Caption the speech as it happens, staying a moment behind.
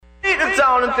the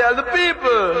town and tell the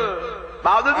people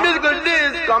about the musical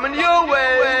disc coming your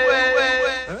way.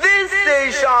 This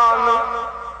station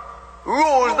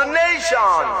rules the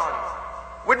nation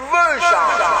with version.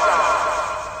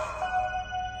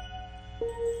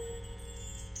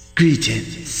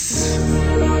 Greetings.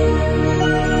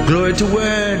 Glory to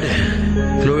word,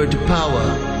 glory to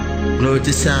power, glory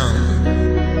to sound,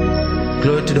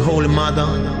 glory to the Holy Mother,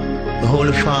 the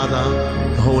Holy Father,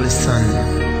 the Holy Son.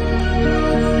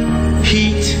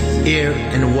 Heat, air,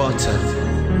 and water,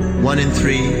 1 in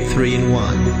 3, 3 in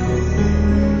 1.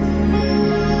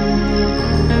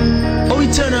 O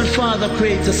eternal Father,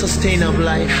 creator, sustainer of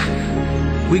life,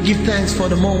 we give thanks for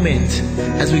the moment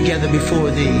as we gather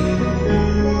before Thee.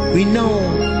 We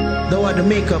know Thou art the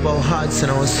maker of our hearts and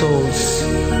our souls.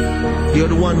 You're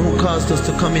the one who caused us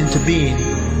to come into being.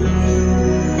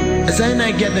 As I and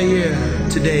I gather here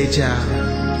today, Jah,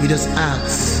 we just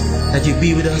ask that You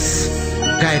be with us,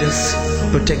 guide us,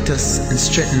 protect us, and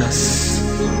strengthen us.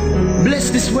 Bless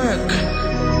this work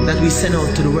that we send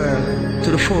out to the world,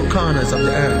 to the four corners of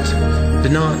the earth, the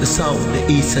north, the south,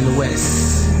 the east, and the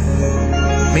west.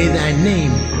 May Thy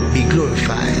name be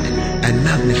glorified and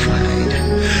magnified.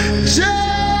 Jah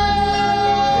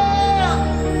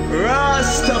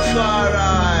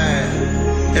Rastafari,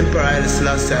 Emperor Haile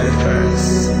Selassie I,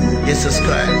 Jesus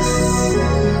Christ,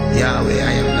 Yahweh,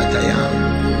 I am that I am,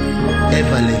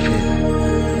 ever living,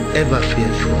 ever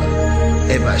faithful,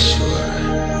 ever sure.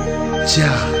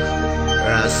 Jah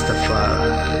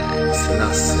Rastafari,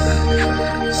 Selassie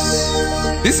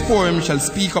I. This poem shall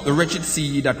speak of the wretched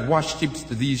sea that washed ships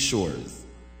to these shores,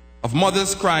 of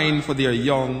mothers crying for their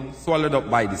young swallowed up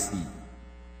by the sea.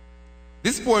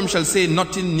 This poem shall say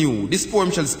nothing new. This poem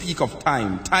shall speak of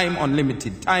time, time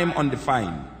unlimited, time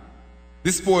undefined.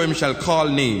 This poem shall call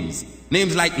names,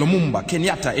 names like Lumumba,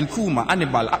 Kenyatta, Nkrumah,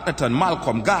 Hannibal, Akhenaton,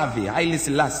 Malcolm, Garvey, Haile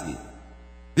Selassie.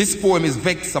 This poem is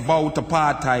vexed about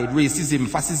apartheid, racism,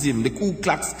 fascism, the Ku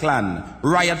Klux Klan,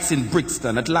 riots in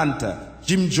Brixton, Atlanta,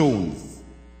 Jim Jones.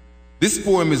 This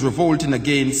poem is revolting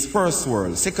against first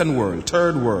world, second world,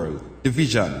 third world,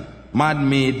 division,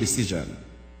 man-made decision.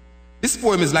 This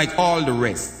poem is like all the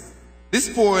rest. This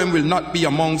poem will not be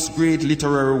amongst great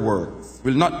literary works,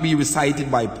 will not be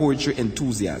recited by poetry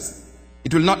enthusiasts.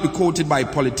 It will not be quoted by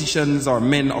politicians or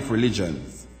men of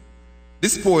religions.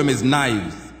 This poem is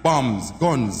knives, bombs,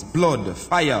 guns, blood,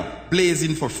 fire,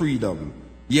 blazing for freedom.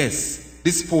 Yes,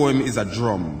 this poem is a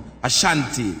drum,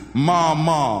 Ashanti, Ma,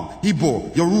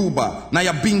 Igbo, Yoruba,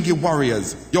 Nyabingi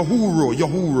warriors, Yohuro,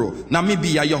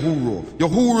 Namibia,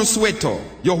 Yohuro Soweto,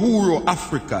 Yohuro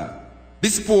Africa.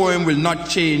 This poem will not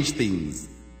change things.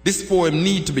 This poem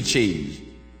needs to be changed.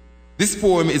 This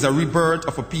poem is a rebirth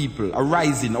of a people, a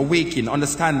rising, awakening,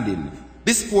 understanding.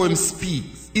 This poem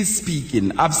speaks, is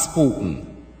speaking, have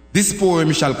spoken. This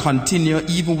poem shall continue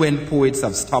even when poets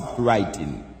have stopped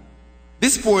writing.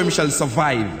 This poem shall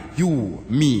survive, you,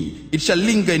 me. It shall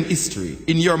linger in history,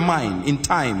 in your mind, in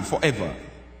time, forever.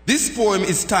 This poem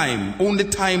is time, only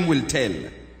time will tell.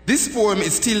 This poem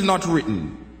is still not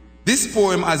written. This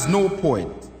poem has no poet.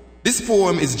 This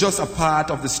poem is just a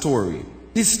part of the story.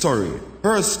 His story,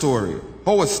 her story,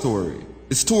 our story.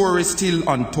 The story is still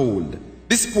untold.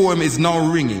 This poem is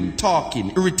now ringing,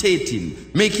 talking, irritating,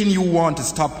 making you want to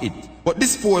stop it. But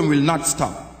this poem will not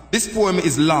stop. This poem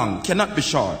is long, cannot be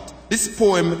short. This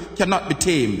poem cannot be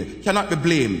tamed, cannot be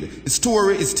blamed. The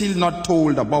story is still not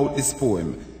told about this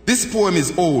poem. This poem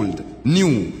is old,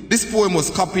 new. This poem was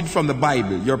copied from the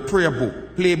Bible, your prayer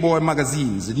book, Playboy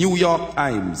magazines, the New York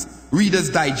Times, Reader's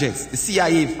Digest, the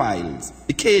CIA files,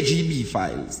 the KGB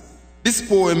files. This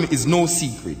poem is no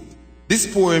secret.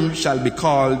 This poem shall be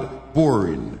called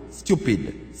boring,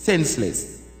 stupid,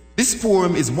 senseless. This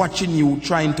poem is watching you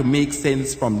trying to make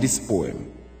sense from this poem.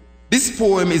 This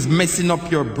poem is messing up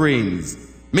your brains,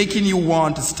 making you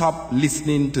want to stop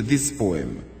listening to this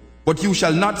poem. But you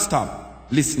shall not stop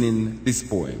listening to this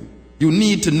poem. You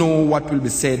need to know what will be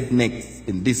said next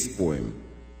in this poem.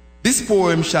 This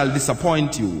poem shall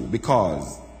disappoint you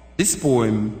because this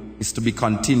poem is to be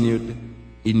continued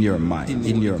in your mind,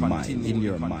 in your mind, in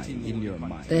your mind, in your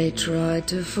mind. They tried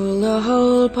to fool the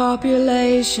whole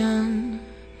population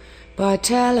by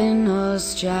telling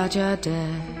us Jaja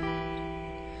dead.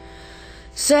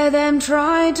 Say them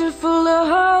trying to fool the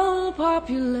whole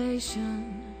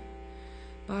population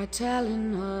by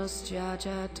telling us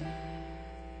Jaja dead.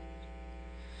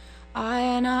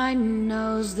 I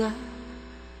knows that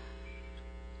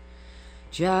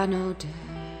Jah no dead,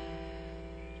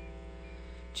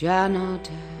 Jah no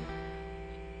dead,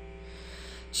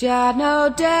 Jah no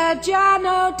dead, Jah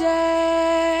no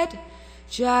dead,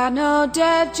 Jah no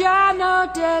dead, Jah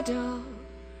no dead, oh.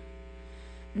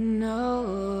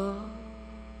 no,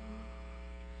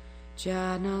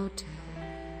 Jah no tell.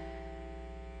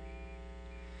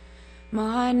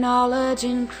 My knowledge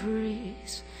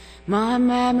increase, my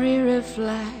memory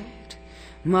reflect.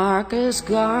 Marcus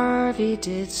Garvey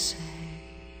did say,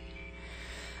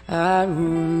 a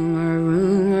rumor,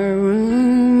 rumor,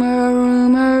 rumor,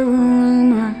 rumor,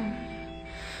 rumor.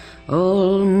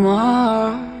 Old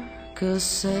Marcus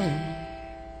said,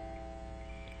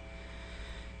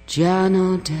 Jah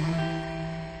no dead,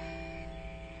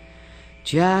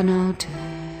 Jah no dead,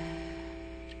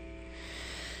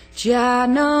 Jah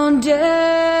no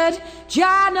dead,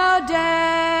 Jah no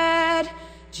dead,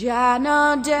 Jah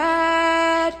no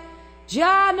dead,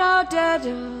 Jah no dead,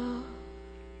 oh,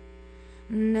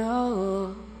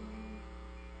 no,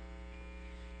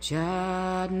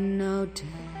 Jah no dead.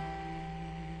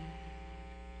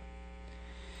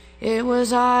 It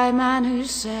was I, man, who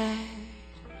said,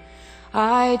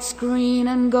 it's green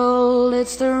and gold,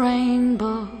 it's the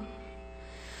rainbow.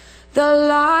 The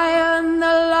lion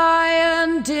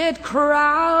did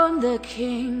crown the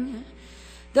king.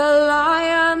 The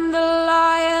lion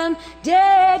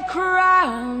did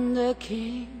crown the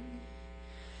king.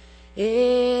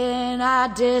 In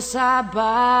Addis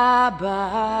Ababa,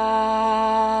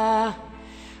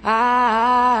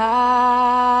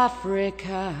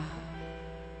 Africa.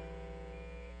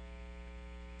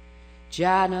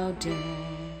 Jah no dead,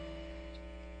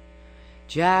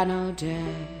 Jah no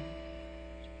dead,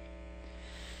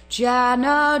 Jah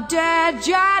no dead,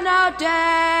 Jah no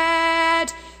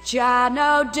dead, Jah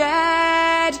no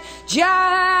dead,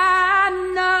 Jah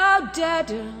no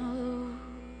dead, oh,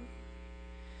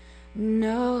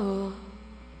 no.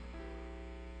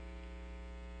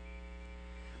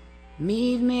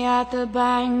 Meet me at the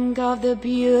bank of the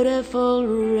beautiful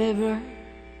river,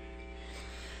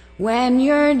 when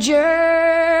your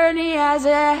journey has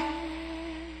ended,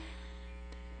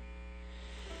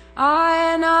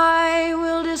 I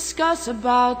will discuss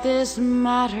about this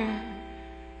matter.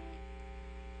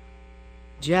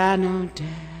 Jah no dead,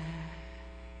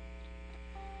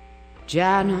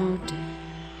 Jah no dead.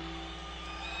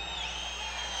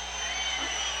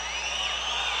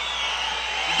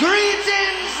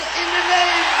 Greetings in the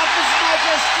name of His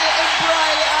Majesty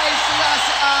Emperor I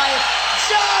Selassie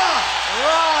Jah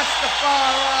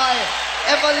Rastafari,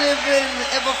 ever living,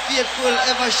 ever faithful,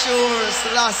 ever sure,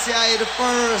 Selassie I the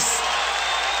first.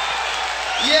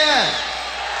 Yeah.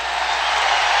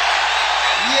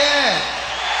 Yeah.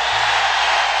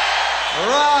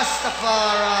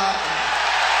 Rastafari,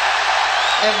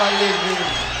 ever living.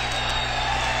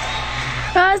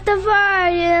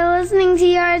 Rastafari, you're listening to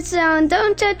Yard Sound.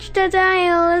 Don't touch the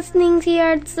dial, listening to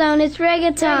Yard Sound. It's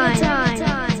reggae time.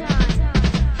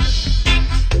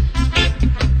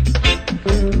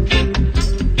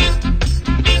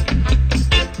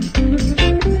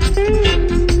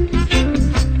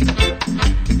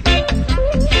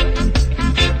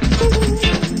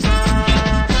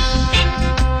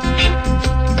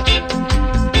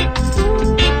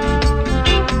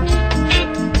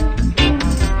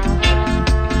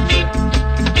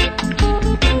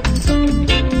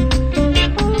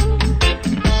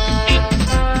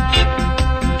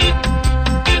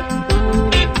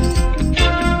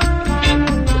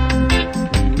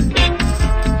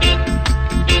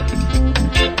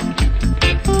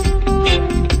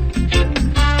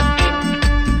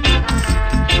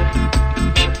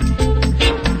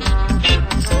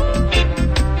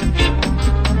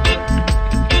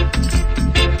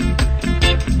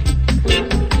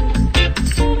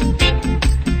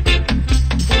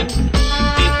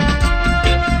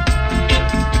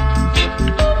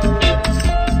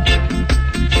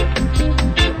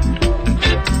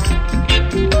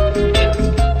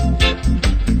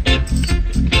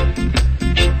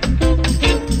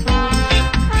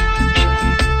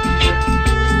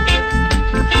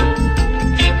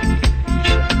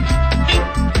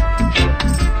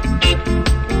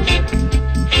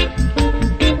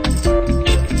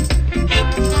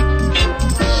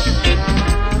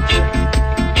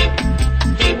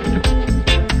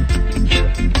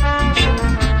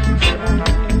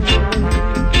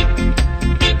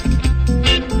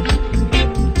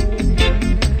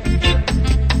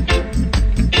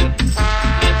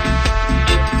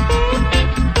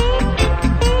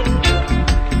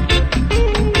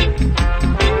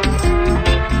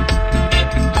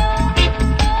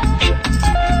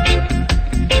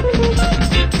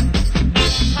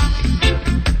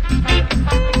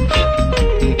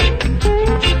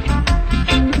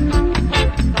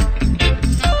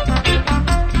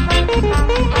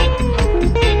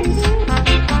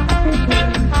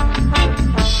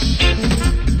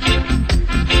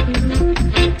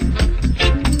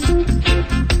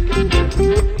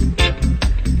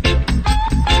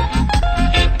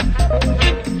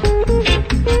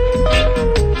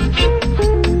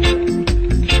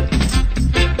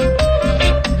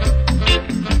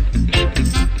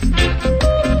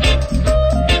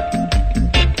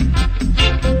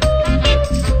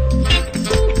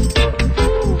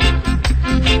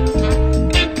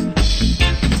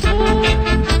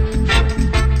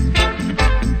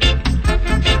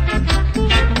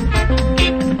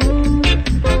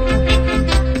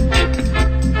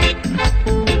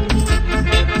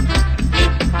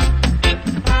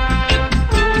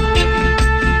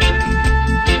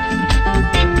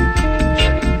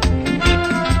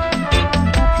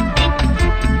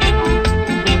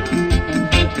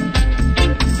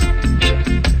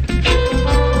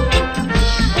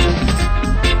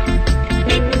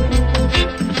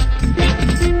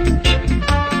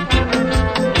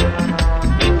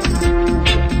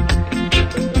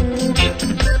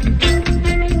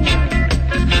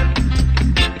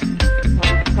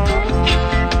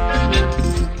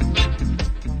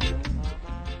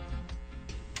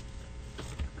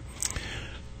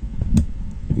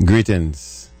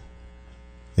 Greetings.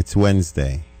 It's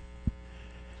Wednesday.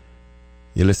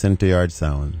 You listen to Yard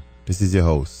Sound. This is your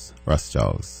host, Russ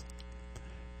Giles.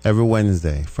 Every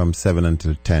Wednesday from 7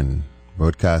 until 10,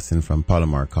 broadcasting from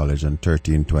Palomar College on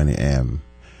 1320 AM.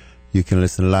 You can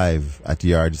listen live at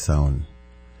Yard Sound.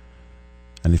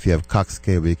 And if you have Cox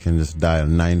cable, you can just dial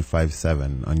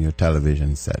 957 on your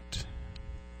television set.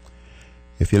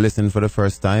 If you're listening for the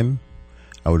first time,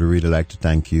 I would really like to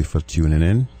thank you for tuning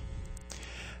in.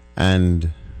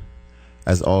 And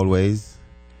as always,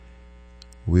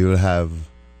 we will have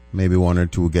maybe one or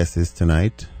two guesses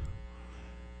tonight.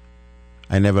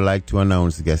 I never like to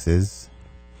announce guesses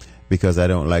because I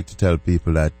don't like to tell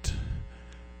people that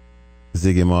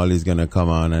Ziggy Marley is going to come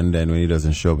on, and then when he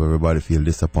doesn't show up, everybody feel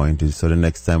disappointed. So the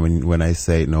next time when I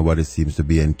say it, nobody seems to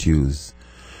be enthused.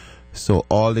 So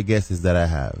all the guesses that I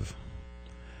have,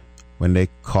 when they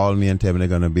call me and tell me they're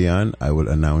going to be on, I will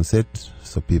announce it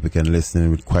so people can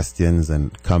listen with questions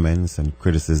and comments and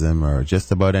criticism or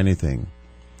just about anything.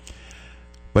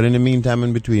 But in the meantime,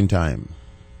 in between time,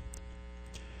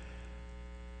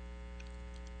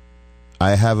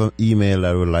 I have an email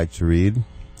I would like to read.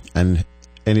 And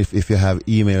if you have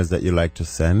emails that you like to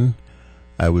send,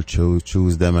 I will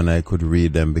choose them and I could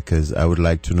read them because I would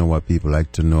like to know what people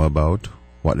like to know about,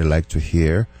 what they like to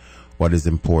hear, what is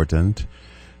important.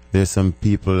 There's some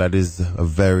people that is a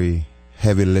very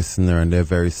heavy listener and they're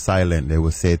very silent. They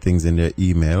will say things in their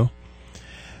email.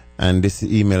 And this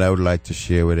email I would like to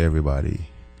share with everybody.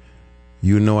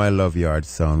 You know I love Yard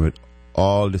Sound with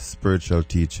all the spiritual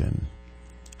teaching.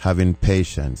 Having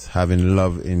patience, having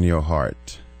love in your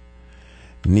heart.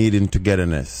 Needing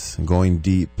togetherness, going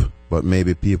deep. But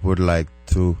maybe people would like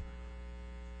to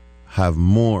have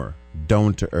more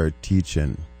down-to-earth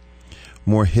teaching.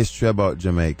 More history about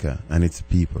Jamaica and its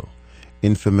people.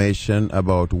 Information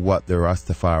about what the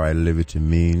Rastafari liberty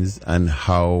means and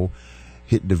how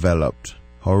it developed.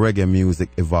 How reggae music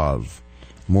evolved.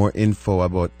 More info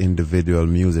about individual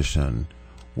musicians.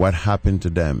 What happened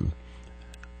to them.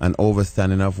 An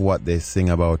understanding of what they sing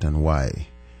about and why.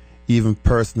 Even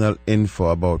personal info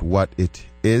about what it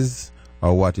is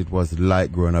or what it was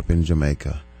like growing up in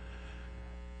Jamaica.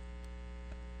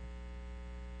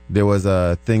 There was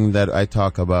a thing that I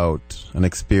talk about, an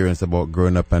experience about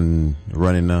growing up and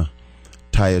running a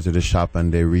tire to the shop,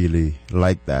 and they really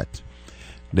like that.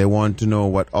 They want to know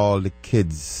what all the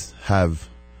kids have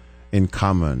in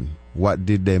common. What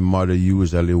did their mother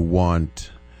usually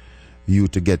want you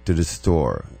to get to the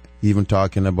store? Even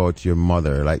talking about your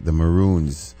mother, like the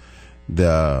Maroons,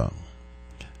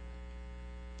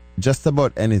 just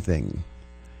about anything.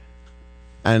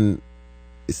 And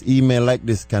this email like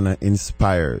this kind of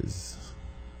inspires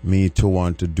me to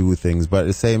want to do things, but at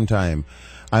the same time,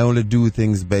 I only do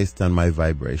things based on my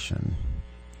vibration.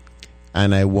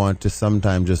 And I want to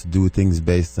sometimes just do things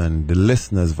based on the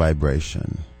listener's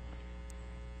vibration.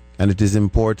 And it is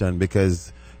important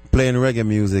because playing reggae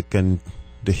music and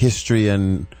the history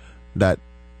and that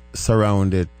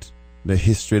surround it, the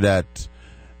history that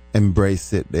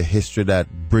embrace it, the history that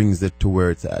brings it to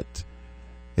where it's at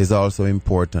is also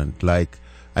important. Like,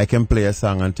 I can play a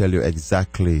song and tell you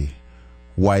exactly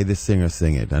why the singer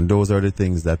sing it. And those are the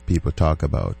things that people talk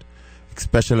about.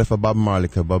 Especially for Bob Marley,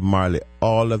 because Bob Marley,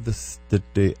 all of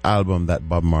the album that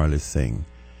Bob Marley sing,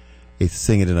 it's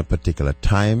singing in a particular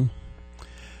time,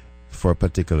 for a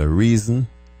particular reason,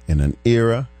 in an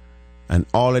era, and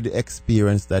all of the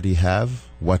experience that he have,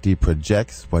 what he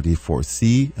projects, what he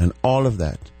foresee, and all of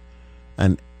that.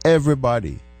 And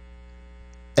everybody,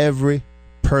 every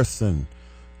person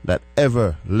that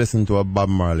ever listened to a Bob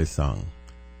Marley song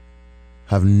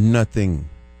have nothing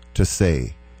to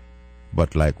say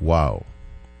but like, wow.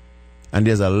 And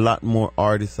there's a lot more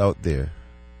artists out there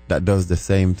that does the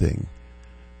same thing.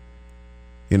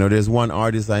 You know, there's one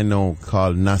artist I know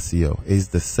called Nasio. It's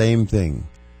the same thing.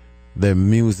 Their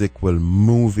music will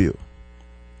move you.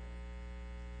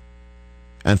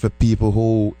 And for people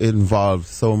who involve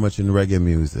so much in reggae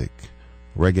music,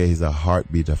 reggae is a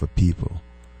heartbeat of a people.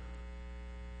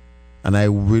 And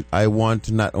I want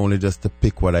to not only just to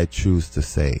pick what I choose to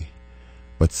say,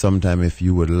 but sometime if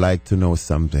you would like to know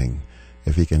something,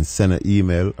 if you can send an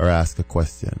email or ask a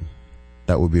question,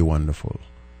 that would be wonderful.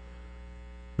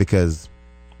 Because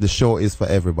the show is for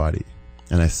everybody.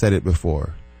 And I said it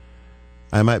before.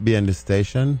 I might be on the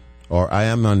station, or I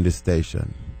am on the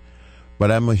station, but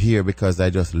I'm here because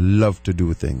I just love to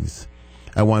do things.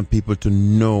 I want people to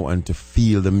know and to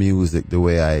feel the music the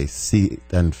way I see it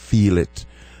and feel it.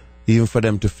 Even for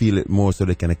them to feel it more so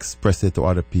they can express it to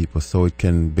other people, so it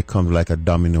can become like a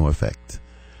domino effect.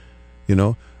 You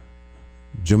know,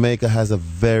 Jamaica has a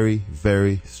very,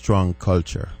 very strong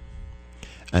culture.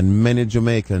 And many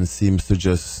Jamaicans seems to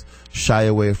just shy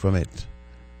away from it,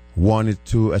 wanted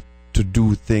to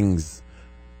do things.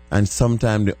 And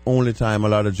sometimes the only time a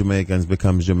lot of Jamaicans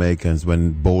become Jamaicans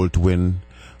when Bolt win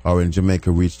or when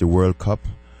Jamaica reach the World Cup.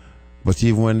 But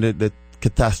even when the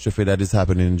catastrophe that is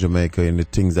happening in Jamaica and the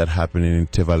things that happen in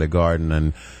Tivoli Garden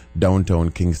and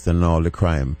downtown Kingston and all the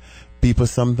crime, people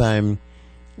sometimes,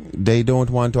 they don't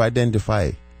want to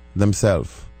identify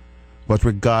themselves. But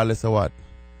regardless of what,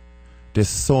 there's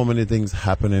so many things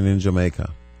happening in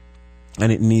Jamaica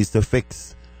and it needs to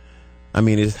fix. I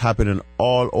mean, it's happening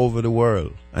all over the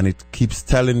world, and it keeps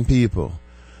telling people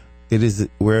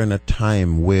we're in a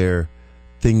time where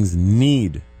things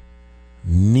need.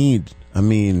 I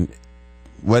mean,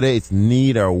 whether it's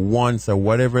need or wants or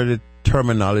whatever the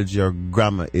terminology or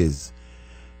grammar is,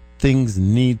 things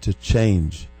need to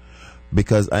change.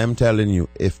 Because I am telling you,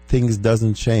 if things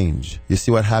doesn't change, you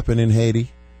see what happened in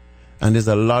Haiti? And there's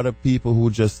a lot of people who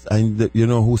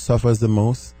who suffers the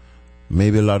most?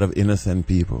 Maybe a lot of innocent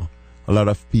people. A lot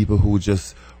of people who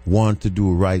just want to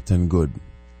do right and good.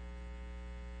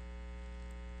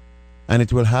 And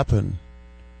it will happen.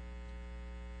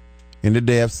 In the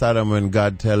day of Sodom, when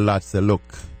God tell Lot, say, look,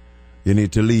 you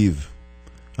need to leave.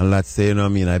 And Lot say,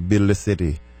 I build the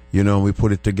city. We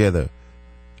put it together.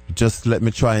 Just let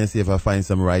me try and see if I find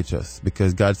some righteous.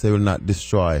 Because God said, will not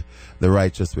destroy the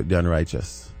righteous with the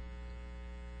unrighteous.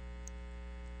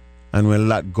 And when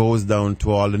Lot goes down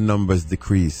to all the numbers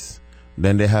decrease,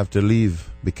 then they have to leave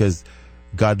because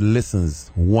God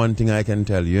listens. One thing I can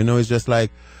tell you, it's just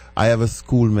like I have a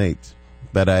schoolmate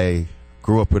that I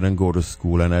grew up with and go to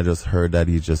school, and I just heard that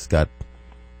he just got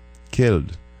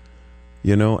killed,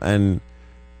 and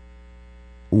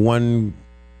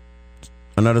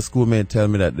another schoolmate tell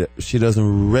me that she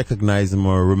doesn't recognize him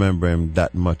or remember him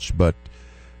that much, but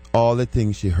all the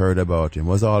things she heard about him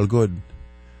was all good.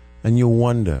 And you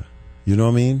wonder,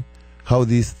 how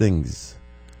these things.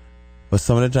 But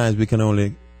some of the times we can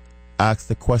only ask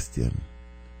the question.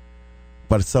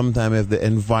 But sometimes if the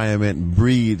environment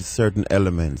breeds certain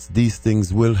elements, these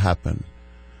things will happen.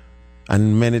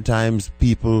 And many times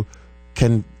people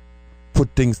can put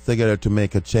things together to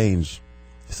make a change.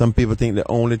 Some people think the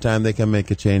only time they can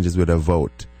make a change is with a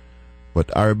vote.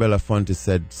 But Arabella Fonte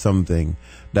said something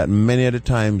that many of the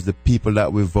times the people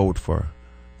that we vote for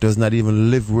does not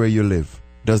even live where you live,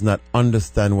 does not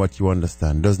understand what you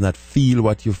understand, does not feel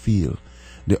what you feel.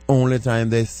 The only time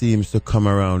they seem to come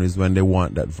around is when they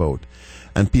want that vote.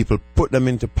 And people put them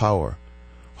into power,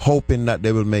 hoping that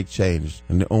they will make change.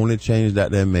 And the only change that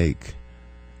they make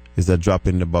is a drop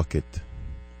in the bucket.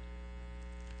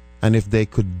 And if they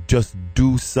could just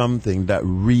do something that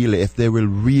really, if they will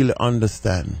really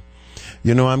understand.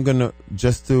 I'm going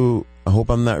to, I hope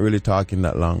I'm not really talking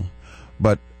that long,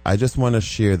 but I just want to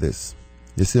share this.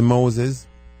 You see Moses,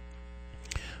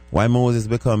 why Moses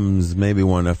becomes maybe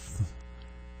one of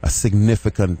a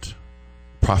significant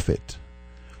prophet.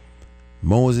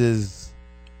 Moses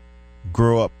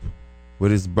grew up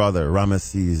with his brother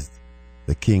Ramesses,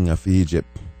 the king of Egypt.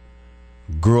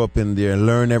 Grew up in there,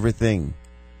 learned everything.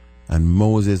 And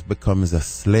Moses becomes a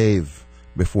slave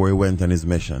before he went on his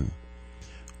mission.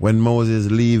 When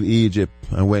Moses leave Egypt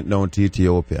and went down to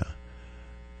Ethiopia,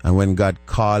 and when God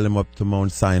called him up to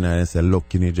Mount Sinai and said,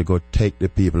 look, you need to go take the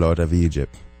people out of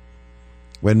Egypt.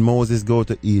 When Moses go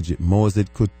to Egypt, Moses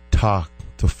could talk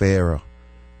to Pharaoh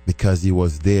because he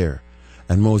was there.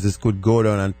 And Moses could go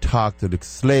down and talk to the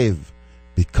slave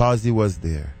because he was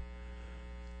there.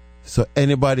 So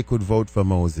anybody could vote for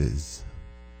Moses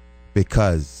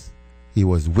because he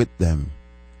was with them.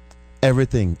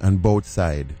 Everything on both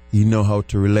sides. He know how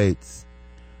to relate.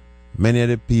 Many of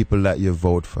the people that you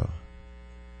vote for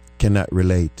cannot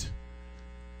relate.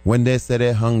 When they say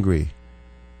they're hungry,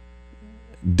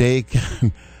 they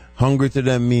can, hungry to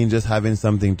them means just having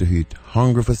something to eat.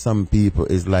 Hungry for some people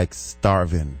is like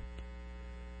starving.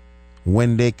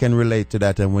 When they can relate to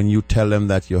that, and when you tell them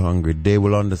that you're hungry, they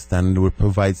will understand and will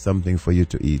provide something for you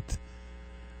to eat.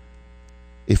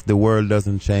 If the world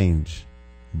doesn't change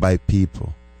by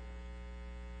people,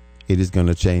 it is going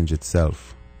to change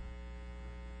itself.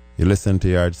 You listen to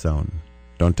Yard Sound.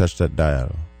 Don't touch that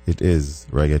dial. It is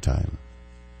reggae time.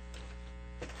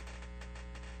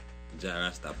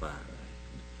 Jah Rastafari,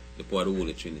 the power of the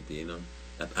Holy Trinity,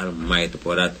 that Almighty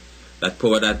power, that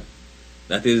power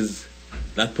that is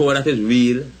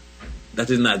real, that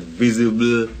is not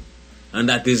visible, and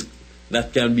that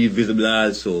can be visible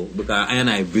also, because I and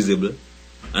I visible,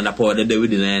 and the power that they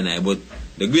within I and I. But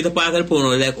the greater part of the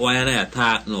power, like I and I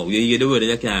talk now, you hear the word that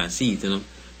you can't see it, the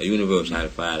universal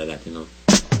Father that,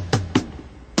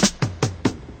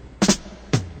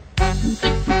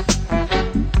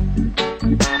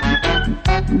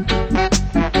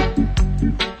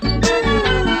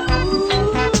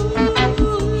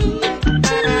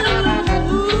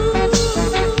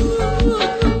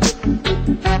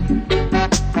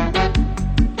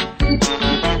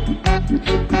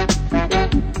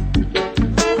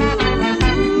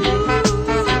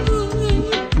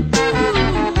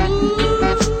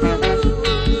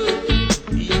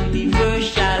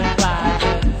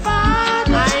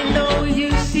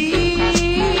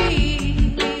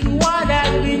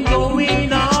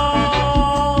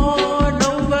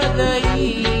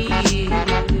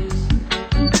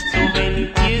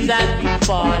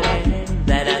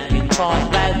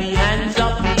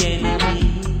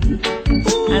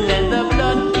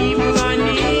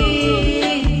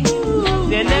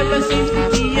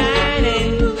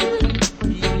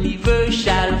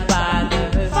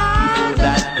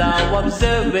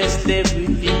 the rest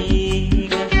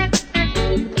everything.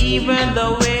 Even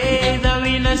the way the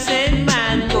innocent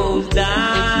man goes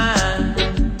down,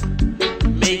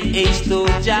 make haste to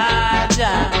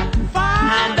Jaja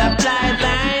and apply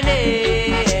thine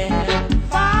aid,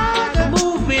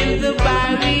 moving the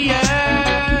barriers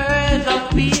of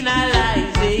penalization.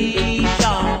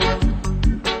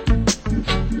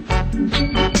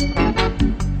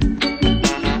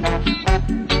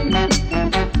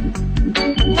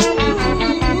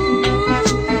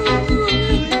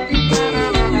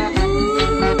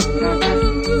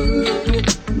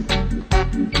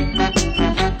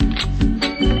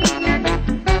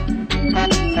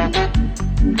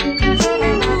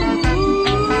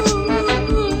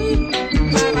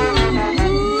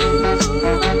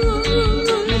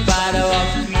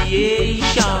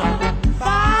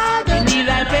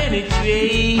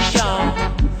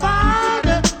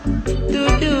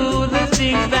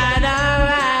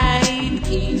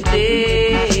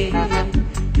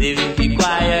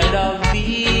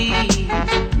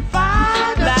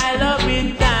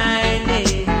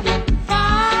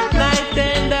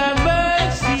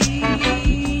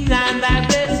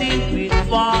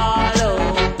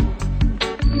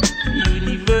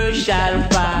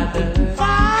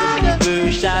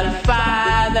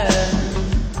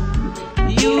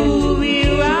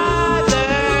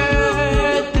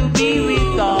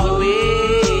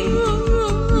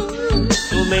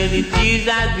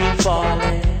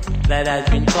 That has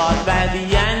been caught by the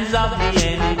hands of the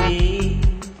enemy,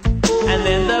 and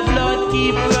then the blood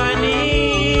keep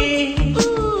running.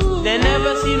 There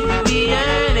never seems to be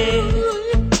an end.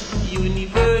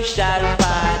 Universal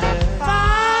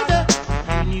Father,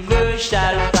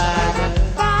 Universal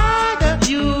Father,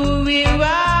 you will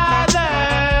rather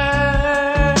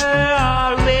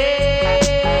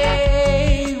always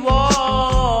walk.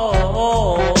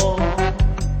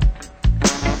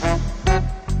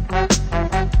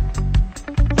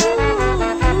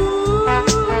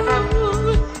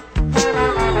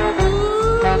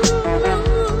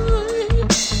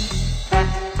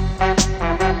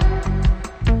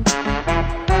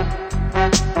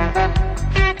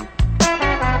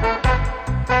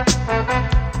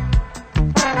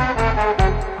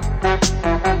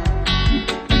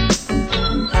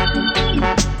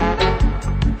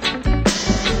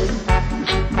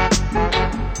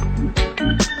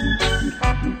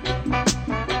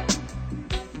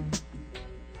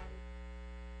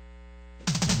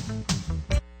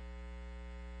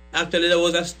 Actually, there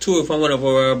was a story from one of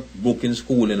our book in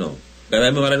school, you know. I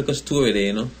remember that little story there,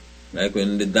 you know. Like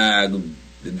when the dog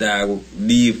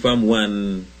leave from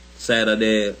one side of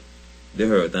the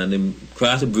earth and then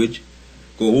cross the bridge,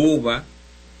 go over,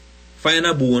 find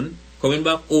a bone, coming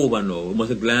back over now. He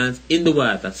must glance in the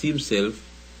water, see himself,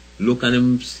 look at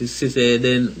him, say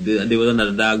then there was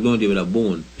another dog down there with a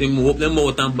bone. Him open them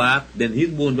out and back, then his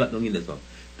bone back down in there. So.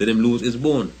 Then him lose his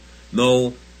bone.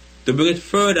 Now, to bring it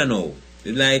further now,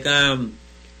 it's like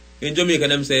in Jamaica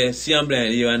them say, see I'm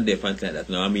blind, you and deaf and like that.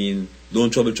 Now I mean,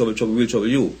 don't trouble will trouble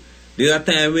you. There's a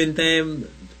time when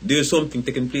there's something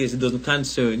taking place, it doesn't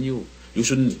concern you. You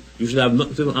should have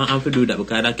nothing to do with that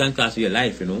because that can cost you your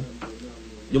life, you know.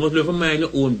 You must live for mind your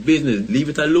own business, leave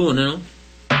it alone, you know.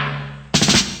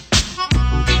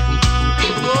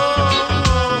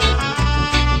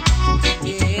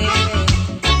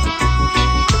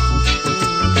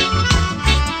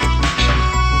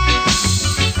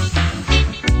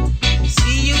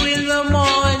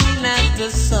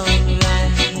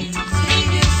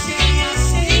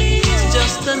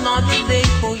 Another day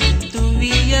for you to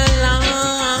realize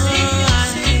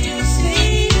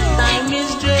time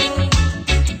is dread.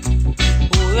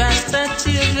 Oh, Rasta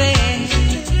children,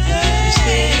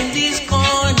 stay in these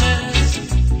corners.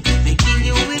 They kill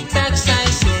you with tax, I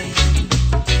say.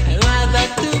 I'd rather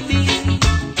to be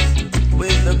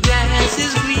where the grass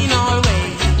is green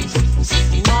always,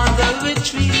 sitting on the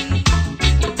retreat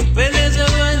where there's a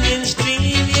running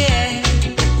stream, yeah.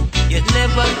 Yet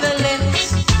nevertheless,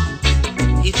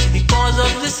 it's because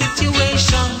of the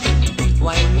situation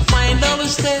why we find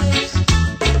ourselves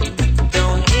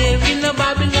down here in the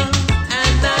Babylon.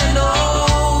 And I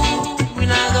know we're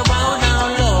not gonna bow down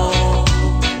low.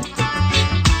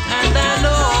 And I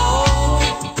know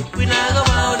we're not gonna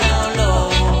bow down low.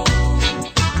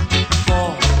 For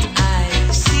I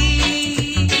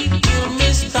see you,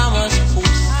 Miss Thomas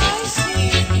Puss,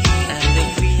 and the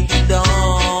feet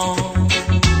down,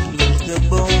 lose the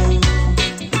bone.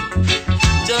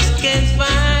 Just can't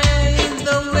find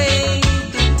the way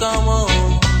to come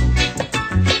home.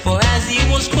 For as he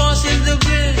was crossing the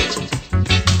bridge,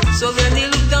 so then he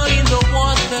looked down in the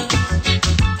water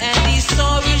and he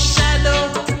saw his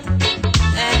shadow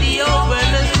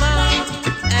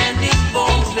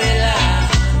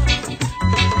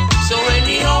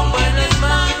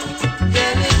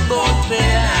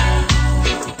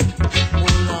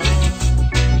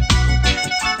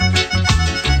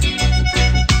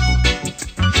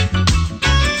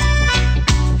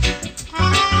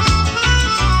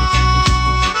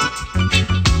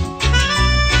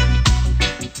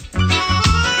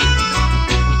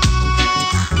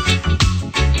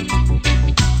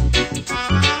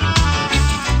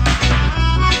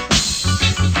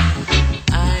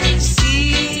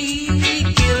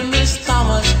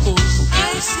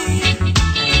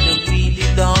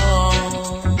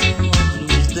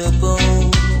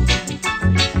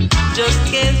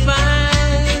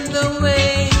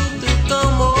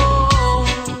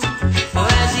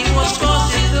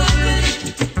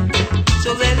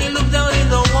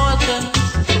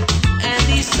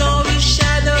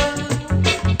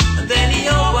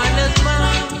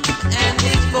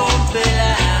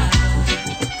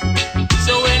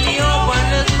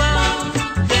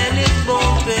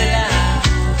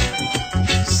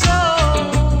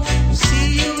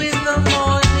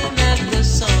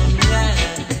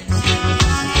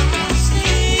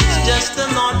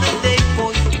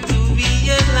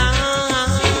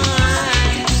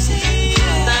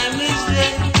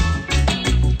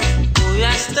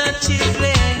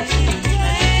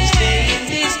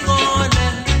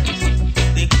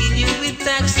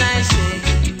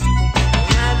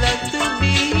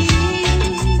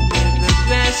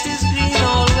grass is green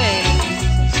always,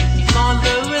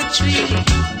 under a tree,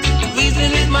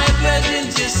 reason with my brethren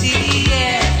to see,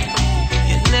 yeah.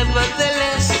 Yet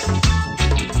nevertheless,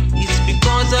 it's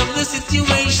because of the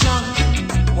situation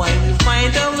why we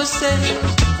find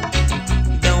ourselves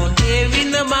down here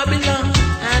in the Babylon.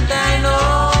 And I know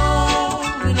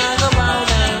we're not gonna bow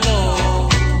down low.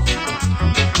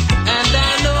 And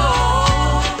I know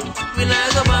we're not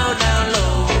gonna bow down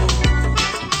low.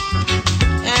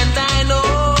 And I know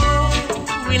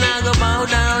we're not gonna bow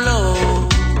down low.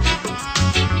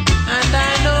 And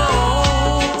I know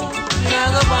we're not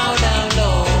gonna bow down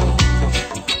low.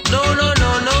 No, no, no,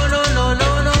 no, no, no, no,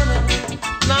 no, no.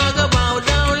 Not gonna bow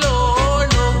down low,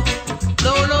 no.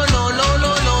 No, no, no, no,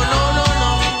 no, no, no, no,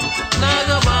 no. Not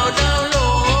gonna bow down low,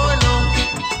 no.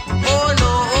 Oh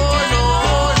no, oh no,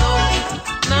 oh no.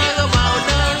 Not gonna bow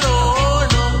down low,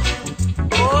 no.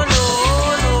 Oh no,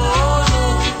 oh no, oh no.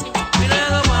 We not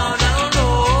gonna bow down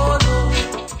low, no.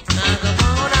 Not gonna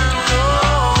bow down low.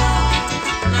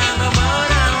 Not gonna bow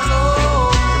down low.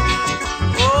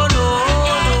 Oh no,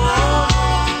 oh no.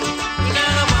 We not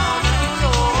gonna bow down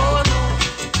low, no.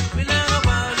 We not gonna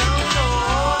bow down low.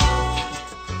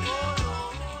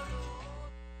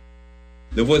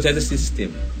 The voice of the system.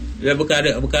 Yeah, because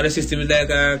the system is like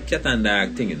a cat and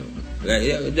dog thing, you know.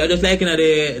 Right? Just like in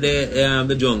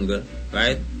the jungle,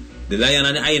 right? The lion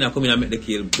and the hyena come in and make the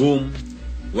kill. Boom.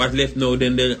 What left now?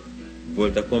 Then the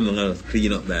vulture come and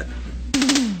clean up that.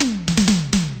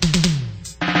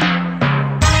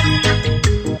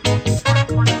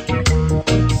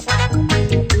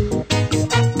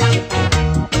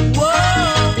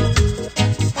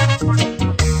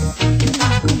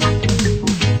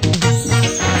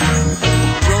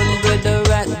 Run, brother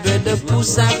rat, brother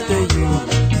puss after you.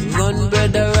 Run,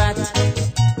 brother rat.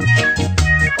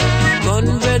 Run,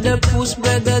 brother puss,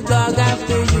 brother dog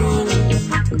after you.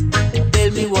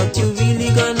 Tell me what you really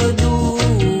gonna do.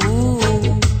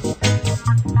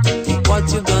 What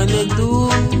you gonna do?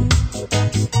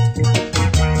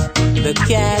 The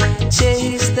cat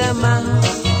chased the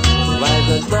mouse, while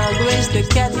the dog raced the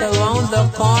cat around the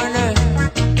corner.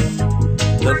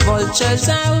 The vultures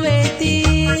are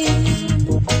waiting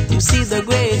to see the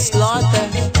great slaughter,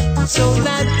 so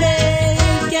that they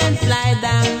can fly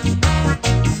down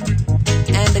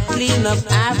and clean up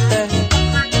after.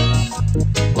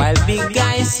 While big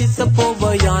guys sit up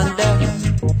over yonder,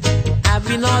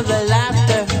 having all the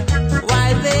laughter,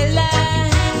 while they lie,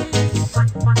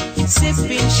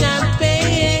 sipping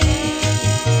champagne,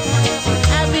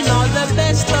 having all the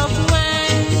best of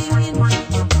wine.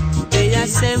 They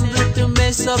assemble to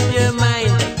mess up your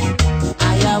mind.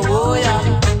 Ayawoya,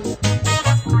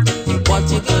 what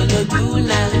you gonna do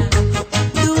now?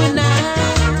 Do now,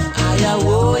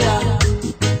 Ayawoya,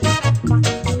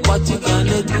 what you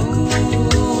gonna do?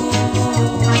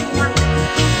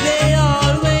 They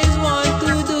always want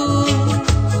to do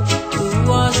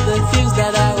to us the things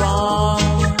that are wrong,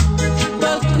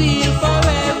 but we'll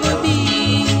forever be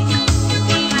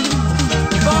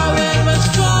forever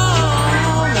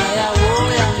strong.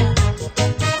 Ayawoya,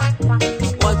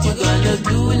 what you gonna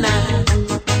do now?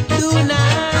 Do now,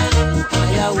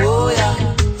 Ayawoya.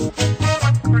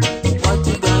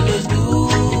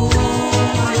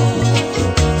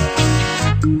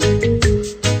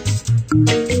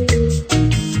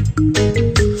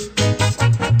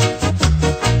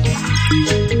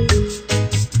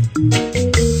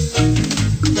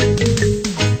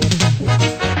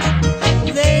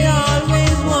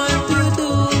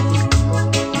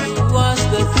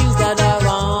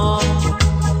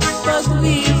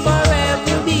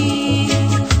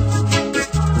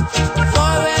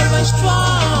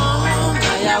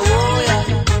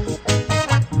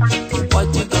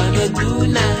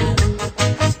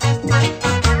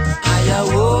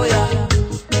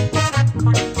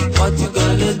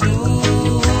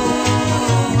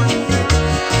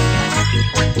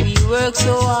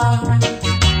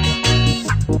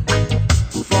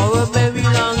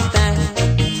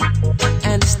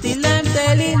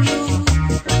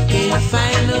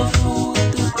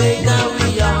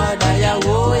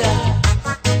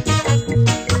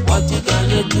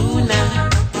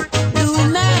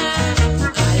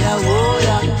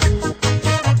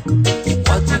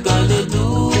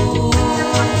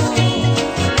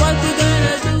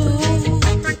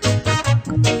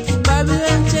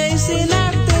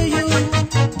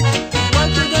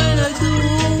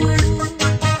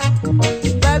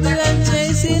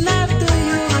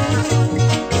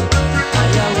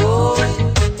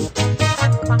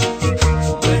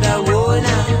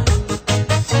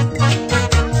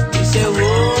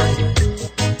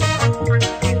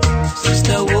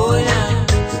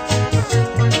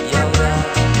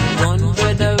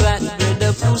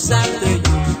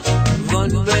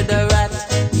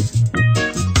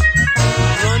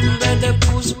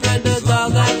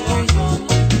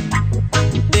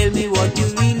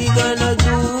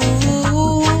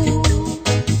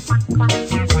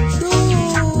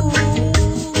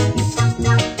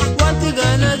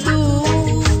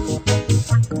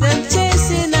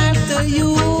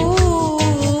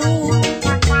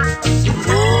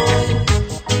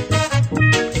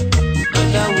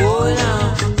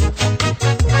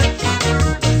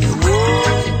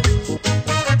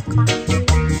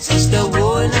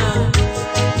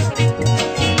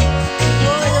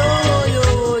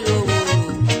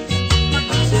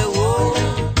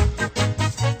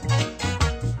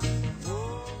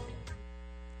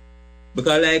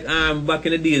 Because like back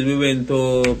in the days we went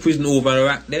to Prison Over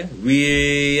Rock there.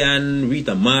 We and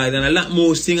Rita Mars and a lot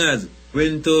more singers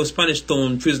went to Spanish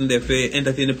Town prison there for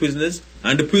entertain the prisoners.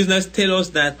 And the prisoners tell us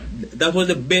that that was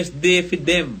the best day for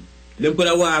them. Them could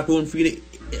have walked around free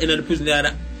in the prison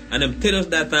there. And them tell us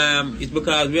that it's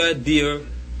because we are there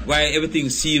why everything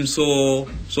seems so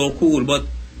cool. But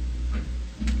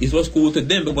it was cool to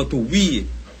them, but to we,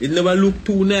 it never looked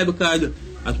too nice because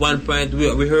at one point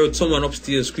we heard someone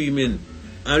upstairs screaming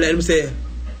and let them say,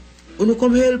 "Uno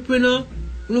come help me now,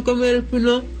 uno come help me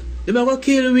now. They might go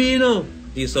kill me, you know."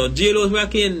 So jail was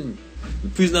working, the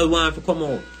prisoners want to come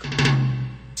out.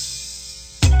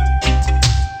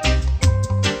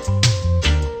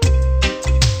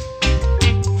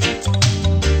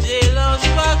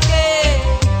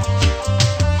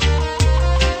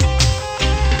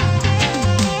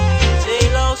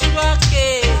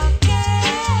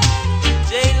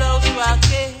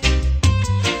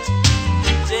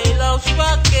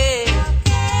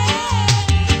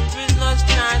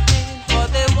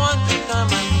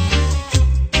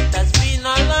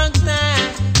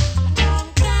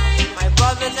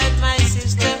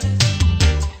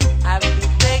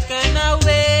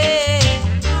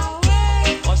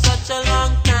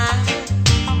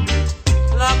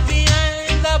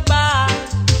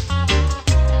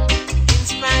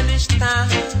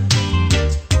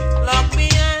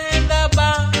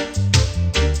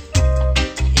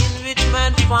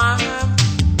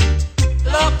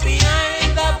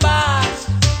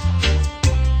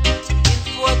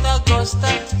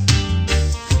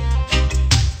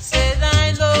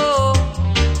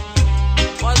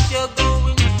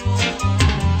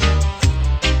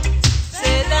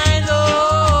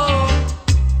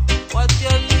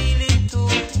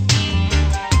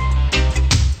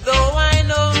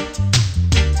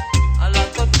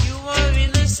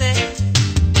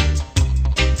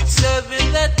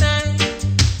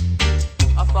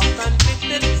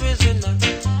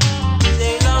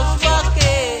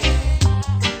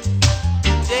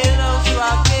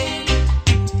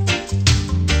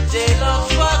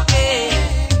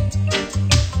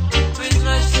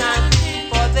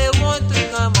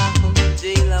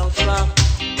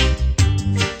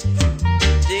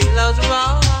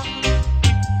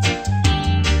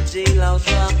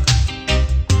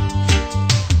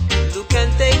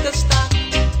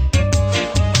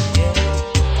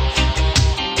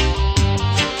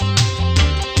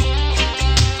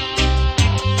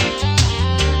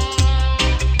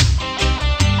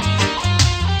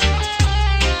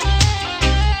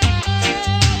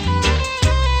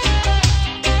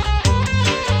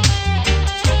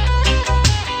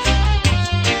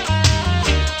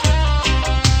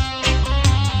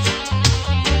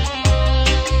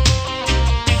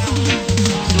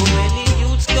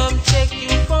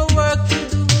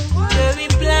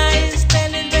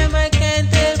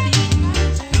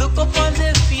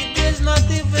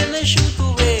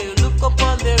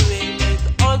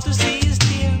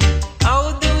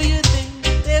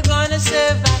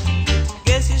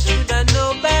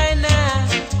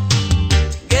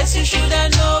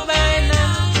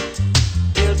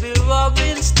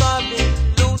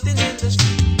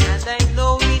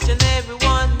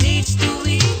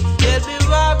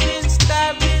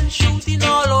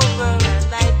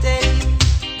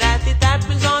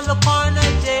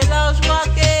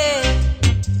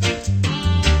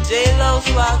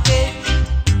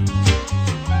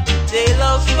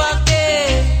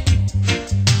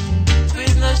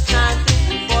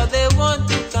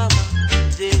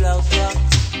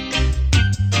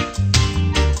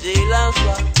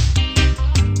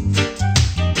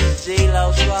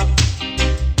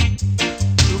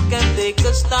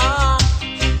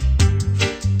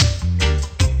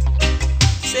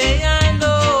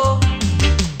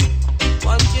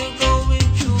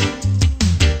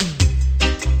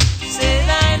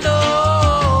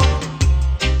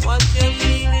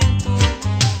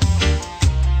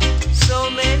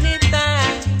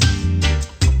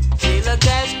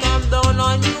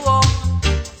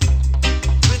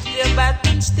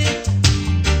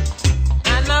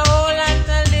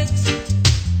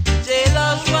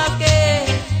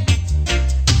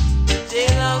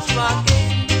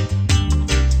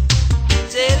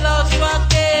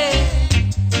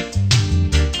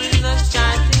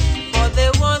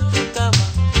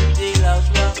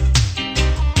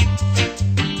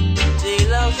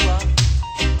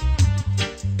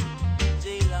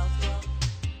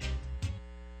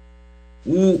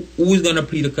 Who's gonna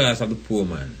plead the cause of the poor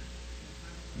man?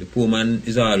 The poor man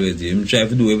is always there. He try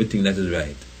to do everything that is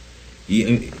right. He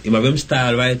have him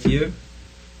style right here.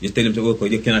 You tell him to work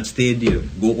out, you cannot stay there.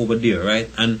 Go over there, right?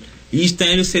 And Each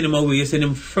time you send him away, you send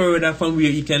him further from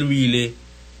where he can really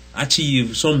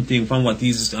achieve something from what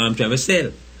he's trying to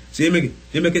sell. So you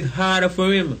make it harder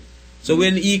for him. So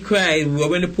when he cried,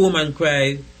 when the poor man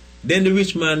cried, then the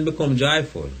rich man become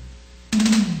joyful.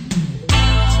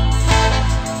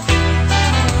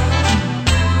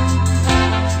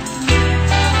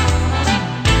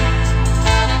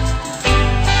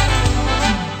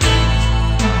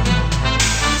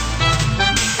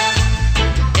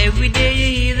 Every day you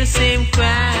hear the same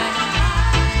cry.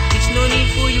 It's no need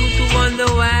for you to wonder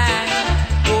why.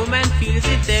 Poor man feels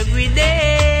it every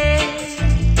day.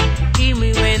 Hear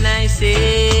me when I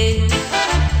say,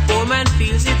 poor man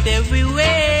feels it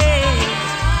everywhere.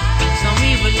 Some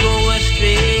even go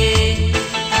astray.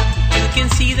 You can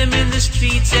see them in the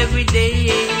streets every day.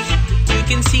 You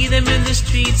can see them in the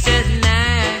streets at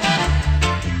night,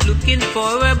 looking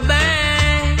for a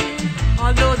bite.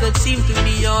 Although that seems to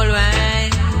be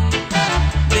alright,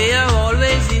 they are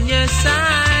always in your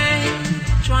side,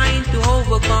 trying to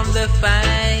overcome the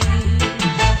fight.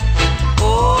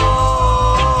 Oh,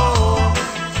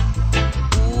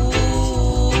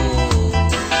 ooh,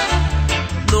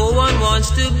 no one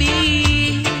wants to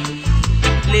be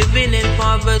living in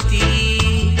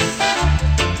poverty.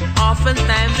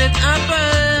 Oftentimes it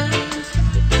happens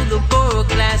to the poorer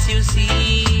class, you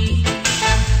see.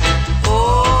 Oh,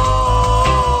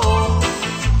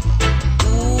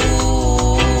 ooh,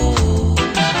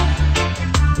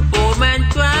 poor man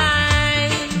cry,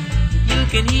 you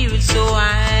can hear it so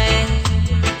high.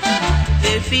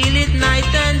 They feel it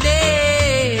night and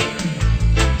day.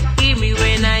 Hear me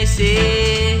when I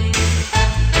say,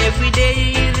 every day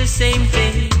you hear the same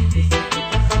thing.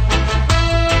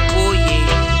 Oh yeah.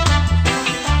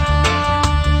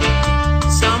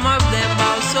 Some of them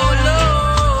bow so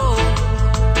low.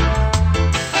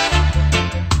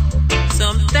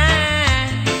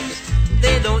 Sometimes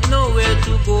they don't know where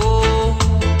to go.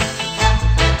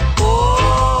 Oh,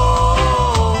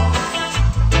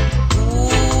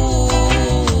 ooh,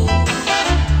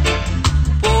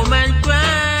 poor man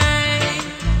cry,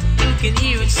 you can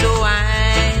hear it so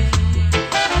high.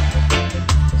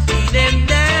 See them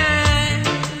die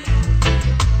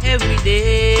every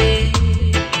day.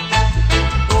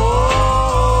 Oh,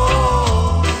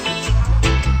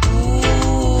 ooh,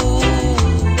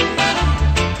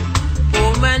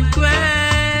 poor man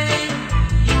cry,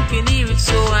 you can hear it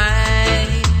so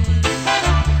high.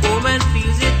 Poor man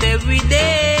feels it every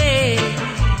day.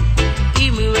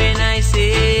 Hear me when I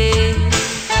say,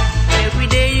 every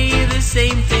day you hear the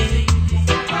same thing.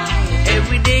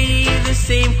 Every day you hear the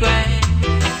same cry.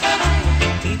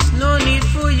 It's no need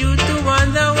for you to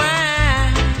wonder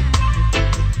why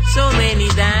so many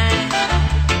die.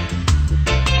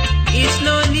 It's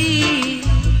no need.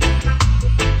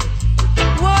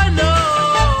 Oh no.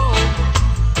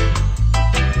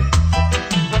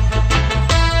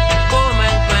 Poor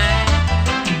man cry.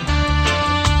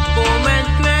 Poor man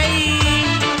cry.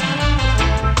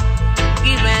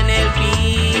 Give an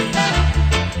helping.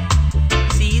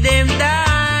 See them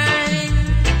die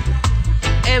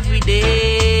every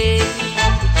day.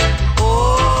 Oh,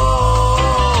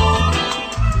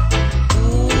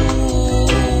 ooh,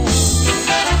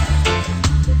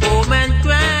 poor man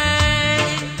cry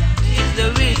is the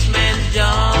rich man's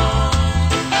job.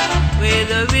 Where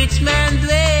the rich man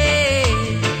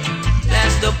dwells,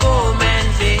 that's the poor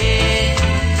man's head.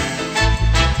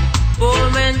 Poor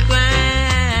man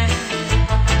cry,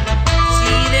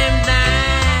 see them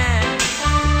die.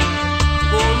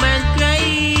 Poor man cry,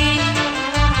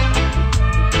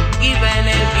 give an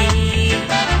helping.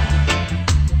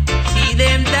 See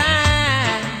them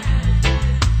die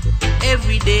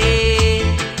every day.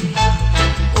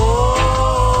 Oh,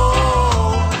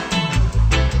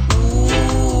 ooh,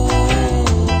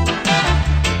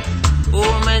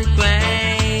 poor man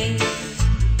cry,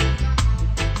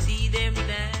 see them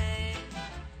die.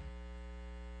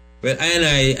 Well,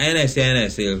 I say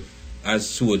myself as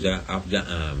soldier of the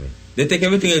army. They take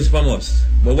everything else from us,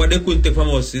 but what they couldn't take from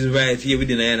us is right here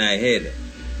within I head,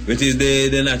 which is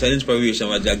the natural inspiration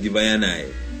what Jack give I.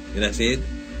 You know say it?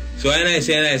 So I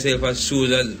say myself as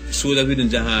soldiers within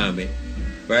the army,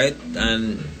 right?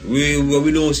 And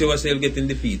we don't see ourselves getting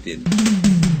defeated.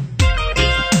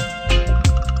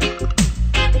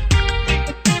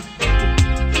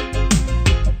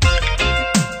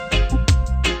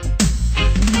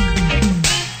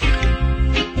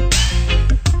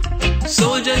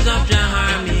 Soldiers of the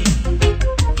army,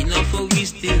 enough of we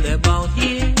still about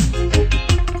here.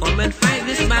 Come and fight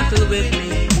this battle with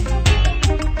me,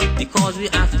 because we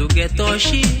have to get our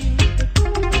shit.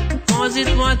 Cause it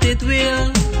what it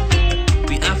will,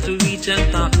 we have to reach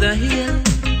and top the hill.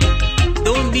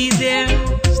 Don't be there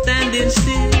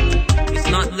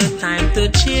to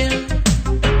chill.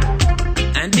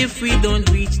 And if we don't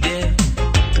reach there,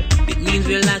 it means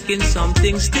we're lacking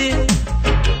something still.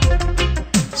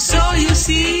 So you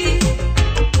see,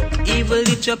 evil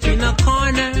lit up in a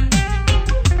corner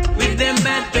with them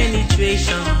bad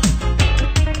penetration.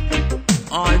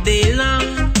 All day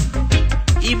long,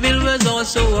 evil was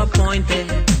also appointed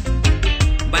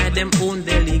by them own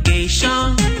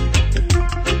delegation,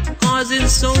 causing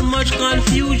so much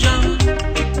confusion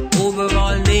over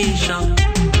all nations.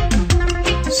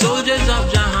 Soldiers of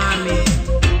Jah Army,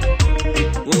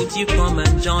 won't you come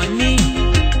and join me?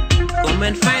 Come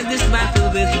and fight this battle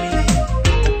with me.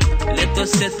 Let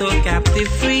us set our captive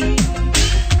free.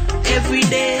 Every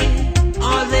day,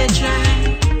 all they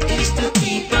try is to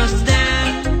keep us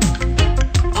down.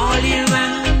 All year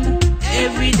round,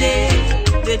 every day,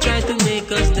 they try to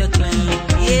make us decline.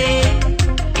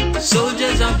 Yeah,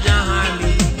 soldiers of Jah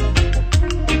Army,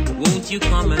 won't you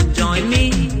come and join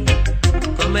me?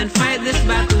 Come and fight this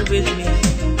battle with me.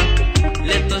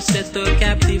 Let us set our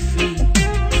captive free.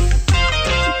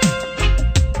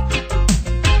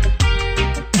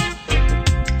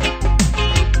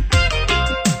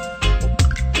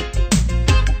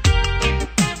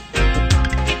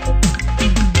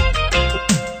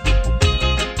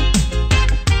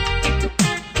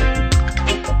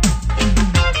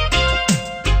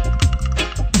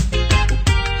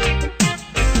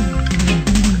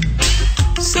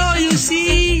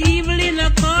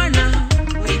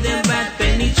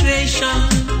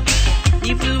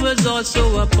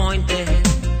 Also appointed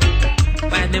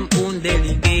by them own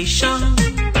delegation.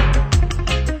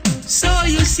 So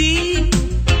you see,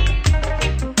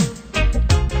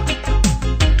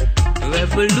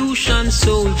 revolution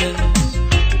soldiers,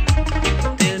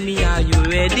 tell me, are you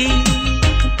ready?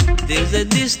 There's a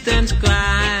distant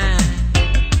cry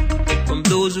from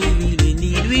those who really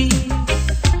need we.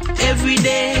 Every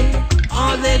day,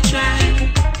 all they try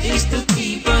is to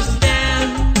keep us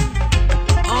down.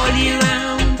 All year round,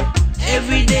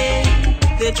 every day,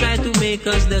 they try to make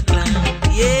us decline.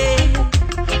 Yeah,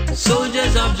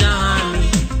 soldiers of Jah Army,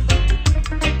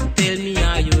 tell me,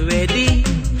 are you ready?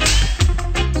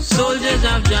 Soldiers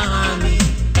of Jah Army,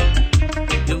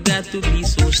 you've got to be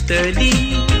so sturdy.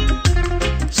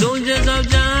 Soldiers of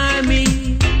Jah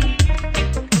Army,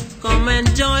 come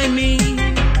and join me.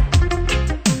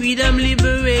 Freedom,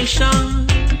 liberation,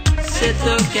 set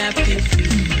our captive free.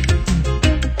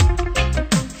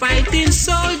 Fighting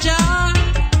soldier,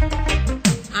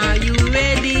 are you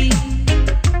ready?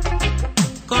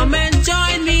 Come and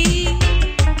join me.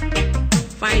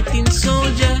 Fighting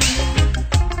soldier,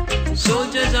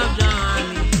 soldiers of Jah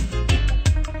Army,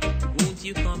 won't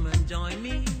you come and join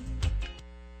me?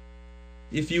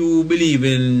 If you believe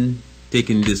in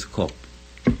taking this cup,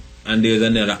 and there's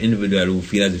another individual who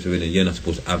feels as if you're not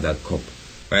supposed to have that cup,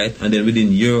 right? And then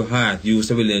within your heart, you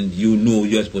civilian, you know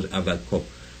you're supposed to have that cup.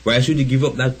 Why should you give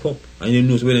up that cup? And you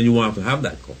know so when you want to have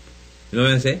that cup. You know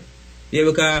what I'm saying? Yeah,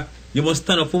 because you must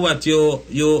stand up for what you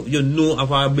know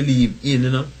of or believe in, you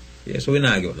know? Yeah, so we're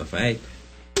not going to fight.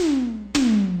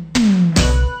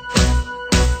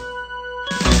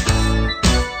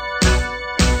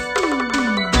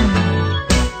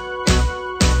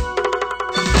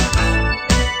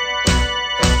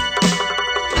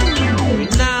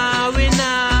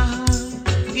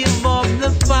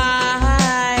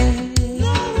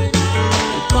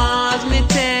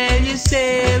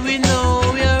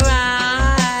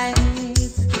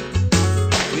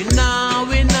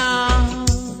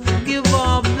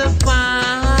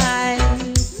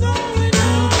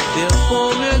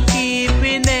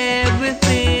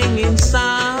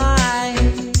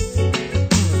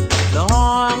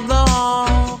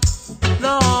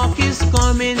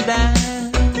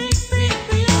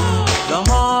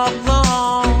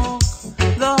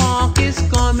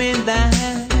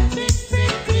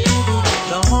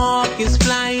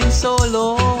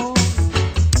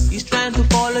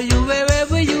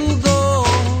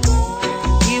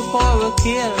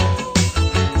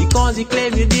 Because he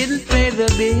claimed you didn't pay the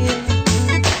bill.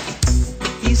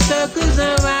 He circles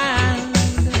around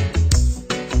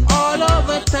all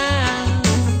over town,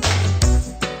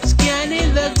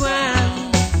 scanning the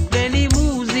ground. Then he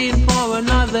moves in for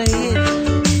another hit.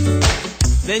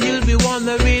 Then you'll be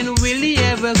wondering, will he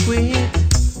ever quit?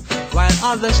 While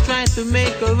others try to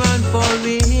make a run for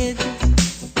it,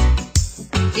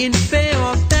 in fear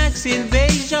of tax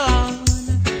invasion,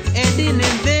 heading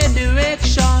in their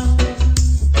direction.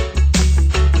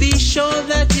 Be sure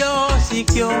that you're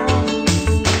secure,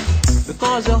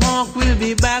 because the hawk will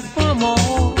be back for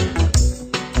more.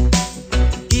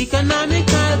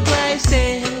 Economical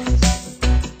crisis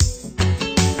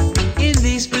in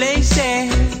these places,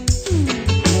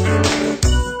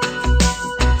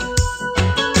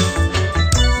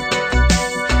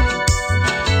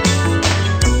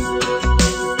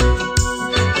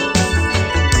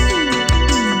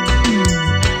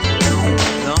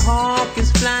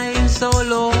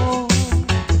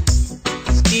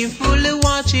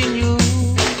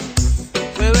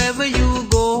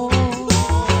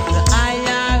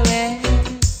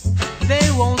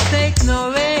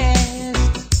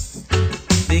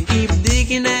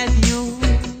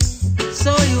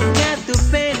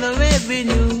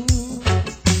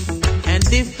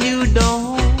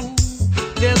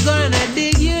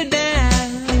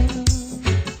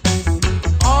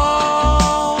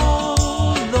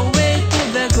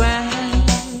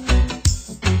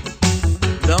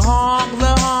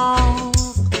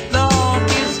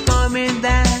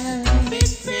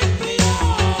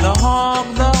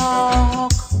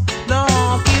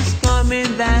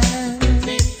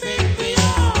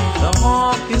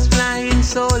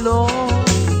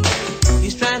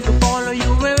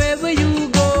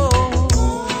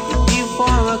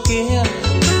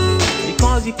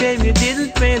 because you claim you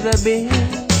didn't pay the bill.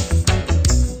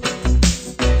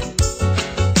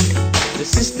 The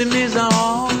system is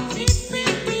on,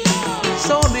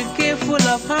 so be careful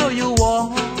of how you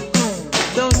walk.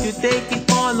 Don't you take it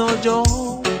for no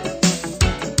joke.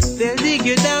 They'll dig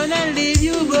you down and leave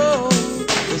you go.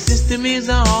 The system is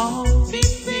on.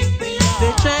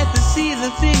 They try to see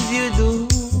the things you do.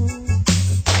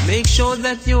 Make sure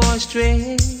that you are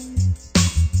straight,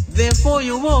 therefore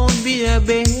you won't be a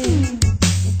babe.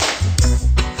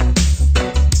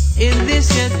 In this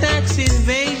your tax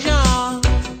invasion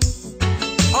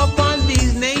upon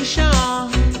these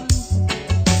nations,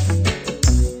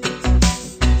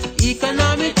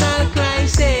 economical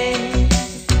crisis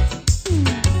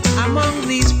among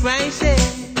these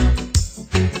prices,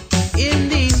 in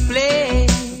these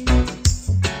places,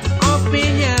 up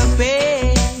in your face.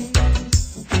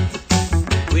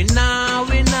 We now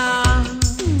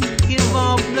give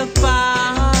up the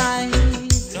fight,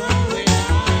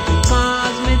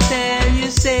 cause me tell you,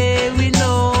 say we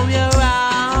know you're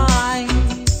right.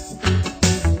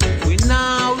 We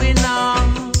now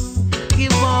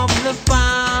give up the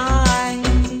fight,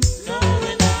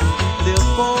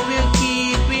 therefore we're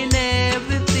keeping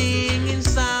everything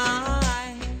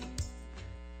inside.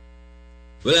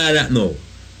 Well, I don't know.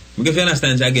 Because you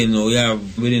understand, again, you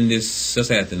have within this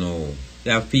society, you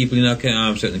have people in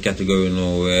a certain category,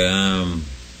 where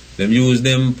them use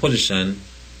them position,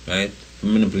 right, to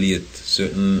manipulate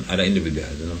certain other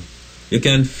individuals, You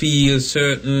can feel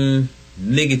certain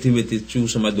negativity through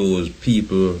some of those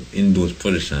people in those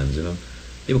positions,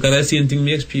 Because I see anything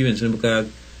me experience, because,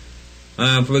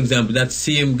 for example, that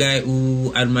same guy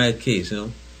who had my case,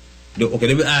 okay,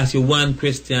 let me ask you one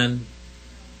question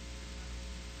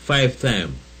 5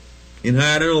 times. In her,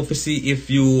 I don't know to see if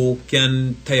you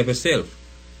can tie up yourself.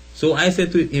 So I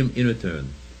said to him in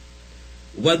return,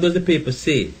 what does the paper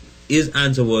say? His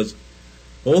answer was,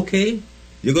 okay,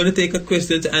 you're going to take a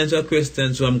question to answer a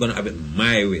question, so I'm going to have it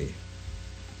my way.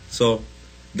 So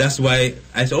that's why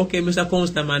I said, okay, Mr.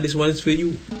 Constant, man, this one is for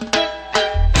you.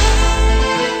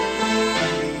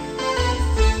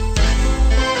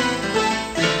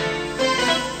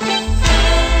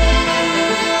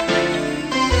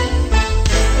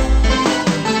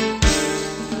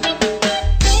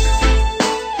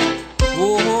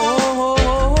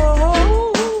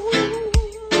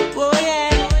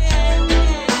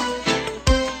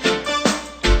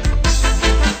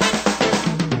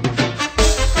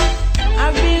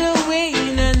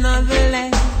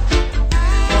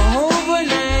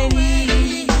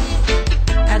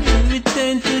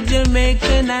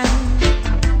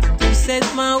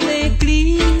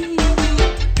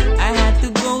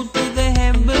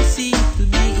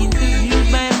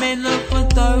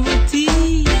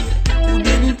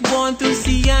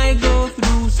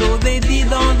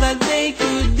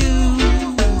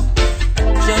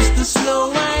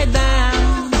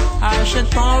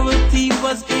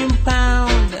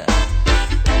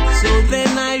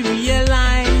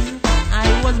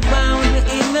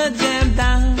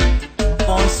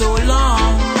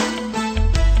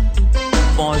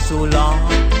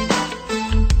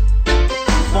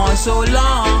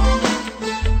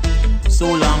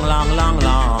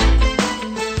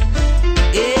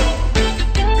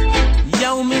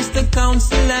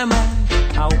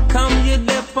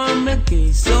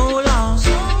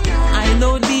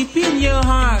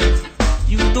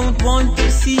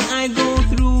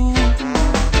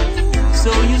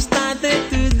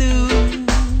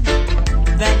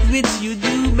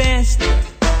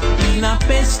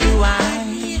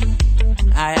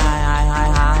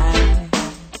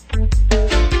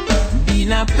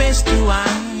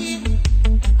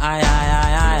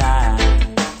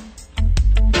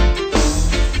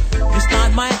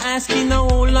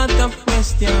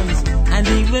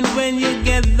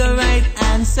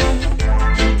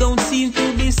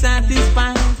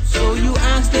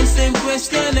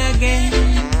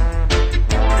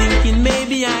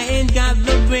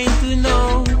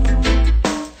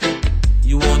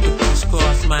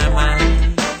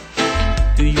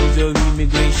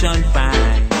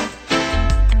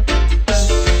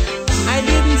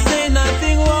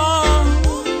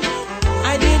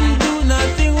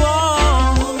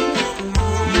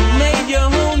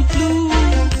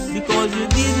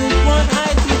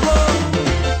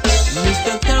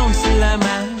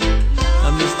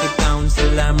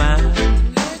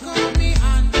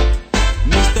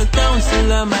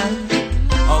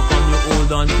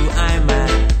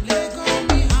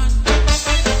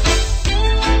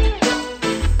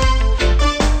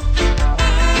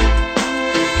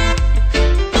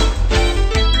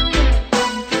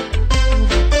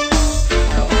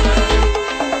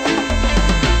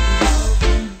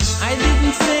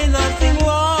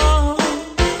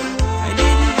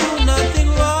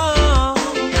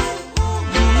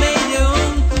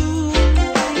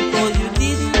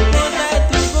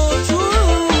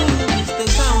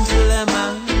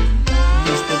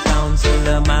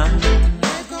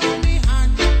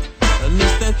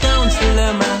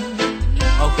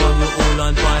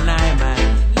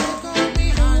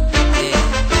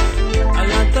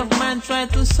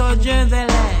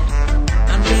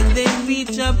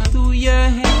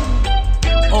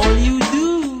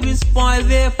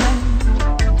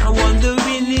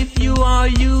 for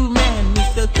you, man,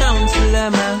 Mr. Counselor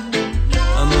Man.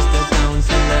 Oh, Mr.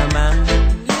 Counselor Man.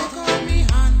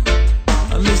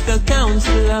 Oh, Mr.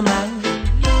 Counselor Man.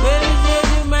 Where is the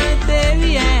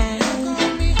humanitarian?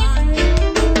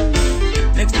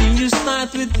 Next thing you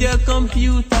start with your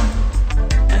computer,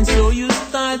 and so you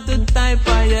start to type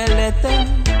on your letter.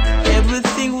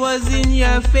 Everything was in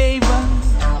your favor.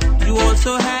 You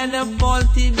also had a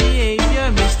faulty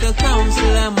behavior, Mr.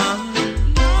 Counselor Man.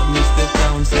 Mr.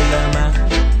 Counselor Man.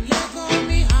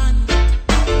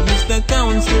 Mr.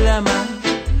 Counselor Man.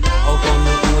 How come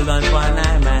you hold on for an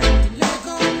eye, man?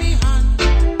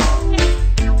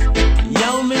 Yo,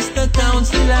 Mr.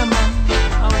 Counselor Man.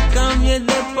 How come you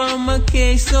left on my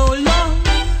case so long?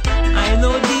 I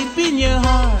know deep in your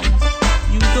heart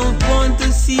you don't want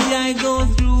to see I go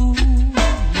through,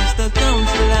 Mr.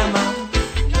 Counselor Man.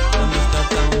 Mr.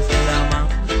 Counselor Man.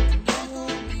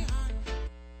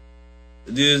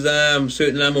 There's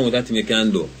certain amount that thing you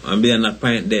can do, and beyond that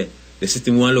point there, the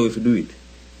system won't allow you to do it.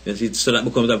 You see, so that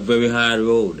becomes a very hard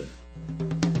road.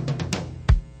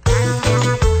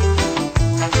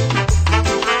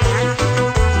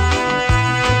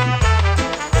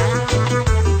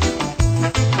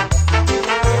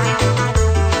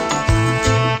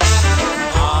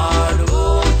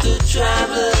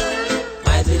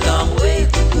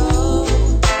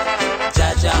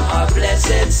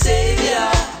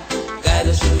 Savior, guide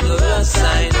us through the rough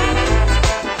sign.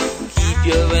 Keep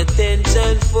your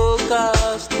attention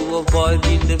focused to avoid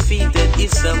being defeated,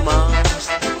 it's a must.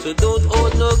 So don't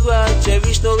hold no grudge,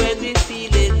 cherish no envy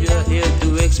feeling. You're here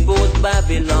to expose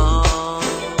Babylon.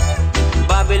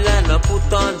 Babylon are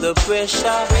put under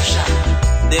pressure.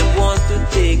 They want to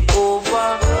take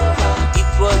over. It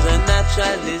was a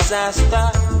natural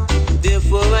disaster.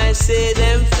 Therefore I say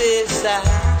them face that.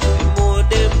 The more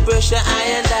them pressure I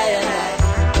and I,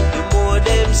 the more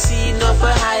them see no for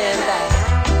I and I.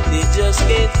 They just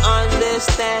can't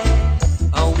understand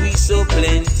how we so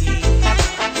plenty.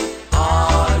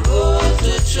 All roads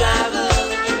to travel,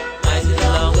 mighty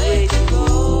long way to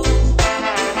go.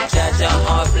 Jaja,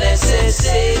 our blessed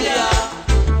Savior,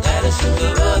 guide us through the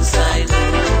roads I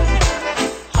know.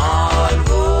 All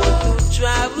roads to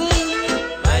travel,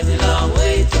 mighty long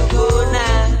way to go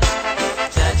now.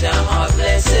 Jaja, our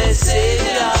blessed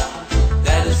Savior,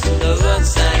 guide us through the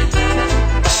roads I know.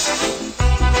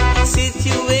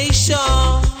 Situation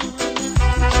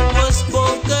was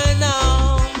spoken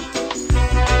of,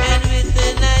 and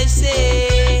written I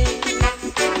say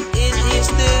in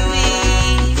history.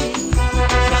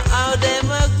 For how them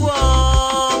a go,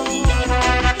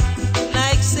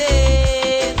 like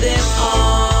say them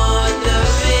on the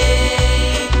railway.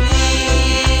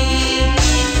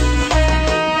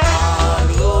 All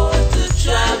road to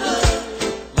travel,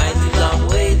 mighty long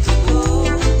way to go.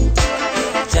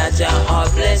 Jaja, our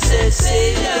blessed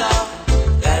Savior,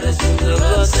 guide us through the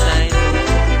road sign.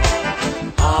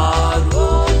 All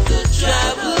road to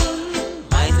travel,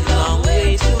 mighty long way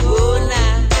to go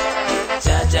now.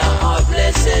 Jaja, our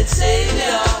blessed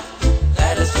Savior,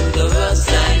 guide us through the road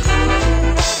sign.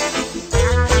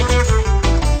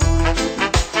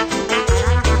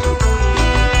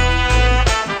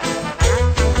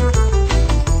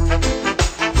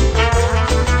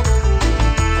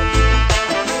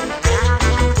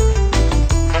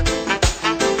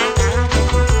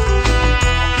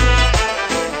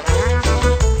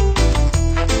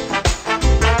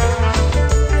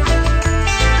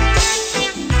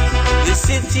 The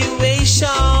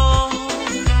situation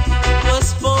was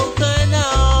spoken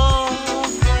of,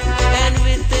 and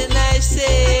written I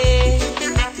say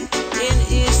in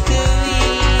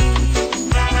history.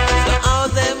 So how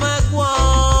them a go,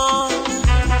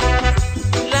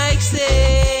 like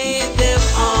say them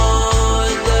on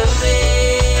the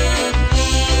railway.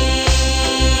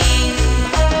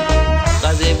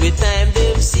 'Cause every time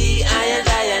them see I and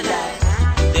I,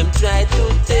 them try to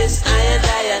test I and I.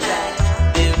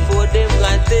 Before them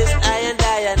gon' test I and I.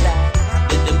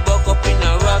 Let them buck up in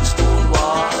a rock stone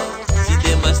wall. See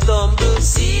them a stumble,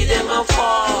 see them a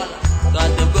fall. Got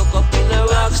them buck up in a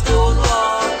rock stone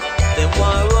wall. Them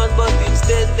want run but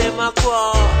instead them a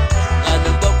crawl. Got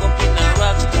them buck up in a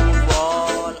rock stone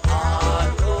wall. All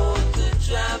road to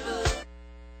travel.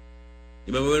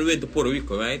 You remember when we went to Puerto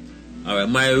Rico, right? Alright,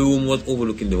 my room was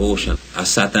overlooking the ocean. I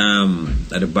sat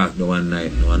at the back the one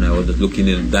night. I was just looking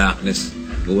in the darkness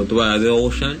over towards the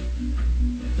ocean.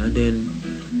 And then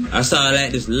I saw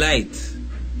like this light.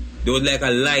 There was like a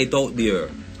light out there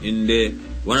in the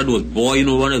one of those boys,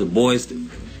 one of the boys.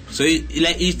 So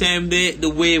like each time the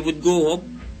wave would go up,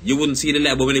 you wouldn't see the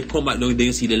light, but when it come back down, then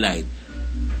you see the light.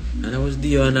 And I was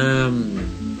there and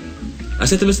I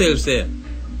said to myself, say,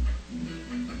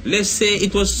 let's say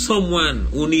it was someone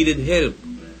who needed help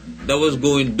that was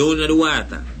going down in the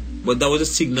water, but that was a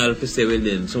signal for say, well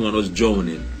then, someone was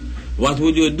drowning. What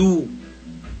would you do?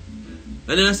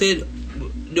 And then I said,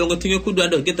 the only thing you could do is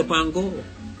just get up and go.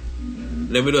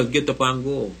 Let me just get up and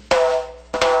go.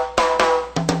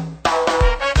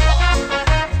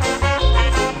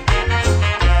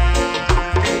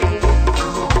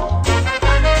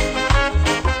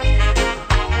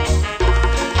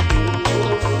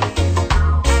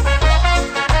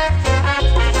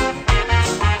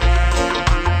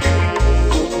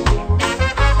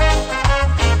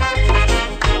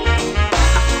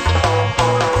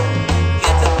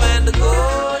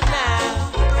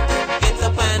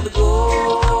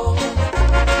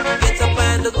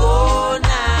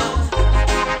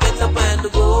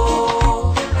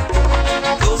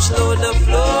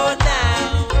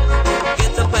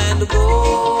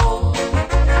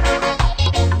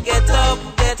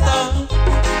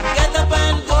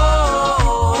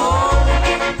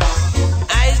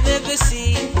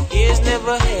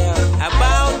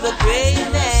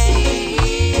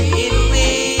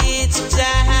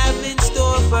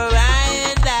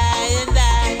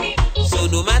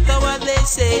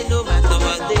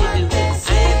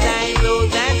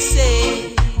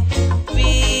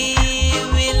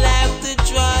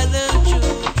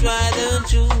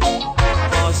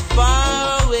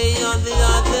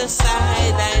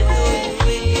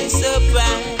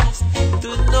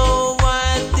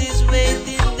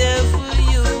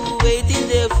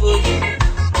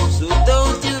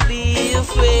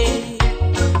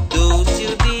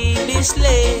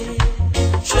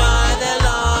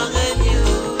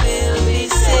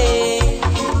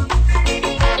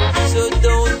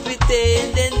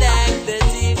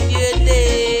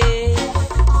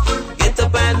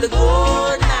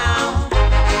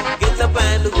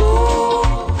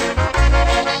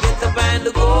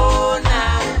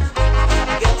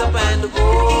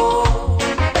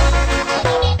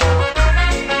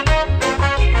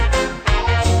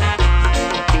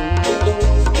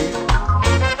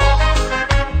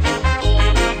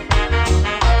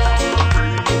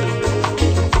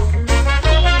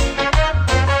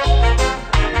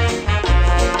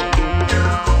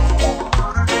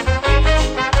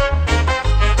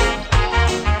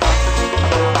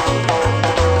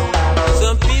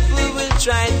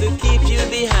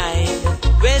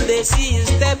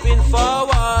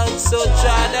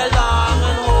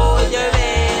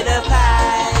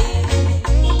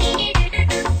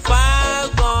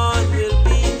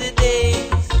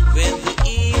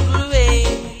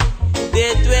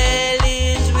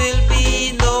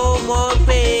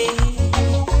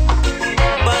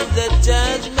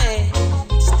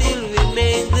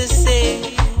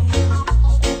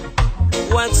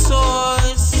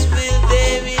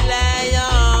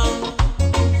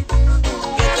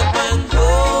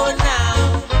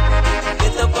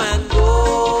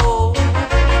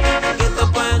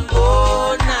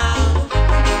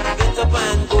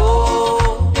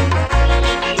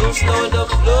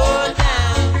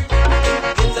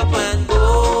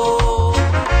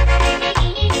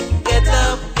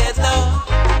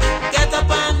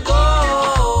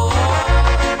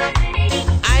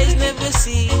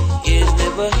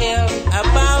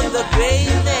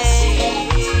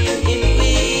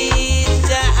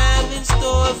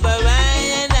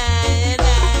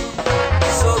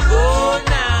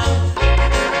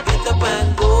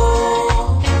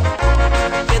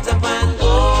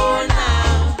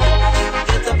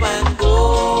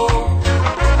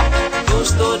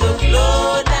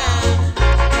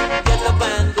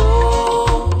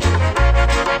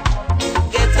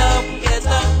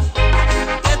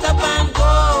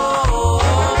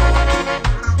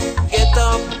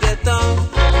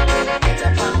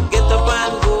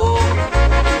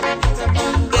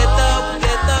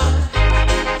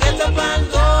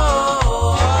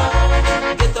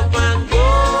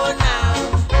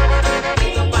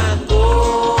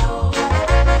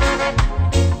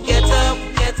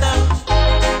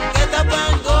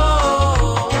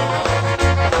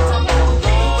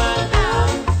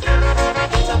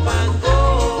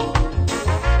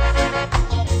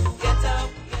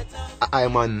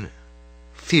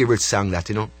 Favorite song that,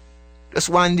 you know. Just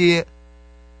one day,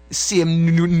 the same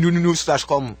new slash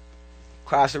come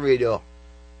across the radio.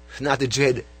 It's not the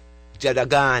dread are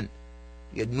gone.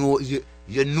 You know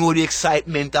the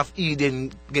excitement of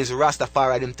Eden against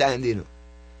Rastafari them time, you know.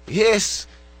 Yes,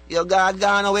 your God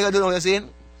gone away, you know what I'm saying?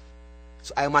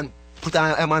 So I man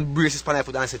braces on my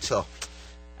foot and said, so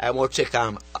I want to check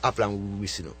Apple and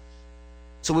West, you know.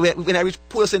 So when I reached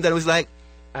Port Center, it was like,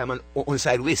 I'm on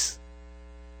side west.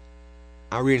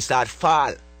 And rain start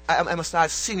fall. I must start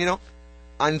singing, you know.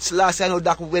 And Selassie, I know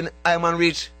that when I man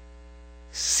reach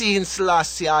seeing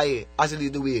Selassie as he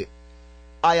lead the way,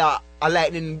 a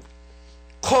lightning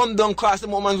come down across the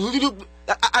moment.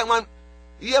 I man,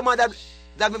 yeah man,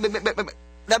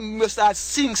 that me start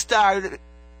sing star.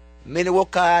 Many were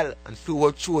called and few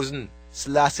were chosen.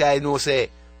 Selassie, I know say,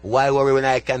 why worry when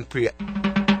I can pray?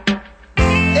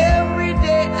 Every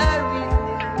day I read,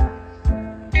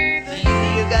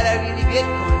 you gotta really get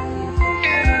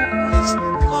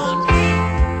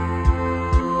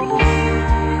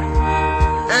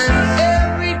and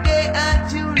every day I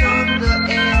tune on the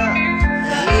air,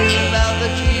 hear about the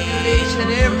tribulation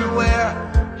everywhere.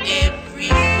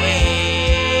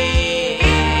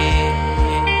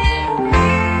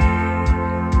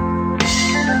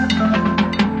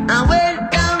 I went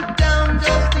downtown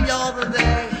just the other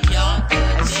day.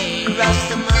 I see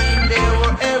Rastaman, they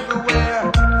were everywhere.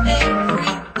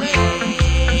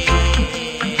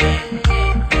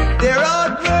 Their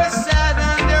eyes were sad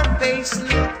and their face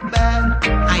looked bad.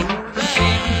 I knew the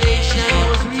tribulation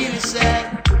was really sad.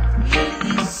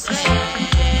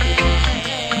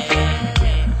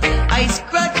 I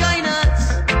scratch my nuts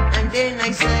and then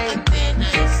I say,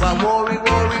 well, worry,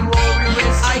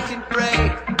 rest, I can pray.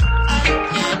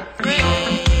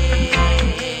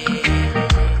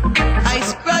 I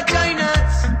scratch my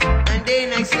nuts and then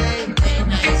I say,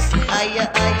 I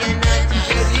not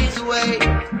leads the way.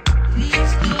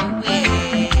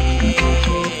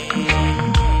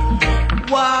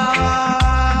 Why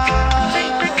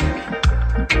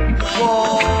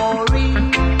worry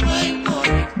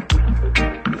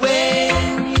when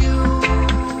you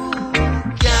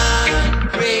can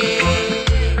pray?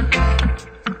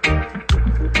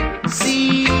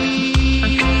 See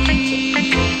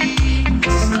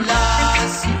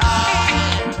Selassie,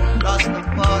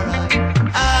 Rastafari,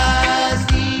 as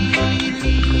he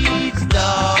leads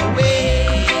the way.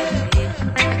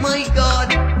 My God,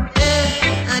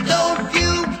 and don't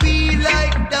you feel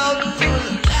like doubtful?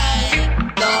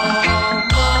 Thomas,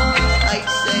 I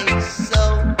say so.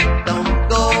 Don't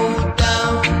go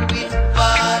down with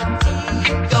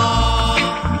fatigue.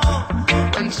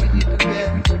 Why should you do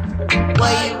that?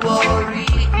 Why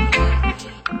worry?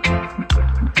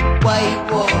 Why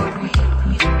worry?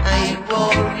 I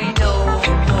worry no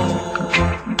more.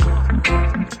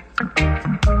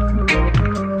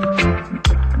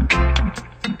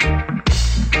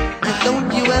 And don't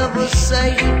you ever say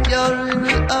that you're in a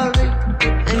hurry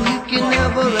and you can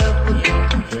never ever get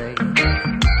afraid.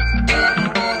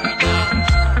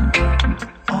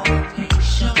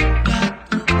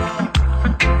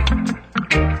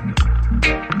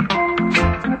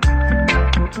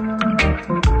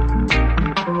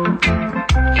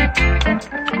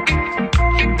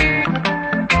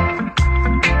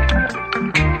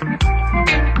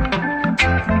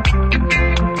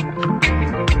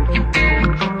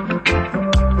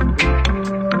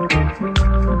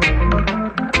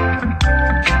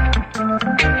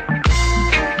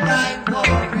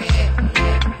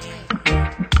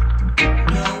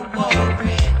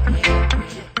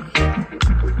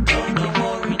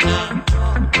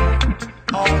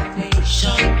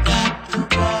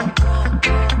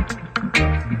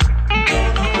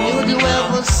 Would you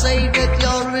ever say that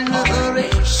you're in a hurry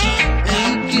and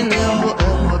you can never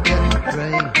ever get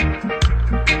afraid?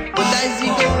 But as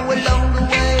you go along the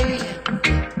way,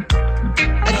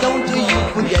 and don't you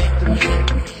forget to pray.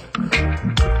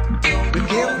 Be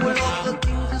careful of the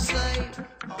things you say.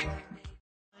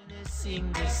 Sing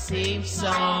the same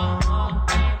song.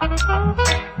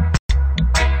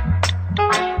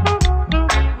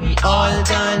 We all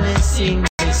gonna sing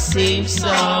the same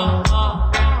song.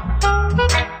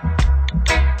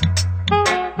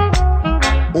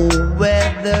 Oh,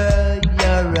 whether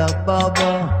you're a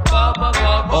bubble,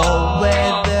 or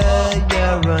whether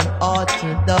you're an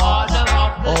orthodox,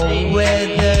 or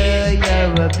whether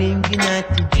you're a Bingy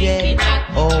Natty J,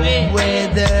 or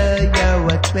whether you're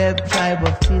a 12 tribe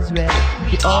of Israel,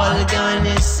 we all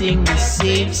gonna sing the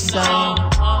same song.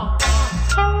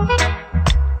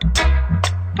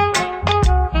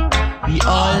 We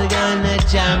all gonna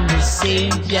jam the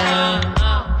same jam.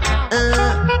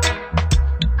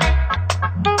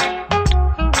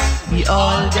 We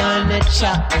all gonna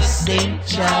chop the same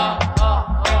chop.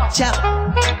 Chop.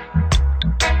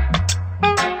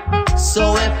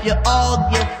 So if you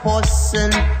argue, fuss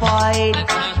and fight,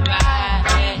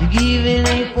 you're giving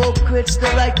hypocrites the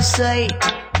right to say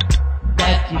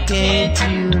that you can't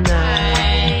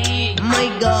unite. My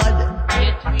God,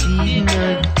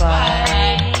 unify.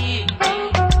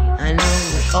 I know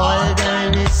we're all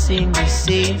gonna sing the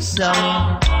same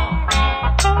song.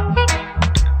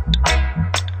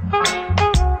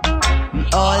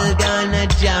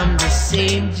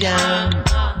 same jam,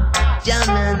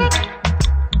 jamming.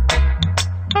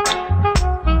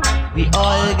 We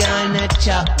all gonna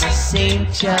chop the same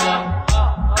chow.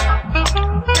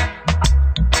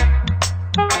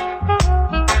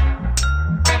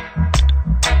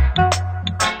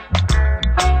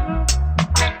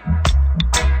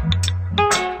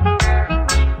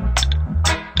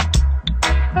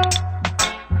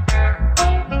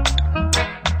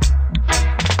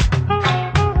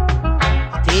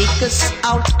 Take us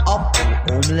out of our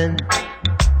homeland.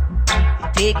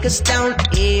 Take us down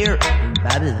here in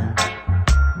Babylon.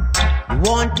 You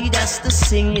wanted us to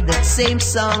sing it that same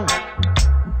song.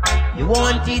 You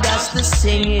wanted us to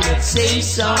sing it that same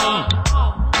song.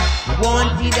 You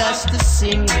wanted us to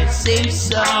sing that same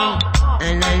song.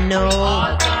 And I know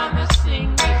we're gonna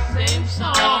sing the same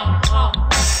song.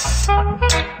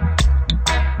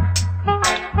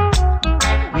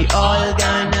 We all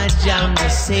gonna jam the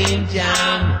same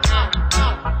jam.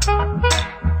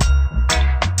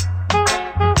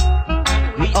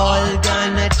 We all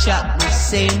gonna chop the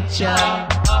same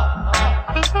chop.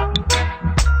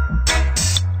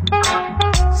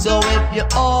 So if you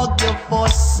argue,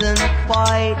 fuss and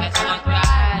fight,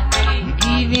 you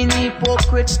giving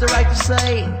hypocrites the right to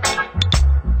say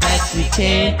that we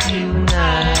can't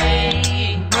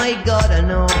unite. My God, I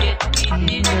know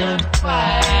we not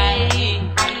fight.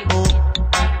 Oh,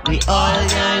 we all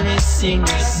gonna sing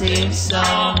the same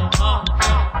song.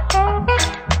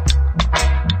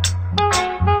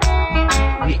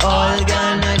 We all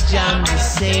gonna jam the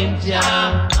same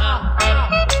jam.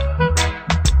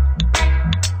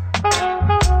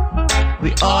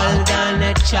 We all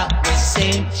gonna chop the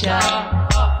same chop.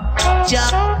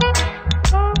 Chop.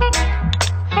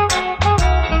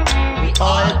 We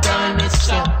all gonna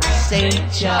chop the same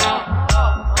chop.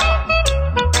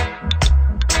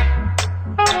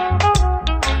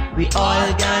 We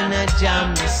all gonna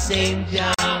jam the same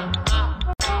jam.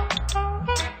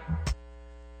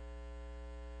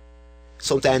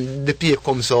 Sometimes the pay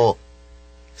comes so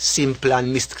simple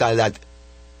and mystical that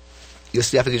you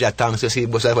still have to give that thanks to see.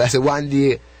 But I say one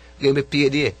day you're gonna be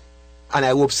paid there. And I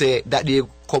hope say that day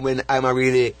come when I'm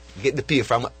really get the pay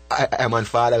from I'm on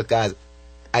father, because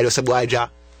I just say boy ja,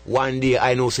 one day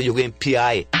I know so you're going to pay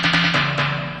I.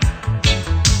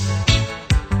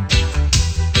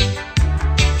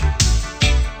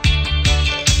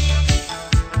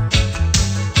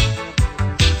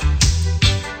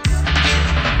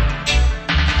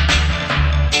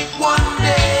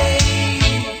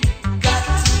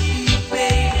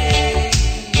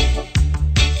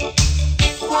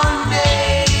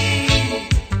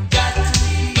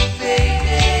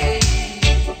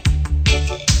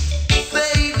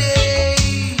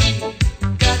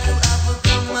 Got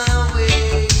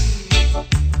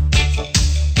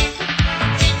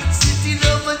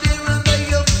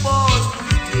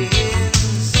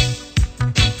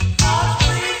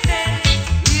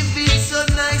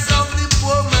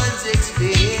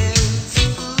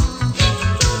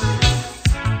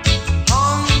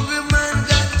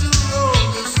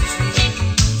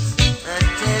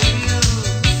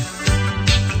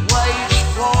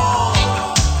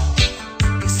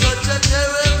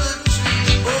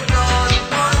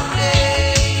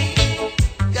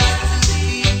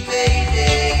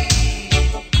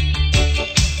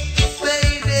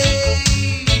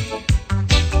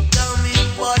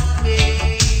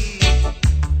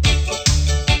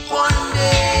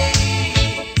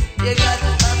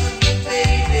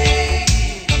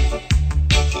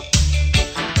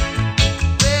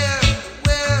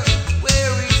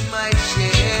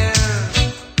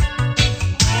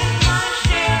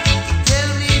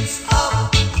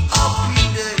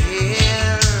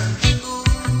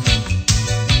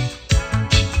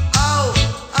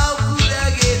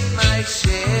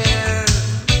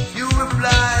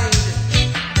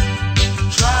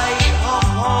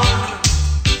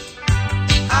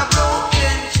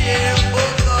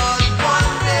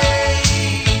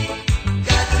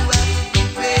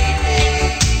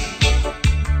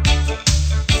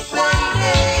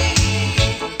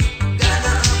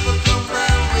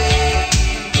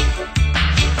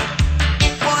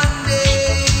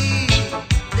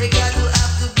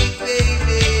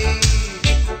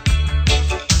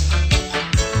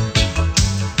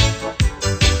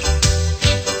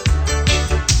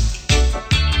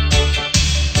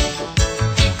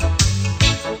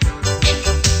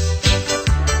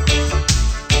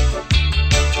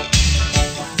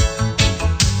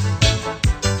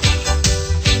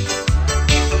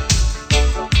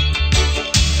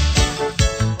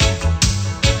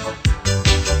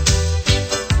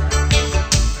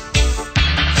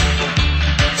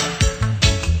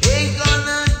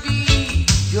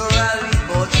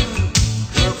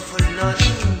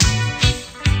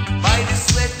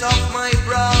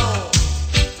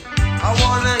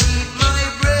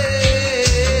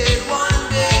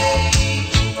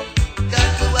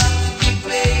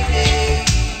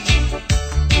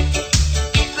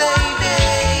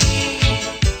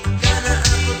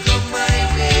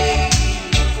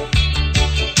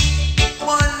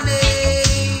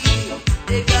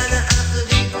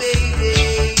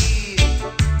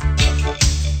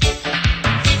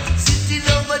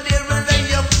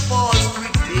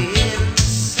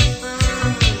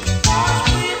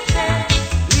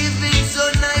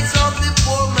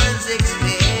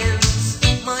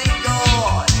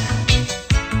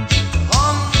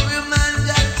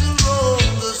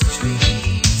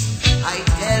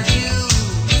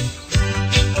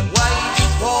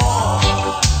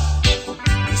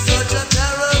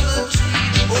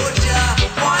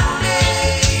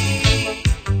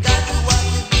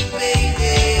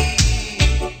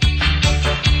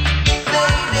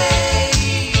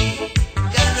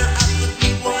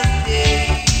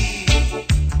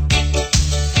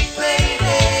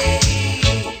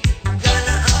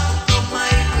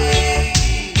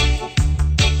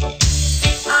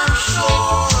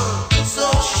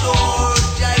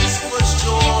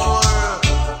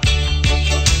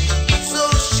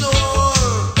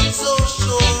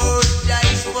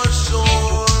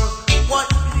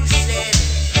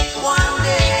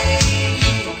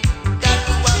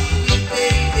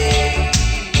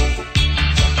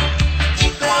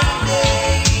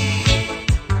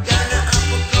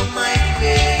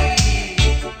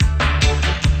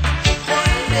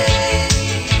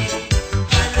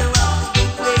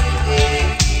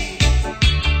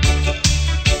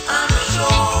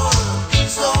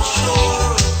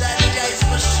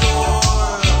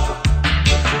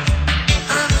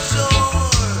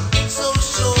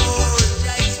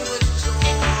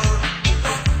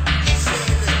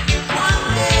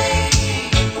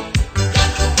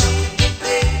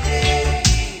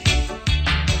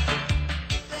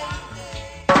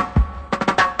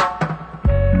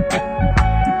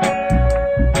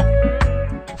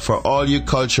all your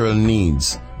cultural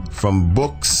needs, from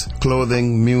books,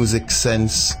 clothing, music,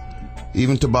 scents,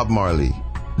 even to Bob Marley.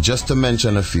 Just to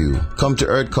mention a few, come to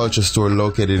Earth Culture Store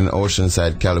located in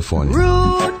Oceanside, California.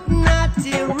 Root,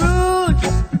 natty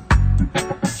roots,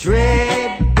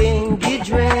 dread, bingy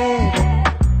dread.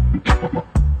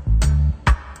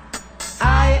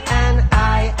 I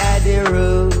at the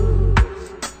roots.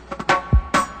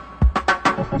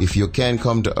 If you can't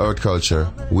come to Earth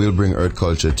Culture, we'll bring Earth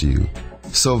Culture to you.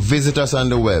 So visit us on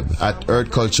the web at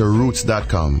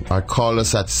earthcultureroots.com or call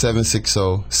us at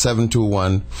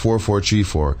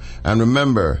 760-721-4434. And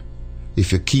remember,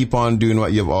 if you keep on doing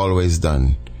what you've always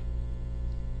done,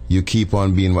 you keep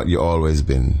on being what you've always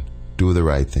been. Do the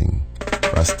right thing.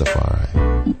 Rastafari.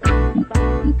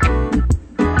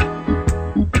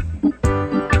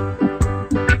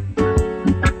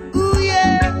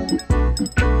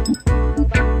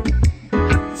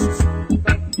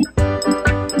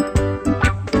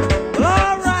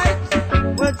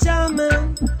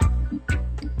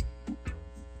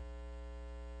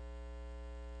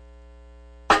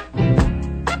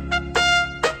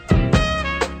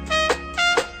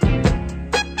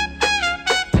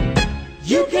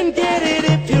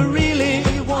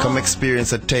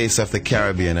 Experience a taste of the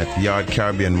Caribbean at Yard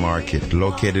Caribbean Market,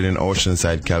 located in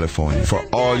Oceanside, California. For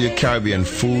all your Caribbean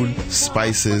food,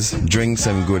 spices, drinks,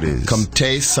 and goodies, come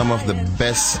taste some of the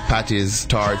best patties,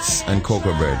 tarts, and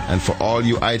cocoa bread. And for all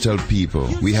you ITIL people,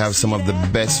 we have some of the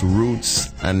best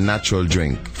roots and natural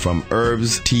drink, from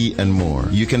herbs, tea, and more.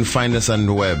 You can find us on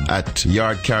the web at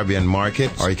Yard Caribbean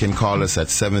Market, or you can call us at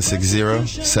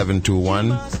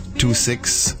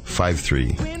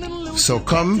 760-721-2653. So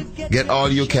come, get all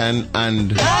you can,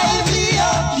 and lively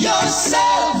up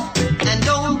yourself and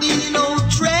don't be no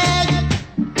dread.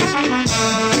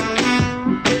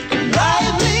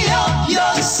 Lively up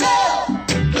yourself,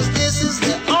 'cause this is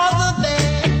the other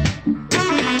bed.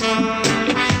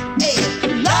 Hey,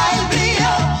 lively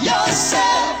up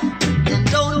yourself and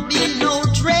don't be no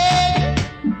dread.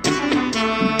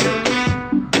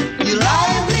 You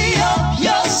lively up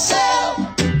yourself,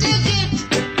 dig it,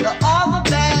 the other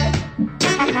bed.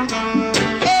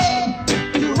 Hey,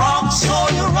 you rock so,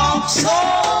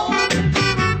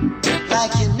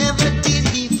 like you never did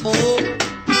before.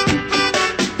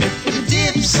 You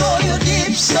dip so,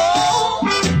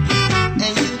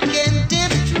 and you can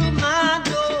dip through my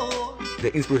door. The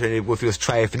inspiration is if you just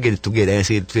try to get it together and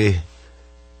see it.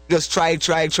 Just try, you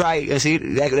see it?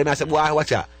 Like them I say, boy,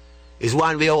 watch out. It's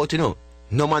one way out, you know.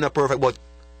 No man are perfect, but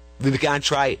we can't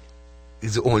try.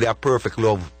 It's only a perfect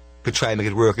love to try and make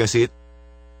it work, you see it?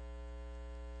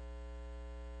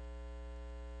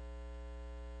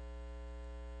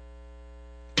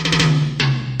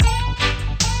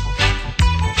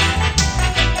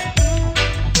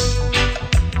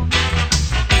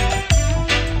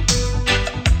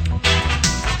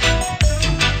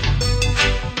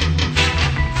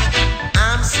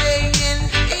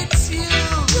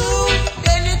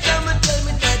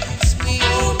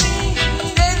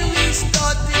 Then we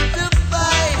started to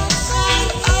fight.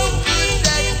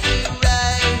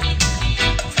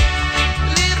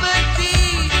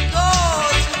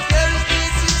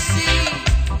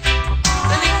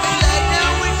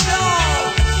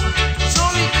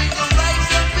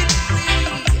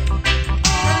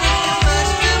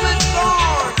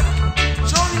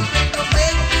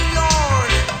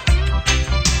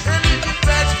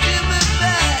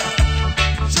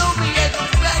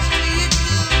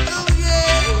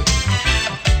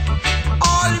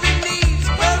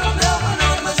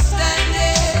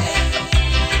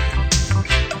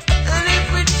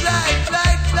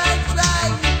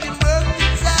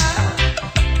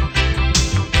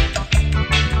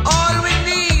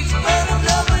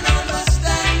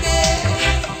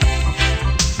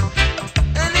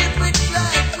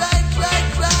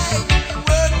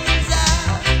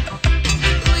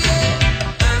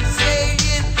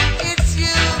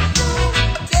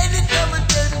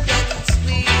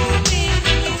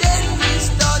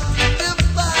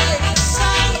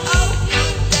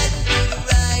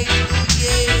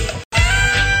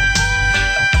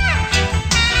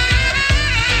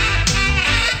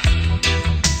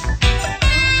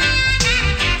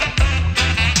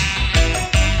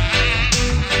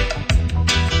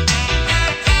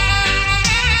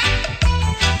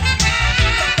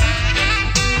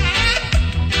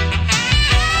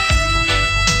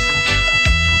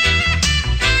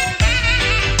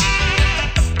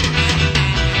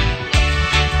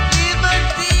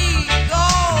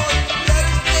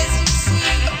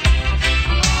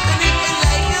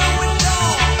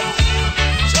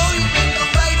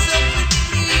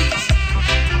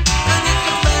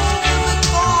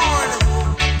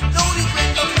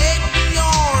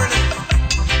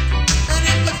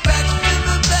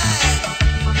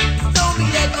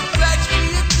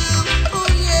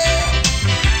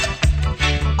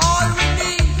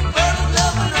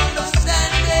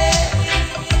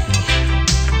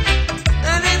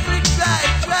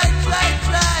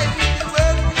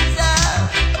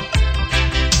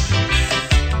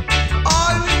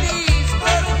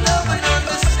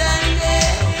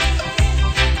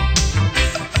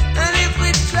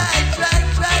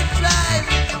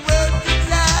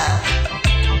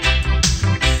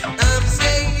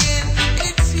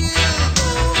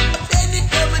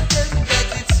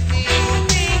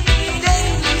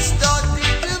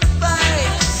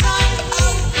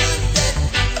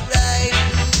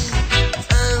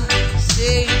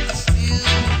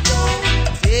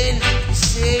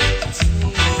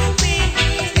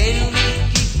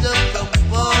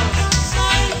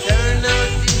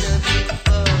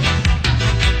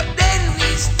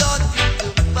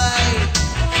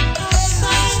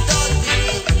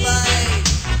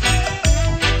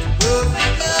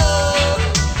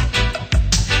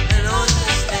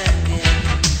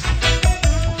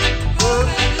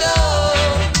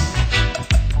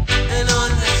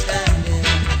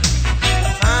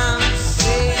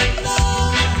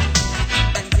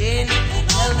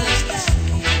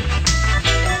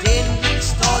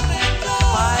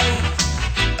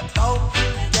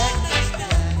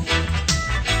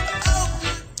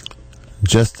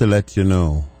 Just to let you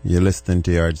know, you're listening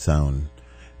to Yard Sound.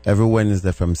 Every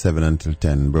Wednesday from 7 until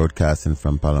 10, broadcasting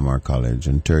from Palomar College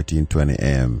on 1320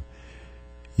 AM.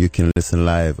 You can listen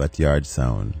live at Yard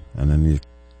Sound and then your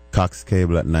Cox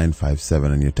cable at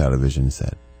 957 on your television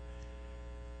set.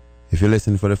 If you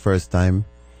listen for the first time,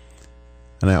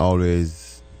 and I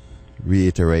always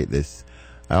reiterate this,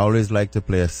 I always like to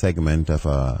play a segment of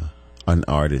an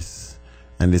artist.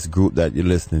 And this group that you're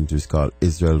listening to is called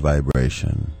Israel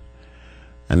Vibration.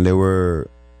 And there were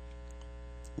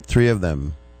 3 of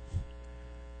them.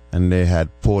 And they had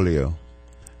polio.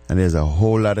 And there's a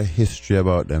whole lot of history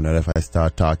about them that if I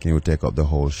start talking, it would take up the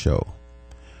whole show.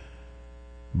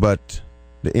 But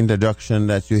the introduction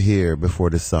that you hear before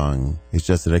the song is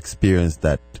just an experience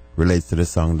that relates to the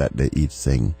song that they each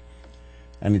sing.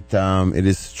 And it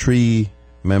is 3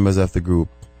 members of the group.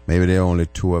 Maybe there are only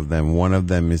 2 of them. One of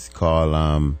them is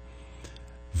called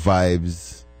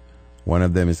Vibes. One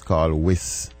of them is called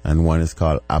Wiss. And one is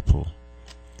called Apple.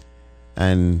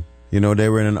 And you know, they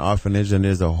were in an orphanage and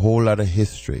there's a whole lot of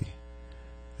history.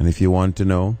 And if you want to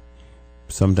know,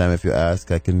 sometime if you ask,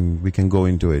 we can go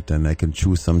into it and I can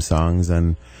choose some songs.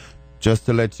 And just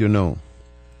to let you know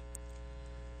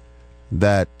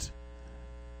that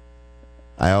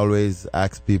I always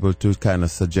ask people to kind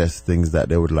of suggest things that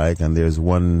they would like. And there's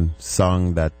one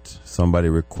song that somebody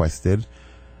requested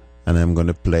and I'm going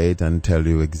to play it and tell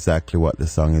you exactly what the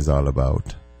song is all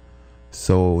about.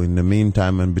 So in the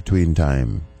meantime and between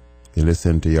time, you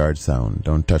listen to Yard Sound.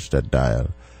 Don't touch that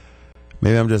dial.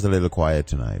 Maybe I'm just a little quiet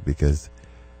tonight because,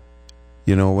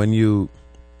 you know,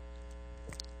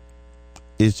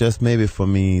 it's just maybe for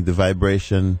me, the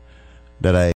vibration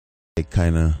that I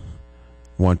kind of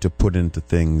want to put into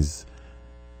things,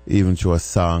 even through a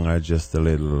song or just a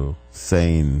little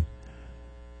saying,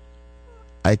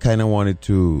 I kind of wanted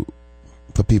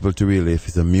for people to really, if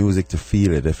it's a music, to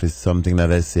feel it. If it's something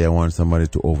that I say, I want somebody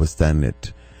to understand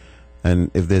it.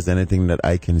 And if there's anything that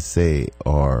I can say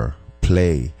or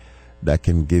play that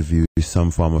can give you some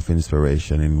form of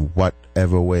inspiration in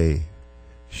whatever way,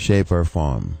 shape or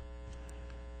form,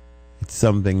 it's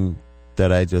something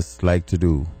that I just like to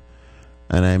do.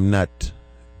 And I'm not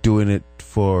doing it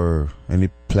for any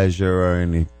pleasure or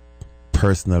any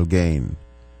personal gain.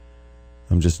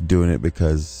 I'm just doing it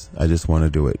because I just want to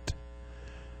do it.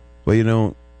 But you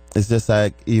know, it's just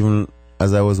like even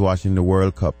as I was watching the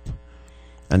World Cup,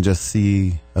 and just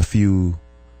see a few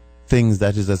things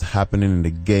that is just happening in the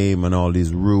game and all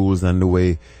these rules and the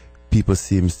way people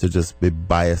seems to just be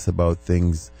biased about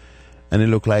things. And it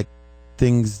look like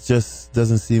things just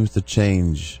doesn't seem to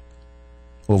change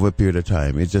over a period of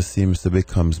time. It just seems to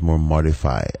becomes more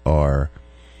modified or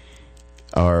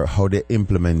how they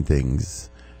implement things.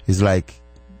 It's like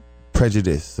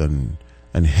prejudice and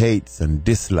hates and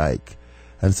dislike.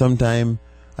 And sometimes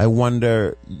I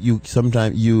wonder,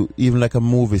 sometimes even like a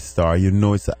movie star, you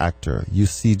know it's an actor. You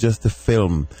see just the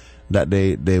film that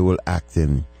they will act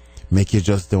in, make you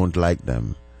just don't like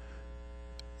them.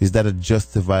 Is that a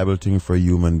justifiable thing for a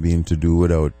human being to do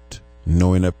without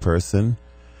knowing a person?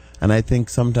 And I think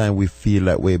sometimes we feel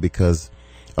that way because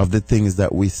of the things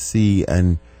that we see,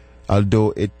 and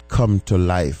although it come to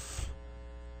life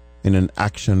in an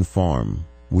action form,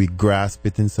 we grasp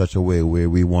it in such a way where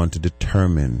we want to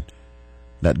determine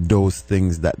that those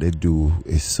things that they do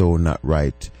is so not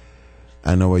right.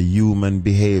 And our human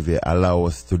behavior allow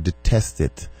us to detest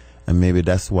it. And maybe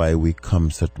that's why we come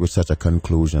with such a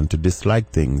conclusion to dislike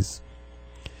things.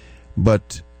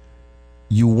 But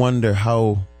you wonder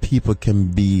how people can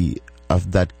be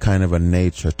of that kind of a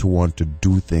nature to want to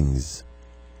do things,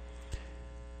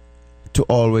 to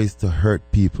always to hurt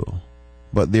people.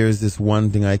 But there is this one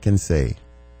thing I can say.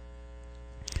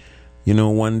 You know,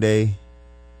 one day,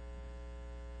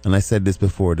 and I said this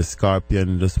before, the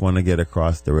scorpion just want to get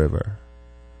across the river.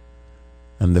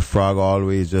 And the frog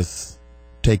always just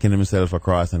taking himself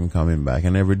across and coming back.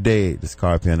 And every day the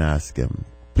scorpion asked him,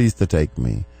 please to take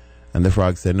me. And the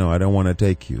frog said, no, I don't want to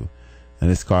take you. And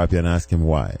the scorpion asked him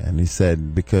why. And he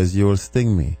said, because you will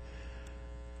sting me.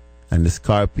 And the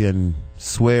scorpion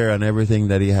swear on everything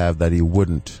that he have that he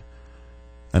wouldn't.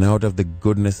 And out of the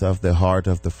goodness of the heart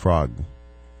of the frog,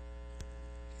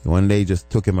 one day he just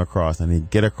took him across, and he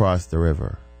get across the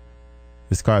river.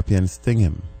 The scorpion sting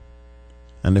him.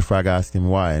 And the frog asked him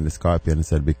why, and the scorpion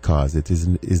said, because it is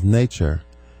his nature.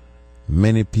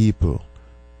 Many people,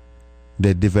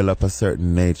 they develop a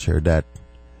certain nature that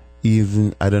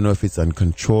even, I don't know if it's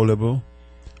uncontrollable,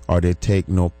 or they take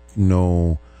no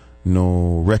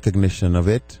recognition of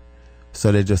it,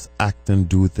 so they just act and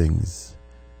do things.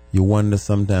 You wonder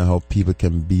sometimes how people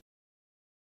can be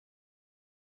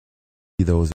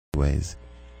those ways.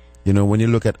 You know, when you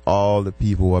look at all the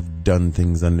people who have done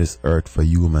things on this earth for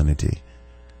humanity,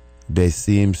 they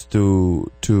seems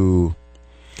to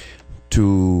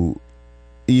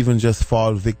even just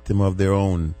fall victim of their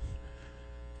own.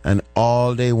 And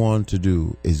all they want to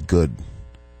do is good.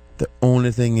 The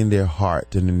only thing in their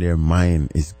heart and in their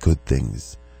mind is good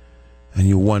things. And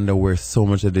you wonder where so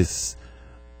much of this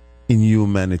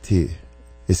inhumanity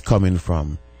is coming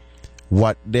from.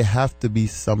 What they have to be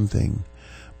something.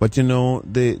 But you know,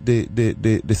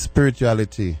 the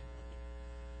spirituality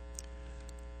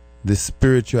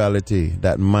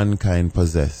that mankind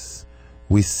possess,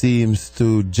 we seems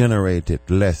to generate it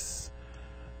less.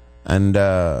 And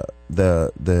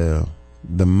the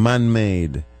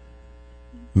man-made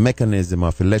mechanism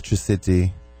of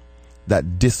electricity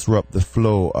that disrupt the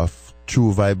flow of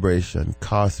true vibration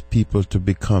cause people to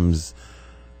becomes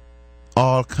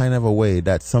all kind of a way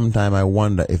that sometimes I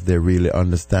wonder if they really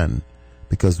understand.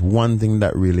 Because one thing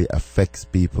that really affects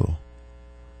people,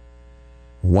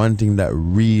 one thing that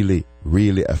really,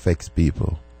 really affects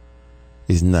people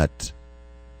is not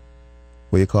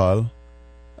what you call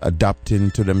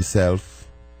adapting to themselves,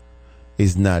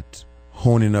 is not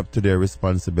honing up to their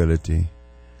responsibility,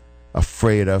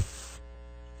 afraid of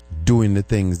doing the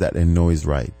things that they know is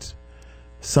right.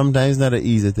 Sometimes it's not an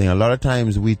easy thing. A lot of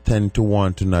times we tend to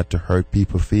want to not to hurt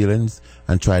people's feelings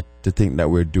and try to think that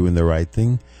we're doing the right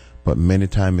thing, but many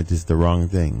times it is the wrong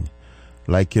thing.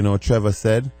 Like, you know, Trevor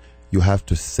said, you have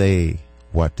to say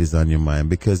what is on your mind,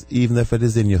 because even if it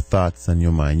is in your thoughts and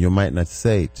your mind, you might not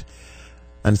say it.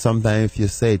 And sometimes if you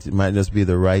say it, it might just be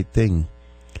the right thing.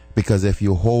 Because if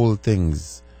you hold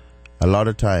things, a lot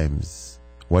of times,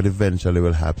 what eventually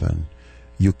will happen,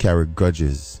 you carry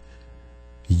grudges.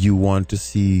 You want to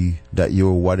see that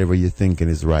whatever you're thinking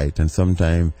is right. And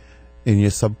sometimes in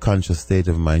your subconscious state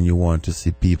of mind, you want to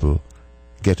see people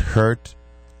get hurt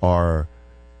or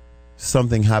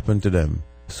something happen to them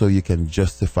so you can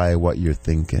justify what you're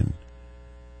thinking.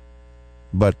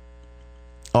 But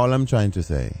all I'm trying to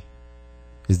say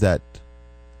is that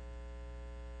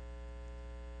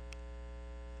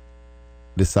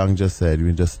the song just said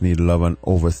we just need love and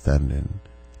understanding.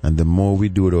 And the more we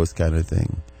do those kind of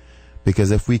things,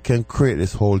 because if we can create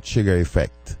this whole trigger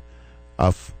effect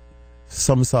of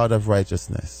some sort of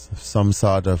righteousness, some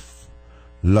sort of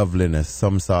loveliness,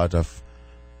 some sort of,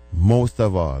 most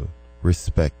of all,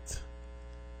 respect,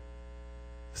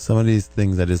 some of these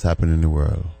things that is happening in the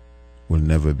world will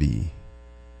never be.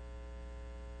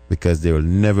 Because there will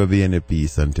never be any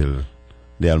peace until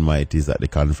the Almighty is at the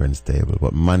conference table.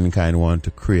 But mankind want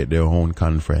to create their own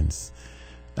conference.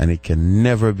 And it can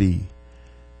never be.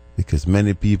 Because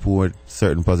many people with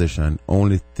certain position,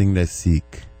 only thing they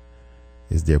seek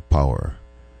is their power.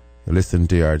 You listen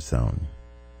to Yard Sound.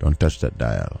 Don't touch that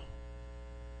dial.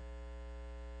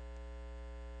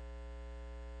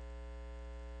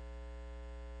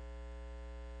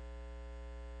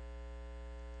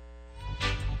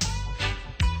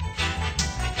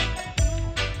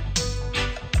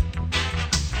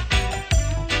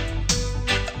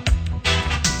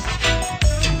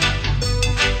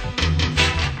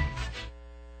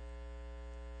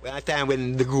 Time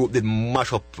when the group did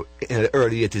mash up in the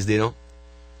early 80s, you know,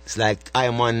 it's like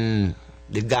I'm on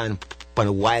the gun on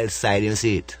the wild side, you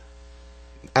see it.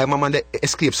 I'm on the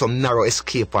escape, some narrow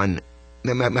escape, and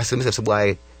I say myself,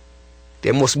 boy,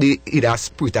 there must be either a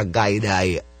spirit or guide.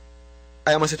 I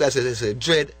must say,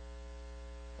 Dread,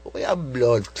 we are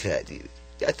blood clot. You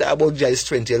talk about Jai's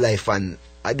strength in your life, and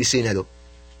at the scene, you know,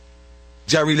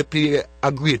 Jai really play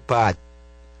a great part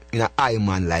in an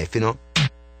Iron life, you know.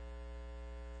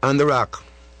 On the rock.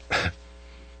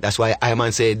 That's why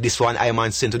Iron said this one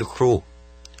Iron sent to the crew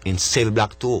in Cell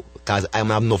Block 2, because Iron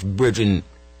have enough brethren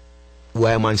who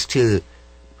Iron still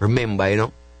remember, you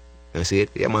know. You see it?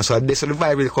 Yeah, man. So this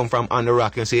revival really come from On the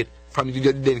Rock, you see it? From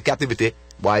the captivity,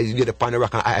 why you get up on the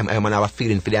rock and Iron have a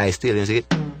feeling for the eye still, you see it?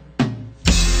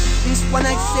 This one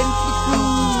I sent to crew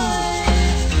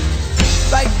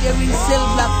right there in Cell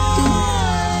Block 2.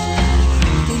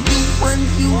 To you and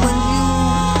you and you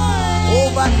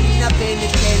over in a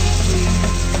penitentiary.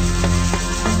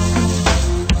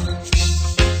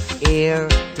 Here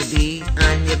today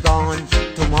and you're gone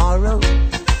tomorrow.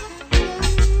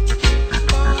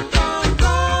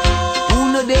 Who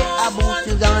know they about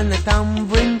you gonna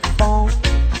tumbling fall?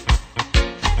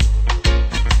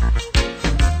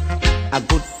 A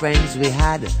good friends we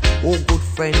had, oh good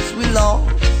friends we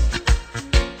lost.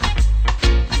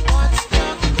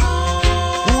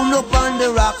 Who know upon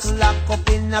the rocks lock up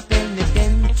in a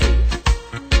penitentiary?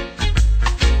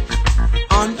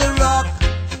 On the rock,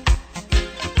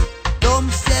 dumb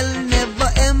cell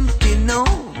never empty, no.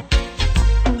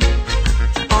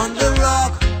 On the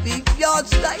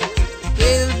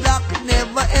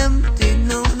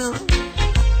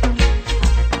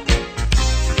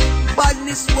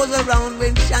around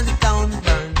when Shantytown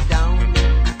burned down.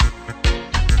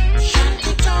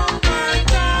 Shantytown burned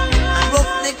down. And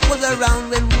Roughneck was around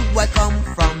when Rude Boy come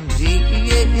from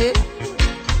J.A.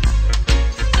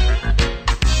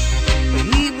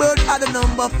 He-Bird had the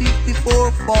number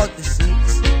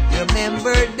 5446.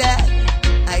 Remember that?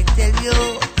 I tell you,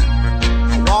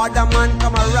 Waterman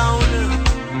come around.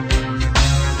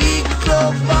 Big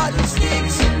club bottle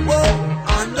sticks, whoa,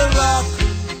 on the rock.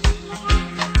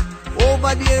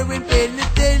 Over there in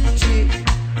penitentiary,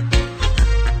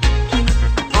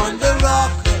 on the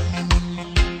rock.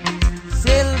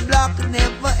 Cell block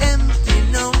never empty,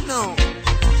 no, no.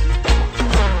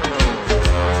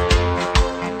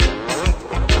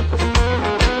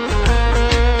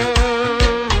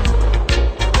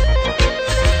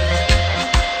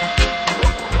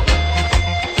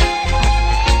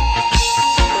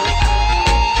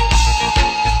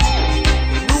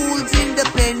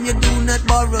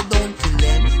 Borrow, don't you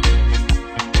lend.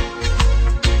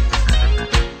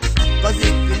 Cause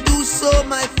if you do so,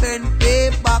 my friend,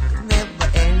 payback never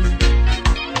end.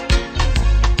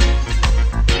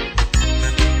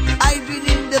 I've been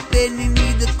in the penny,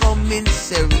 need the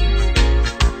commissary.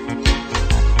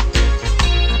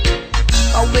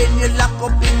 Or when you lock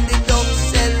up in the dog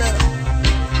cellar,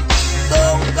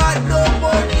 don't got no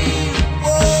money,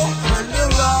 oh, on the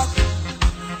rock.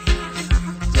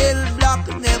 Cell block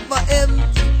never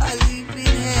empty, I live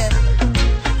in hell.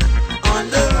 On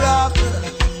the rock,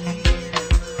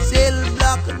 cell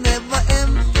block never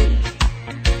empty.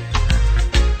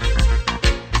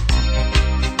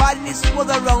 Badness was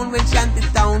around when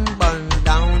Shantytown burned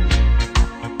down.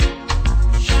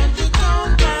 Shantytown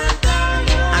burned down.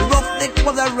 And Roughneck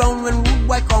was around when Rude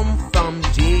Boy come from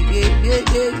J.A.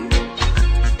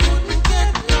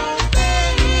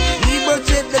 He-Bird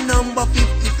said the number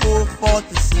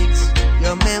 5446. You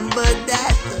remember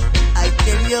that? I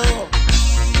tell you,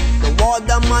 the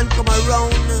Waterman come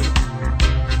around.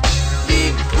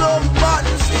 Big club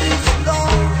bottle sticks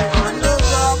down on the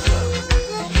rock.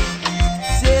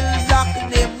 Cell block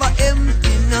never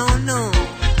empty, no, no.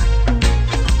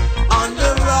 On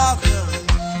the rock,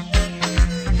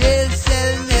 jail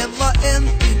cell never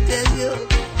empty, tell you.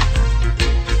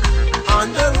 On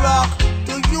the rock,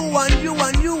 to you and you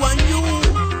and you and you.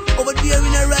 Over there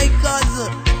in a Rikers,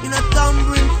 in a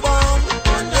tambourine farm,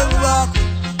 on the rock.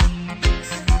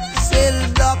 Cell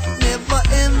block never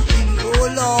empty, oh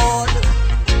Lord.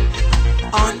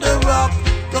 On the rock,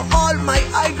 to all my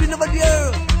ivory over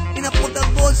there, in a put of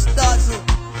busters,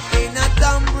 in a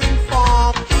tambourine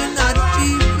farm, in a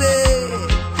TV.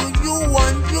 To you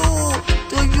and you,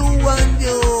 to you and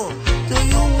you, to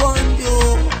you and you,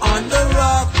 on the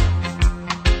rock.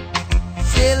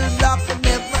 Cell block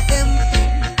never empty.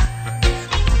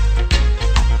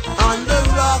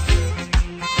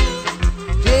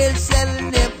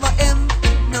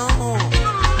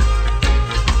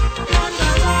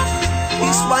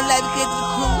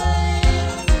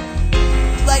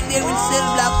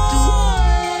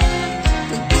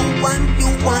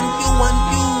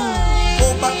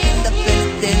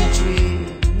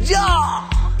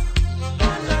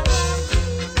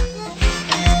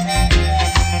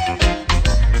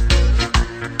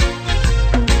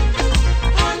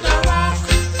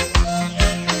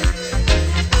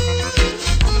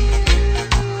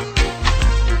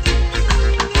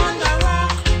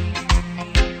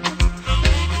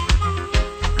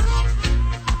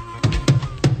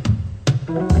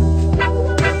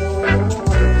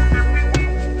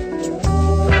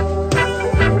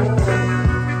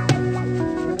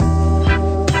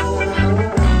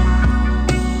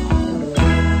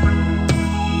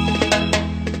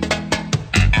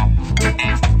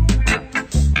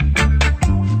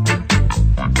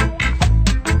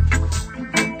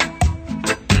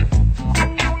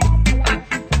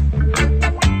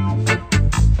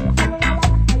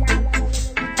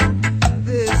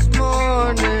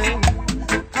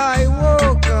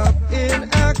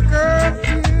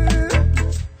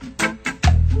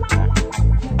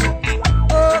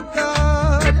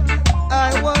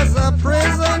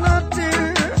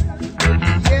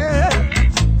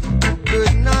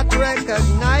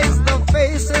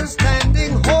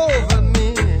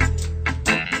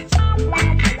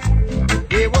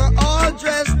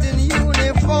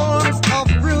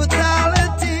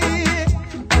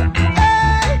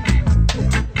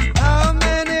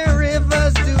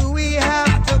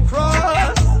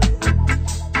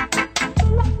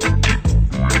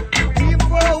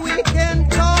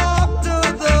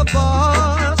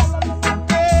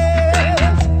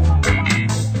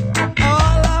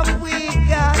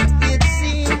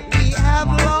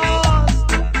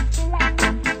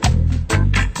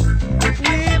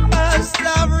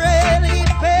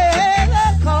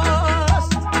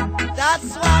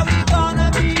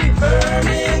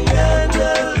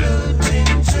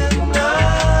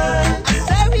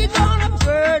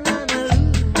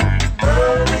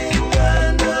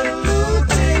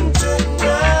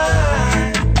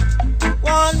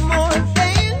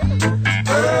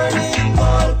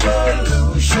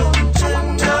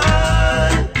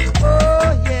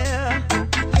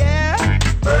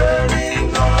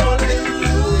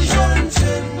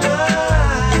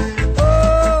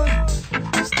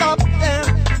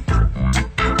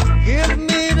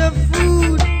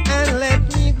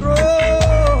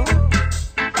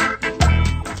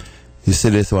 You see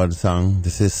this one song?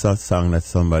 This is a song that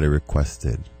somebody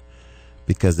requested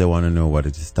because they want to know what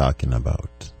it is talking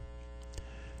about.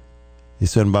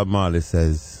 It's when Bob Marley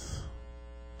says,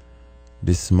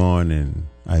 "This morning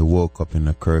I woke up in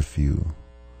a curfew."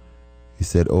 He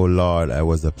said, "Oh Lord, I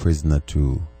was a prisoner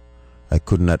too. I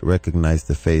could not recognize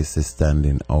the faces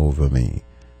standing over me.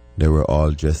 They were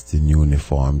all dressed in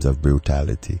uniforms of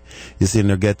brutality." You see, in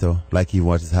the ghetto, like even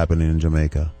what is happening in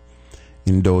Jamaica,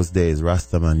 in those days,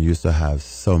 Rastaman used to have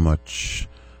so much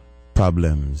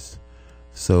problems.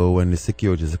 So when the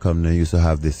securities come, they used to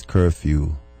have this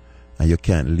curfew, and you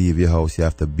can't leave your house. You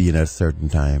have to be in at a certain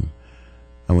time.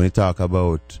 And when you talk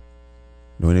about,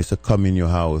 when you used to come in your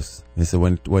house, they say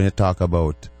when you talk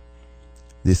about,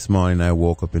 "This morning I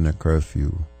woke up in a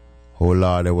curfew. Oh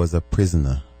Lord, I was a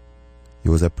prisoner."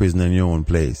 You was a prisoner in your own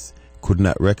place. Could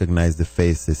not recognize the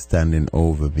faces standing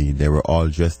over me. They were all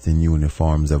dressed in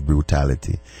uniforms of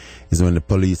brutality. It's when the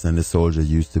police and the soldiers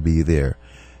used to be there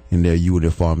in their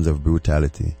uniforms of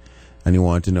brutality. And you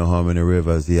want to know how many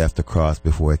rivers you have to cross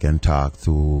before you can talk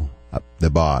to the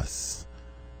boss.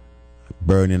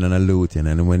 Burning and a looting.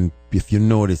 And if you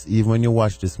notice, even when you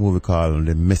watch this movie called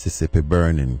The Mississippi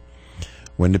Burning,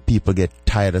 when the people get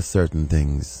tired of certain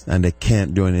things and they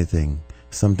can't do anything,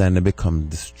 sometimes they become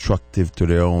destructive to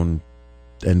their own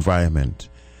environment.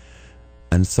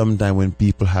 And sometimes when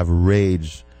people have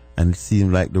rage, and it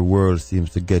seems like the world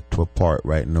seems to get to a part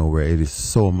right now where it is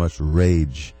so much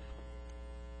rage.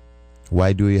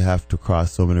 Why do you have to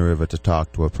cross so many rivers to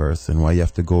talk to a person? Why you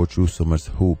have to go through so much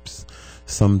hoops?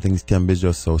 Some things can be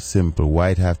just so simple. Why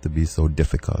it have to be so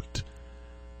difficult?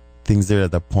 Things are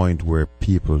at a point where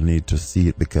people need to see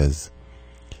it, because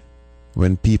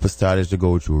when people started to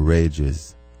go through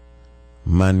rages,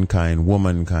 mankind,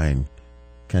 womankind,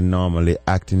 can normally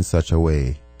act in such a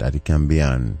way that it can be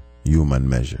beyond human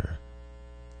measure.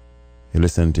 You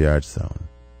listen to Yard Sound.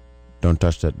 Don't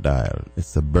touch that dial.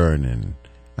 It's a burning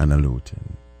and a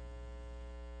looting.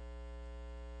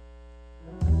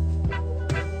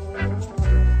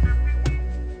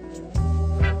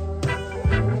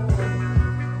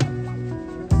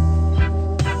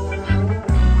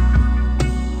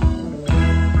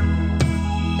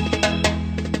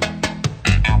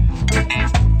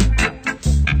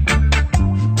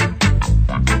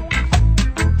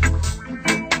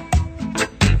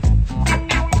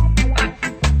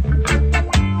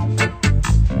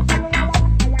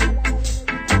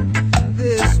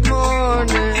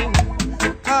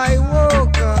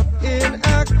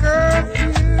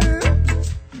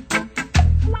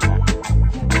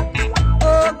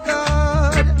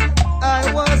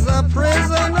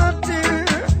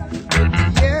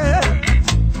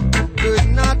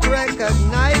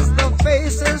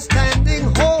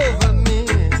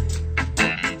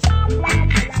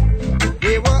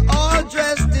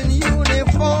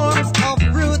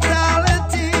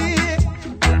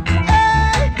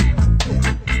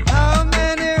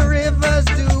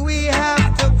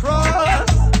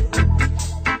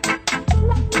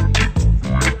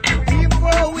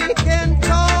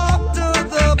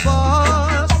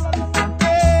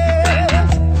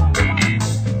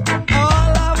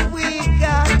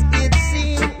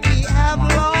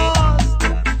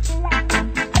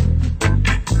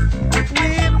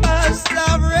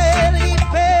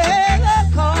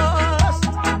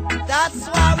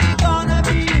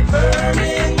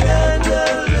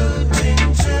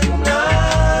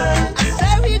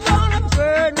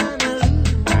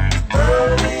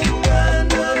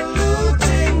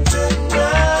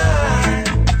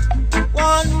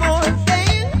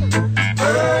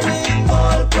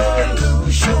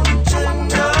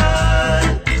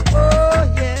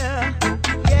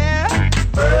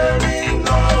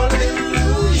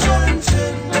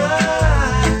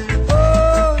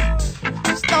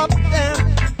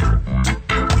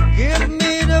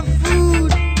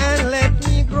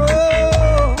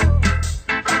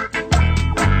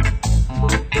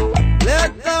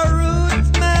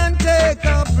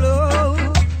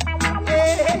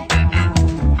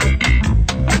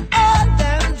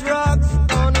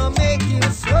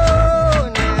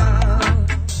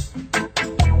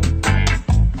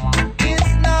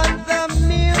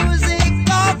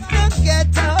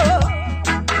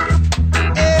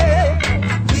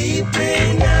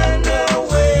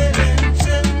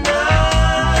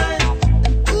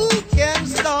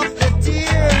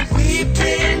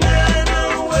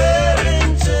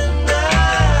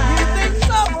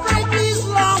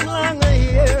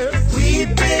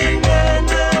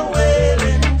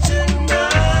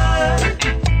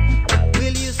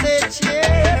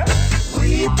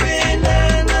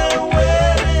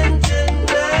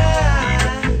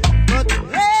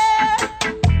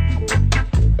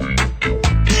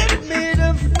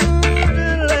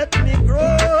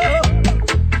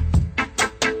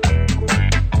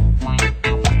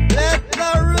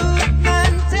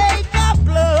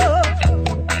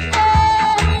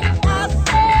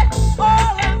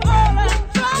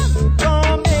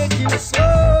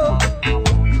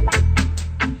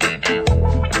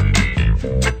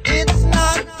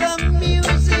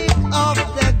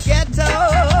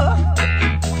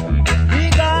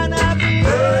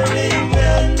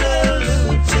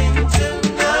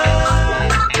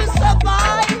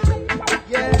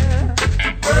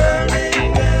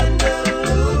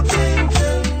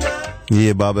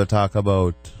 Baba talk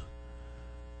about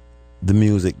the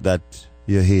music that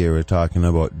you hear talking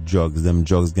about drugs. Them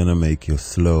drugs gonna make you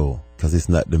slow, because it's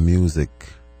not the music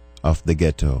of the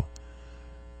ghetto.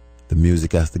 The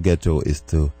music of the ghetto is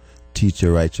to teach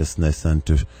you righteousness and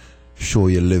to show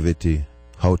you liberty,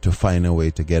 how to find a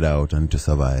way to get out and to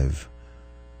survive.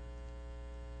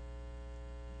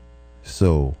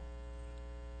 So,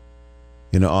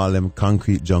 you know, all them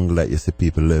concrete jungle that you see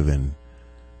people live in.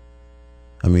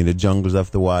 I mean, the jungles of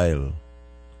the wild,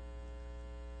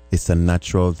 it's a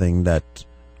natural thing that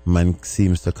man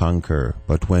seems to conquer.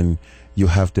 But when you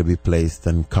have to be placed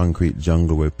in concrete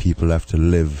jungle where people have to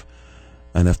live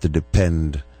and have to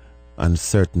depend on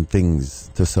certain things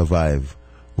to survive,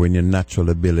 when your natural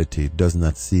ability does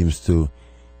not seem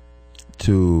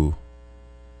to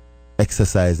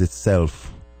exercise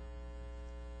itself,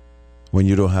 when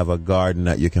you don't have a garden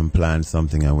that you can plant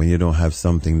something, and when you don't have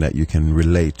something that you can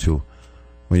relate to,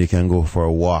 when you can go for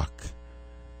a walk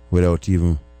without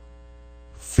even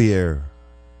fear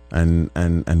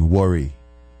and worry.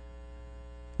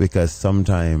 Because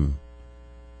sometime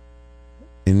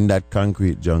in that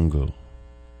concrete jungle,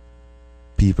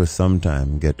 people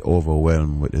sometimes get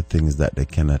overwhelmed with the things that they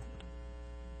cannot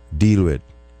deal with.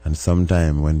 And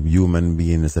sometimes when human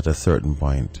being is at a certain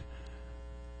point,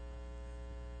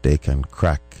 they can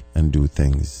crack and do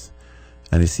things.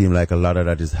 And it seems like a lot of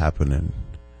that is happening.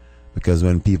 Because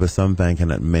when people sometimes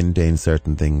cannot maintain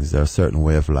certain things or a certain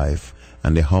way of life,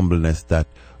 and the humbleness that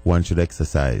one should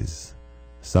exercise,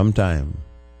 sometime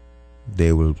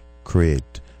they will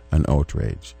create an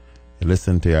outrage. You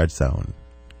listen to Yard Sound.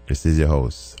 This is your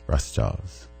host, Russ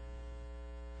Charles.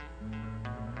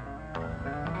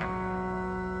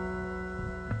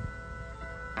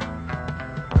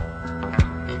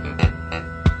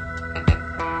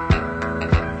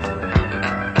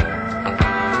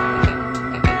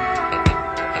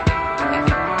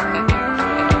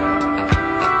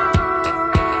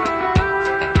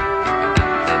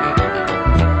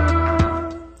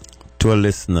 To a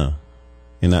listener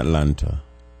in Atlanta,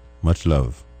 much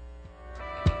love.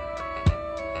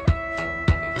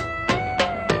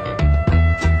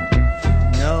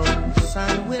 No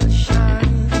sun will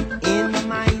shine in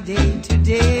my day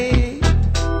today.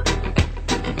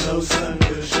 No sun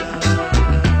will shine.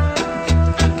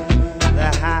 The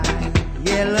high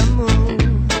yellow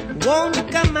moon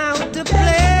won't come out to play.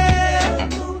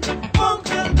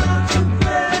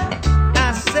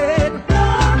 I said,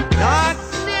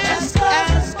 darkness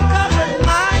has covered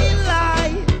my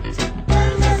light.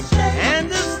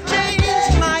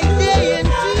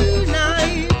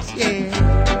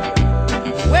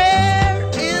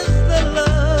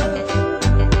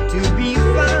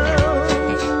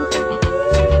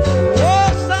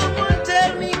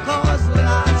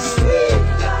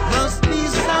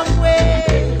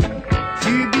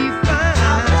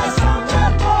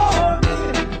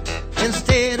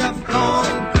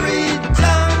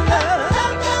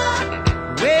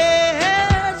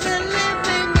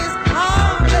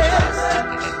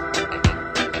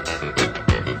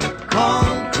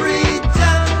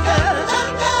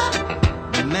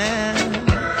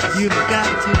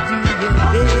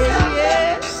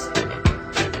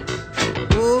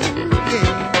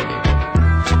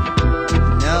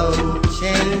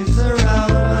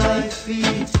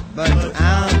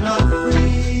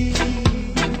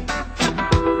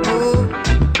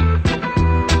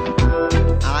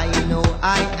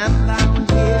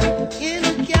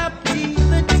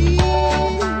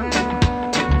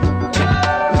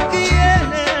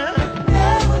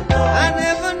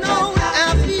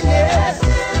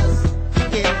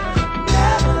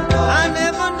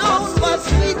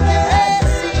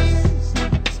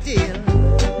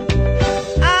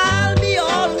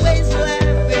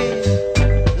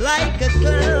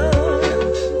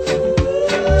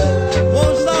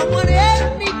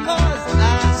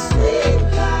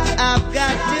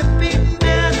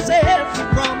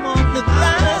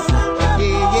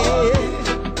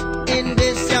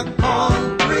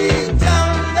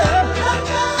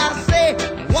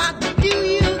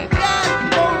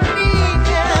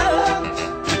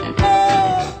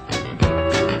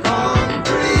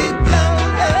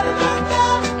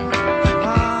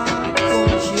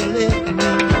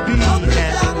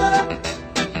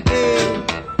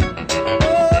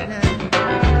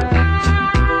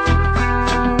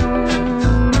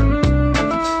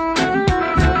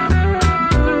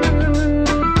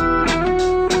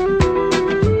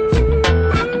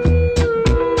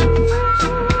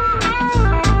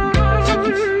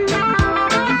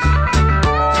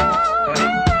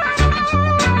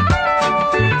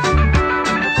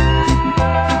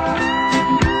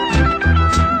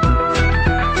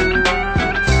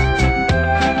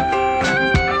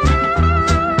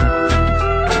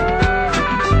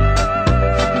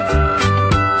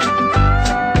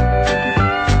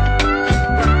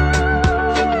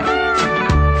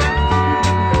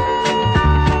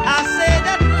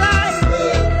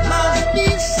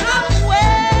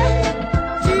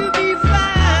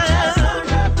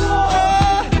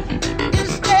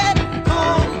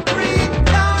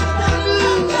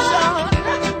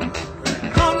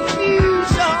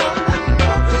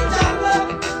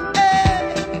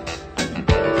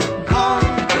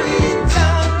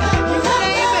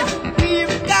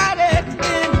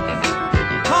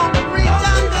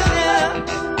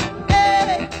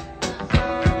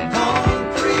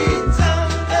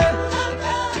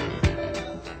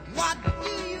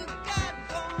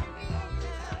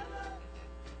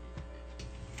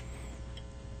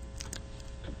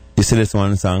 see this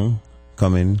one song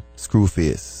coming,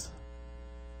 Screwface.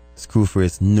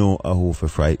 Screwface know a who for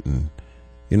frighten.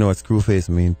 You know what Screwface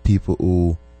mean? People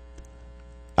who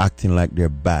acting like they're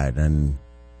bad and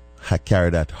carry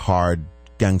that hard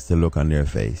gangster look on their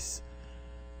face.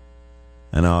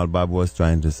 And all Bob was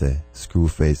trying to say,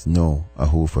 Screwface know a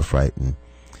who for frighten.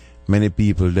 Many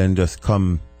people then just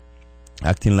come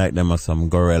acting like them are some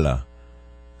gorilla,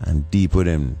 and deep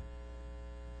within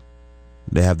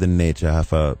they have the nature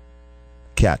of a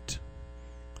cat.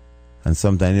 And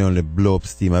sometimes you only blow up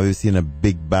steam. Have you seen a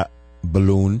big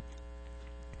balloon?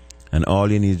 And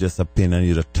all you need is just a pin and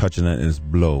you just touch it and it's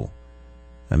blow.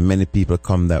 And many people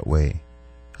come that way.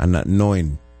 And not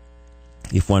knowing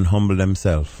if one humble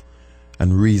themselves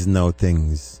and reason out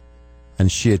things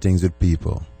and share things with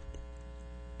people,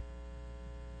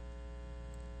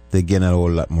 they gain a whole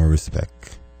lot more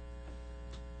respect.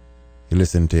 You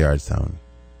listen to Yard Sound.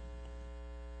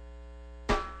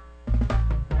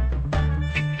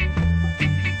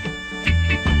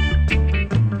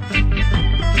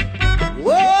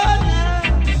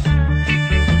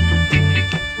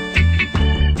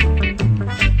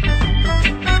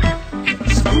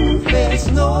 Screwface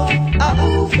know a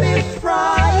who fi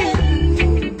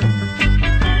frighten.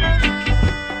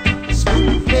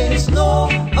 Screwface know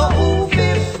a who fi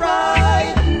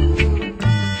frighten.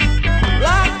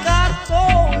 Like I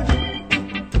told you,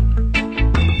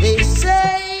 they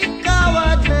say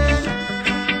coward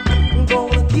men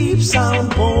gonna keep sound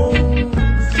bones,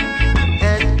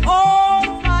 and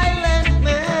all violent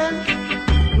men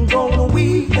gonna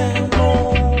weep and moan.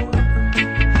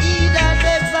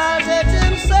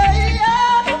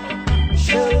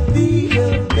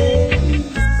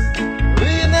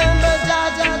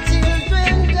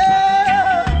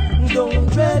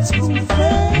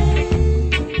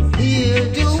 Here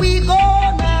do we go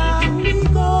now?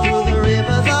 To the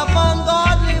rivers of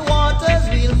ungodly waters,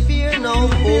 we'll fear no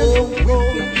foe.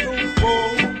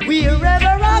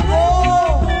 Wherever I go,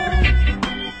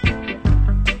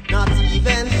 not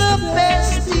even the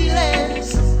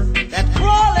pestilence that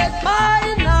crawleth by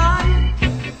night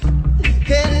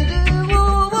can do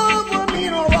me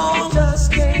no wrong. Just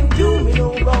can't do me no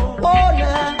wrong. Oh,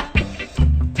 now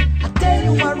I tell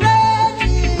you already,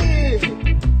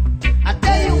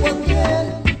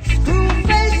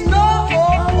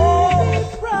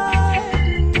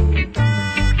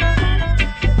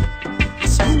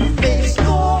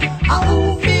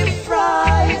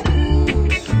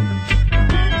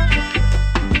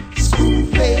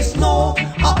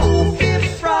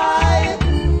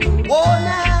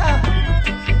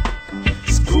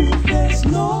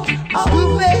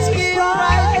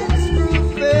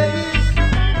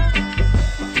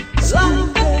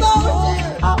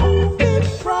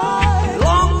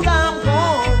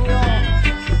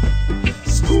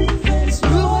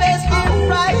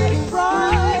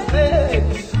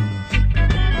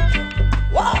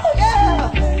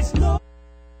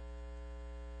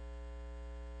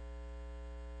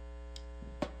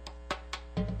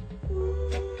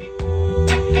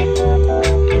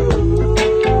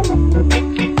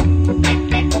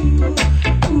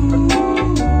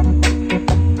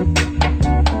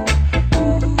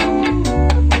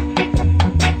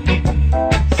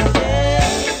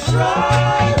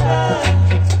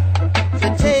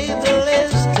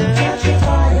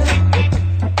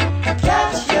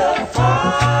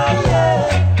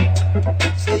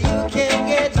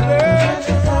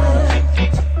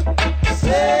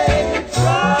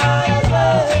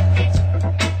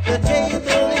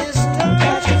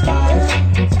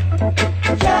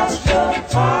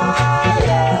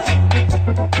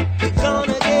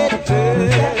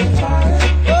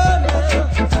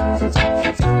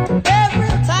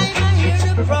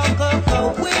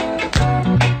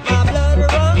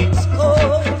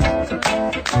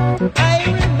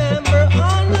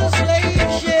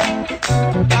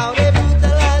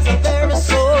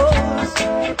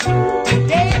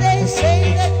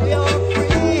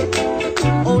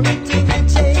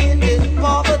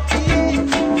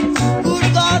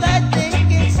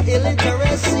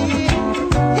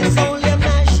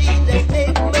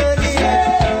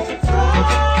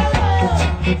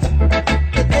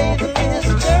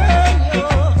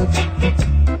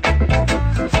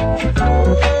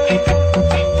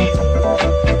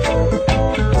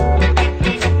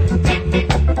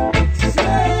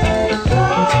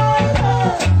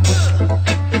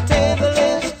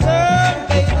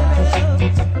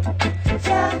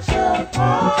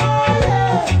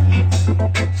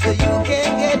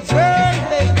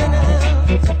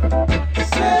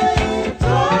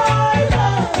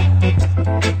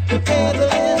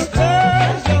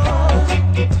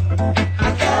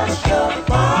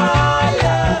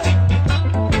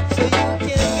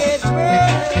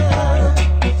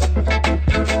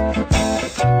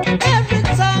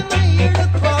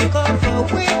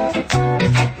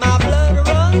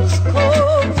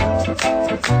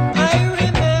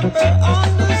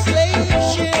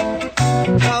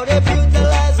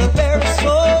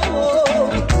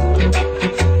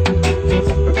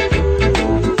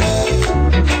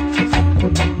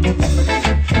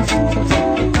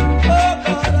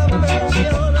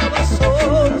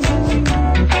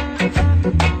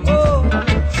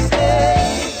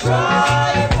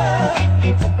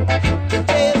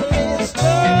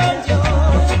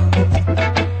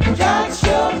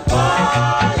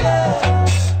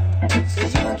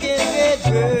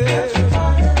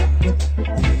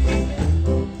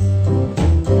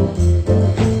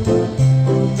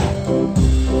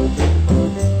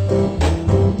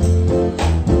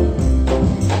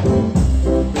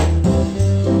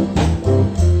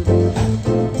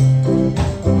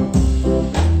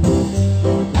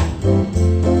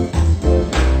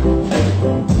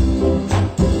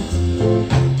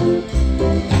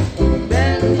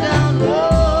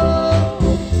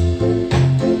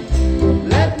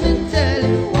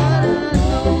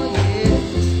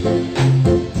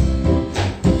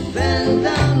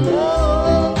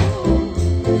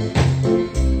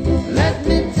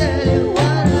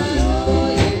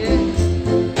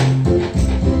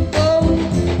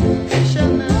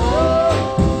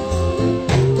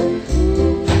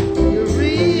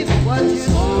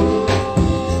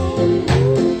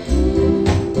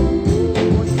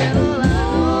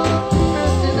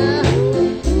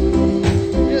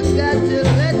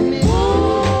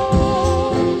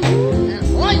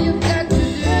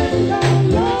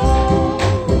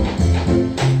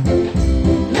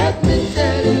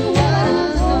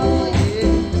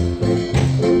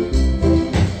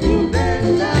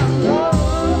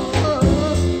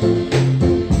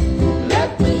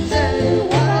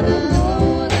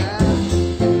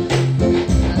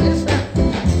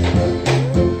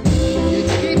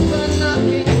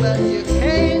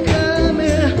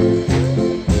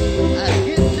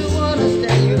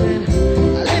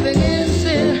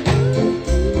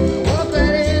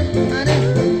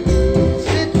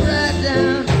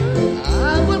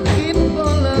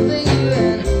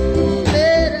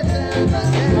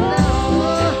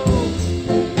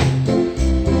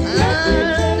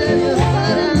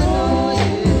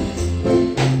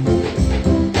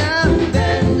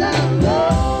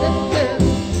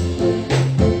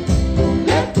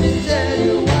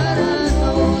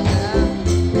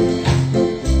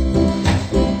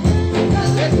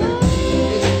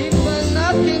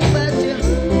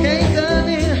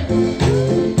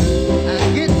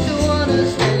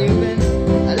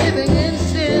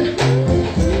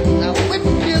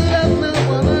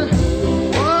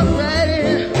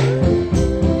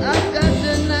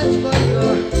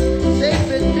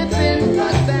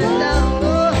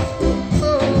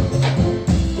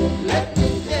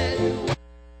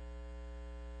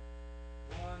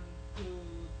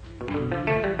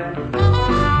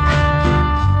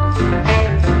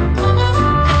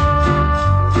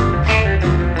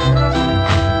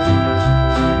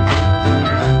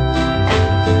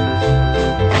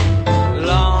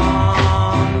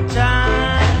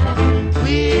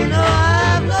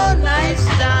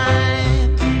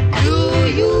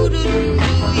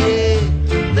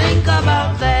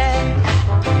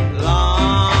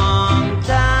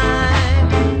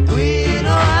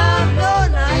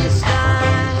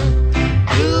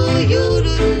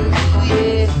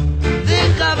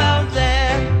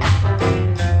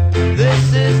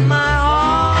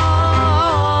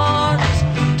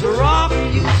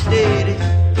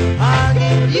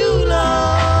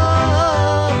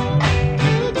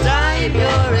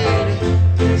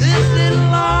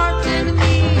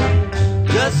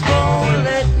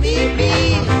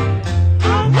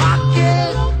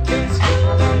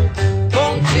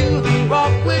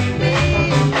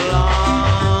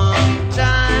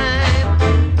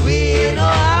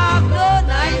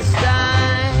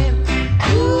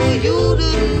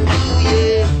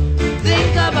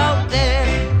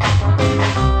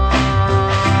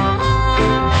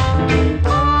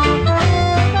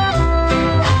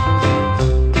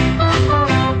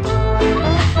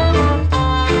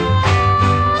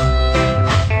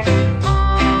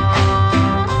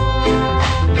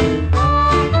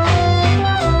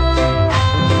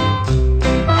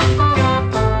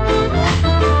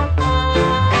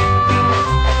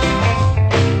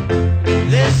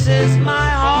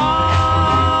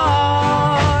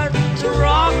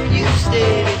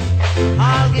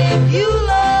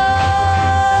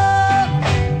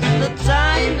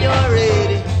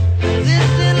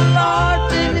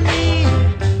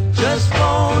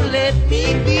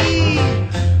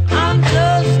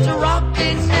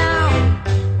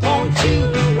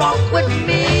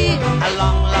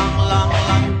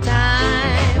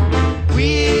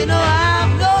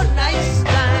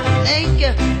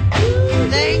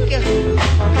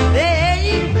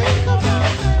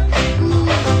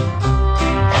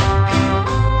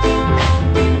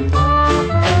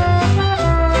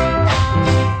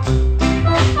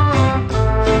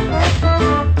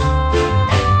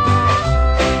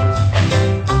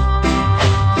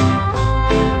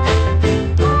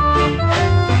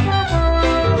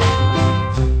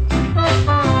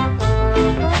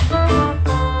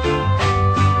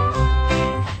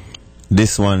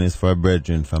 This one is for a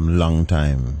brethren from long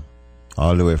time,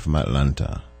 all the way from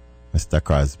Atlanta, Mr.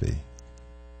 Crosby.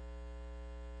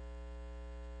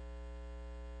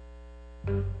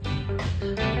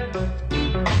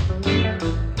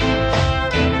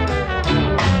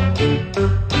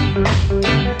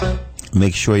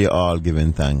 Make sure you're all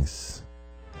giving thanks.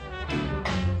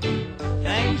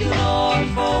 Thank you, Lord,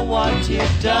 for what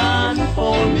you've done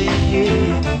for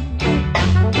me.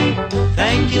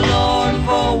 Thank you, Lord,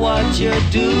 for what you're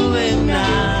doing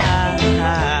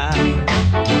now.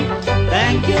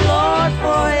 Thank you, Lord,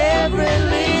 for every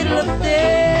little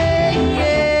thing.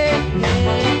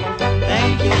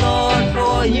 Thank you, Lord,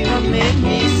 for you make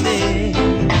me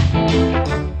sing.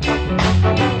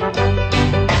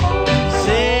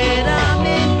 Said I'm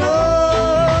in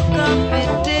no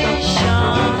competition,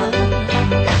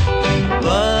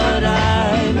 but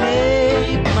I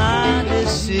made my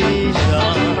decision.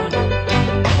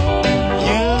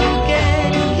 You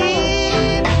can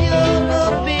keep your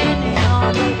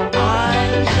opinion.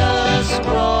 I'm just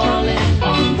crawling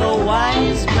on the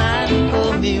wise man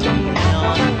communion.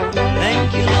 Thank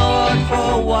you, Lord, for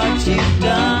what you've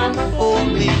done for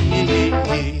me.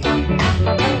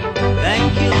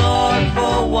 Thank you, Lord,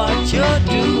 for what you're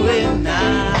doing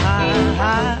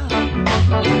now.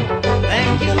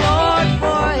 Thank you, Lord,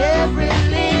 for every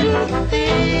little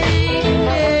thing.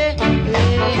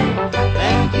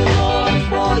 Thank you, Lord,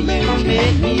 for you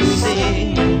make me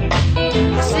sing.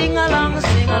 Sing along,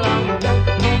 sing along.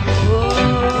 Oh,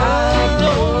 I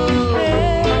don't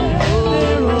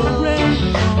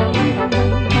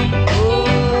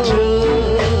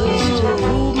just to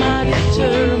prove my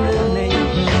determination.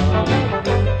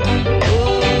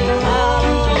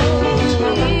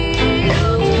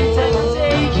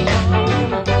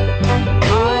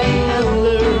 I have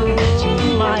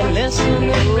learned my lesson in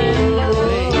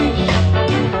revelation.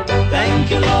 Thank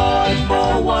you, Lord, for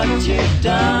what you've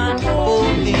done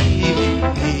for me.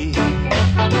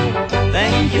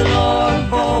 Thank you, Lord,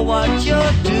 for what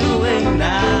you're doing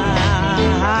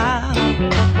now.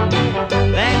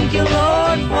 Thank you,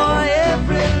 Lord, for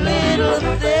every little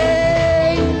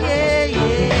thing.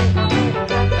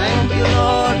 Thank you,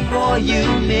 Lord, for you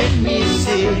make me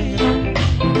sing.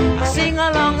 Sing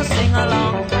along, sing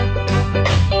along.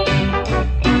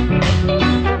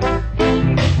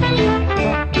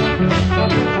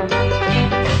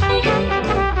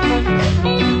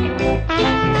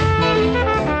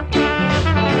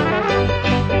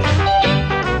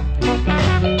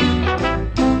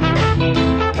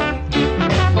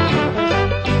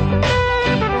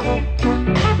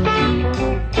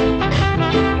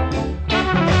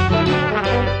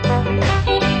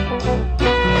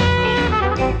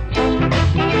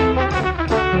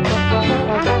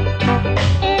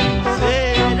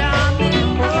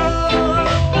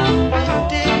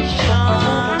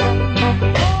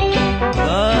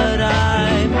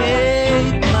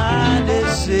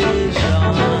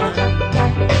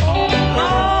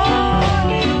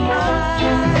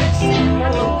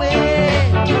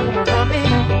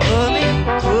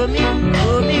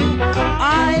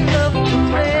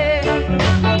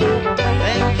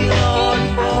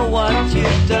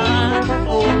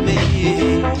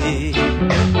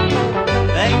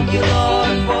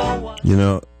 You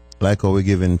know, like how we're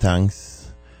giving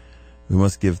thanks, we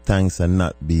must give thanks and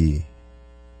not be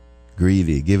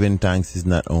greedy. Giving thanks is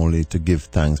not only to give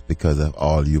thanks because of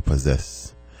all you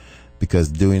possess. Because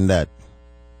doing that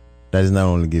is not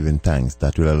only giving thanks,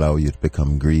 that will allow you to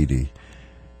become greedy.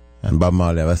 And Bob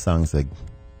Marley have a song like,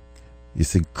 you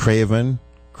see, craven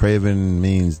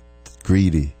means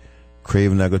greedy.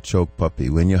 Craven I go choke puppy.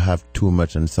 When you have too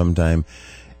much, and sometimes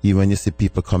even when you see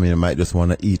people coming, you might just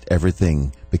want to eat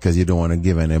everything because you don't want to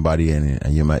give anybody any,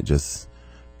 and you might just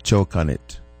choke on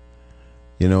it.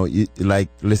 You know, you, like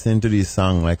listening to this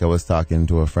song, like I was talking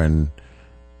to a friend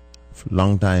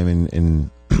long time in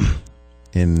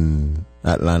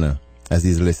Atlanta as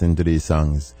he's listening to these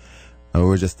songs. And we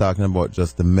were just talking about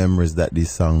just the memories that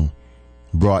this song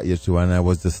brought you to, and I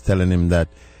was just telling him that,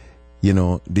 you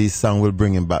know, this song will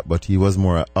bring him back, but he was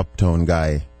more an uptown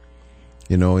guy.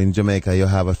 You know, in Jamaica, you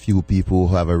have a few people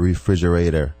who have a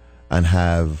refrigerator and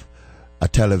have a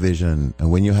television.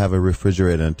 And when you have a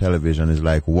refrigerator and television, it's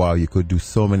like, wow, you could do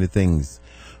so many things.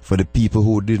 For the people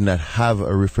who did not have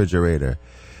a refrigerator,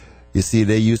 you see,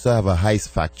 they used to have a ice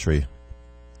factory.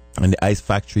 And the ice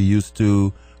factory used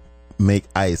to make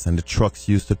ice, and the trucks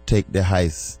used to take the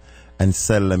ice and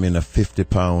sell them in a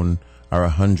 50-pound or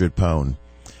 100-pound.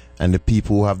 And the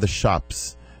people who have the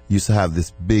shops used to have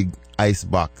this big ice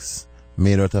box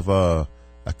made out of a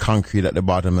concrete at the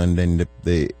bottom, and then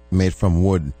they made from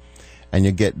wood. And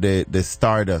you get the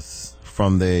stardust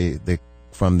from the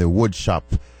from the wood shop,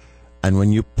 and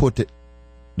when you put it,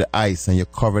 the ice, and you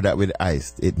cover that with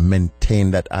ice, it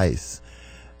maintained that ice.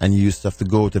 And you used to have to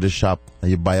go to the shop and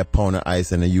you buy a pound of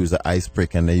ice and they use an ice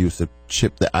brick and they used to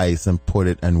chip the ice and put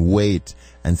it and wait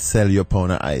and sell you a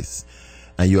pound of ice.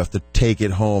 And you have to take it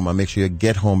home and make sure you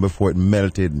get home before it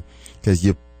melted, because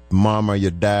your mom or your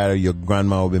dad or your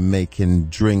grandma will be making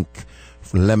drink,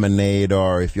 lemonade,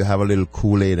 or if you have a little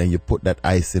Kool-Aid and you put that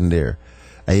ice in there.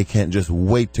 And you can't just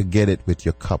wait to get it with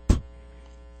your cup.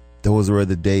 Those were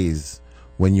the days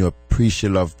when you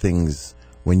appreciate love things,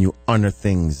 when you honor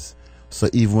things. So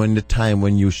even when the time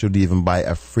when you should even buy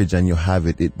a fridge and you have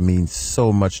it, it means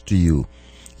so much to you.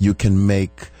 You can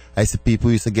make, I see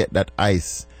people used to get that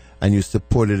ice and used to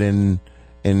put it in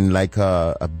like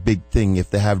a big thing. If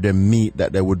they have their meat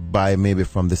that they would buy maybe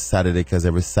from the Saturday, because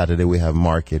every Saturday we have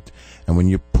market. And when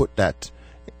you put that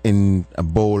in a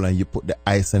bowl and you put the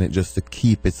ice in it just to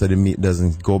keep it so the meat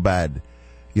doesn't go bad.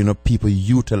 You know, people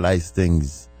utilize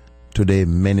things. Today,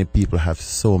 many people have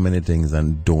so many things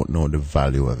and don't know the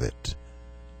value of it.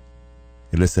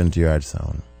 You listen to your heart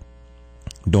sound.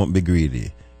 Don't be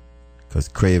greedy, because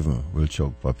craving will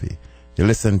choke puppy. You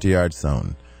listen to your heart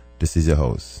sound. This is your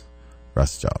host,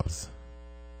 Russ Charles.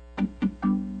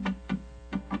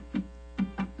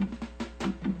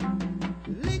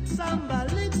 Lick samba,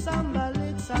 lick samba,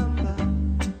 lick samba.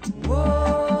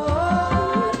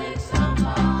 Whoa, lick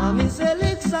samba. I say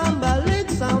lick samba, lick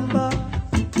samba.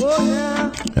 Oh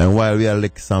yeah. And while we are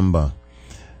lick samba,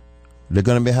 they're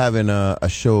going to be having a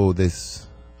show this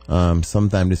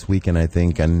sometime this weekend, I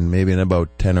think, and maybe in about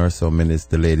 10 or so minutes,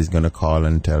 the lady's going to call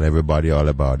and tell everybody all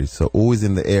about it. So who is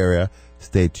in the area,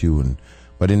 stay tuned.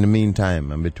 But in the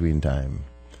meantime and between time,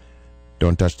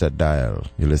 don't touch that dial.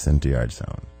 You listen to Yard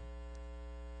Sound.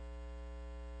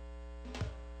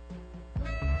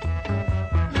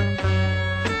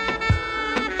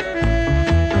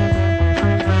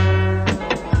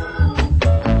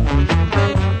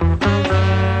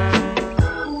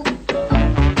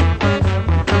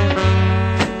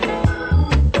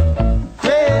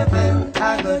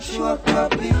 Your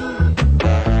puppy,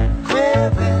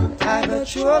 craving, I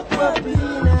got your puppy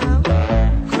now.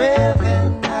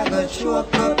 Craving, I got your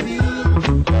puppy.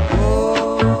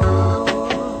 Oh,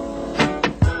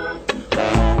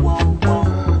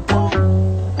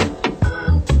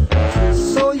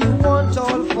 so you want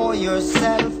all for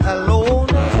yourself alone,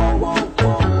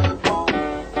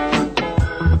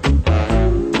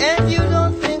 and you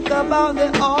don't think about the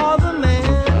other man.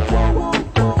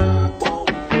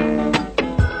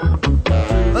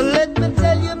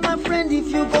 If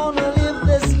you're gonna live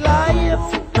this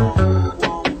life,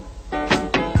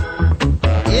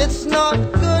 it's not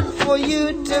good for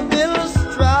you to build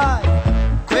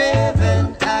strife.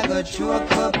 Craving, I got your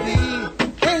puppy.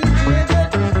 Hey,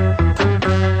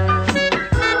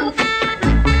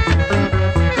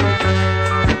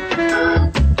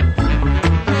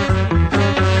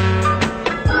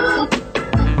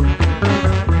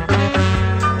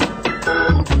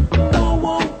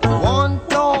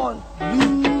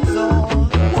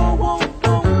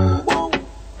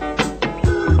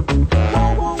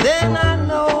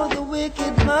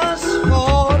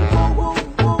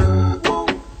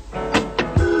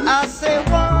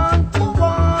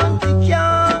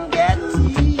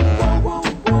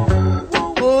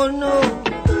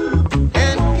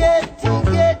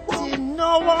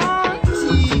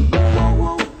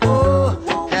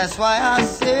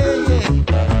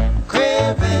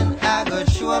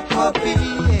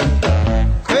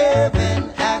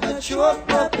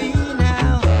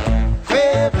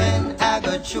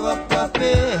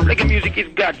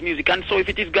 and so if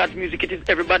it is God's music, it is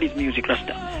everybody's music,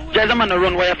 Rasta. Just a man no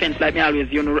run wire fence like me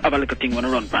always, you know, have a little thing when I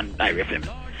run from Diary FM.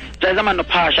 Just a man no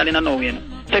partial in a know, you know.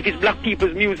 So if it's black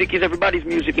people's music, it's everybody's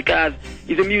music, because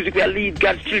it's a music where lead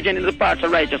God's children in the paths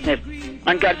of righteousness.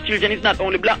 And God's children is not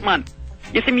only black man.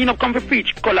 You see me not come to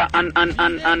preach color and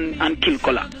kill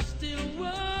color.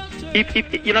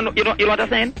 If you know what I'm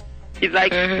saying? It's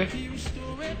like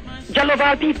Jah love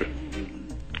all people.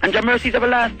 And Jah mercy is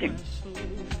everlasting.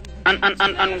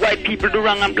 And white people do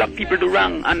wrong and black people do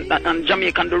wrong and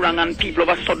Jamaican do wrong and people of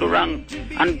us do wrong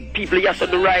and people yes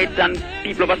do right and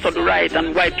people of us do right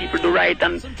and white people do right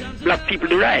and black people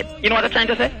do right. You know what I'm trying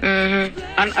to say? Mm-hmm.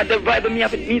 And at the Bible me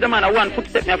the man a one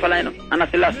footstep me follow, you know, and I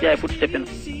Celestia I footstep, you know.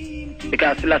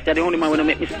 Because Celestia the only man when I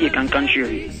make mistake and can share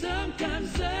it.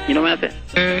 You know what I say?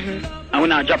 Mm-hmm. And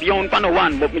when I drop you on for no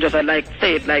one, but me just like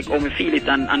say it like how me feel it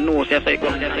and know say it go.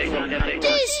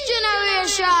 This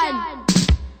generation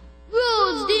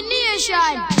rules the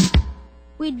nation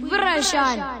with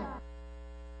version.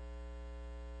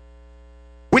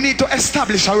 We need to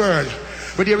establish a world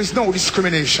where there is no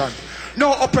discrimination,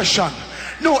 no oppression,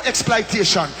 no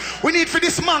exploitation. We need to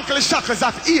dismantle the shackles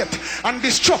of hate and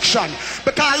destruction,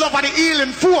 because love are the healing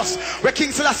force where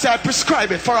King Selassie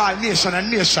prescribed it for all nation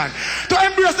and nation. To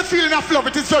embrace the feeling of love,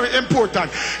 it is very important.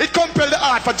 It compels the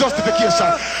heart for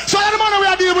justification. So all the man we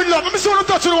are dealing with love, let me see what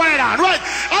touch the one hand, right?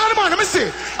 All the man, let me see.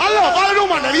 I love all the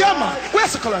man, yeah man.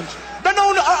 Where's the color? Then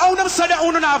how them say that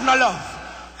who don't have no love?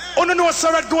 Who don't know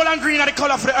so red, gold and green are the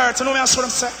color for the earth? You know me I show them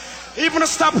say? Even a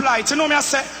stoplight, you know me I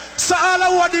say? So all I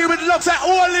want to do with love, say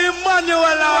Holy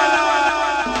Emmanuel.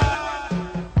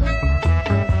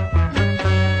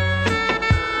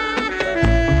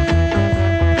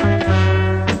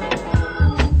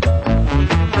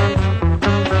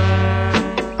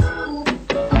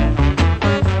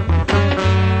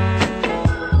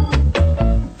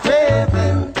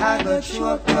 Craving, I got you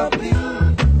a puppy.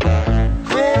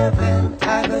 Craving,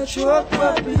 I got you a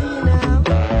puppy now.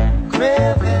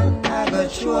 Craving, I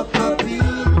got you a puppy.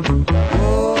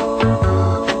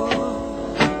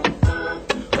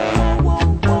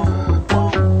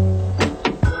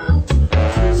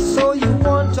 So you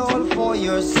want all for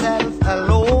yourself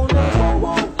alone,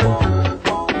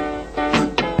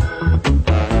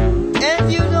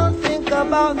 and you don't think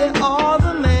about the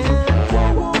other man.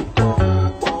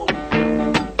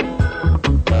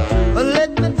 But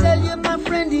let me tell you, my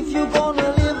friend, if you're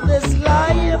gonna live this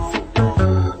life,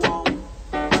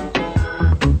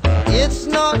 it's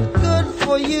not good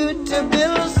for you to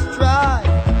build strife.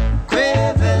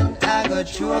 Craving, I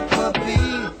got you a puppy.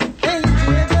 Can you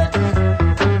dig it?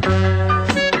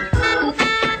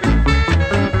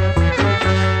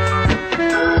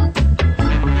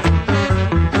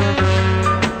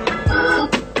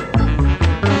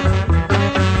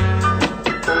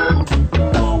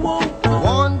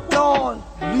 Want all,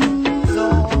 lose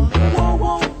all.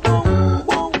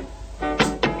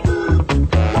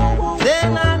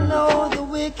 Then I know the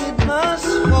wicked must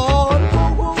fall.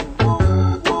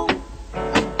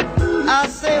 I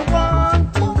say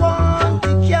want, you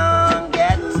can't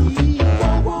get it.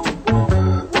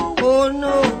 Oh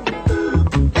no,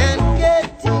 and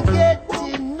get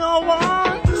it, no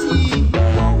want it.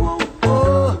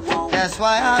 Oh, that's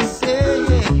why I say,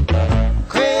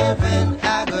 craving,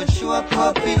 I got you a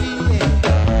puppy.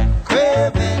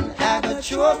 Craving, I got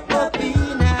you a puppy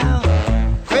now.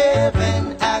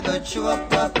 Craving, I got you a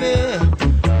puppy.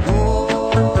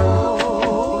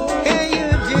 Oh, can you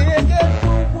dig it?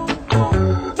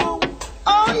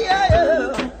 Oh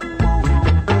yeah.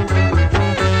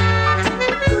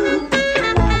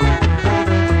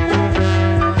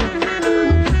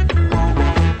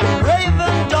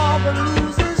 Raven dog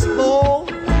loses bone.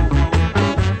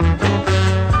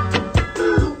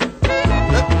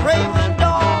 The craven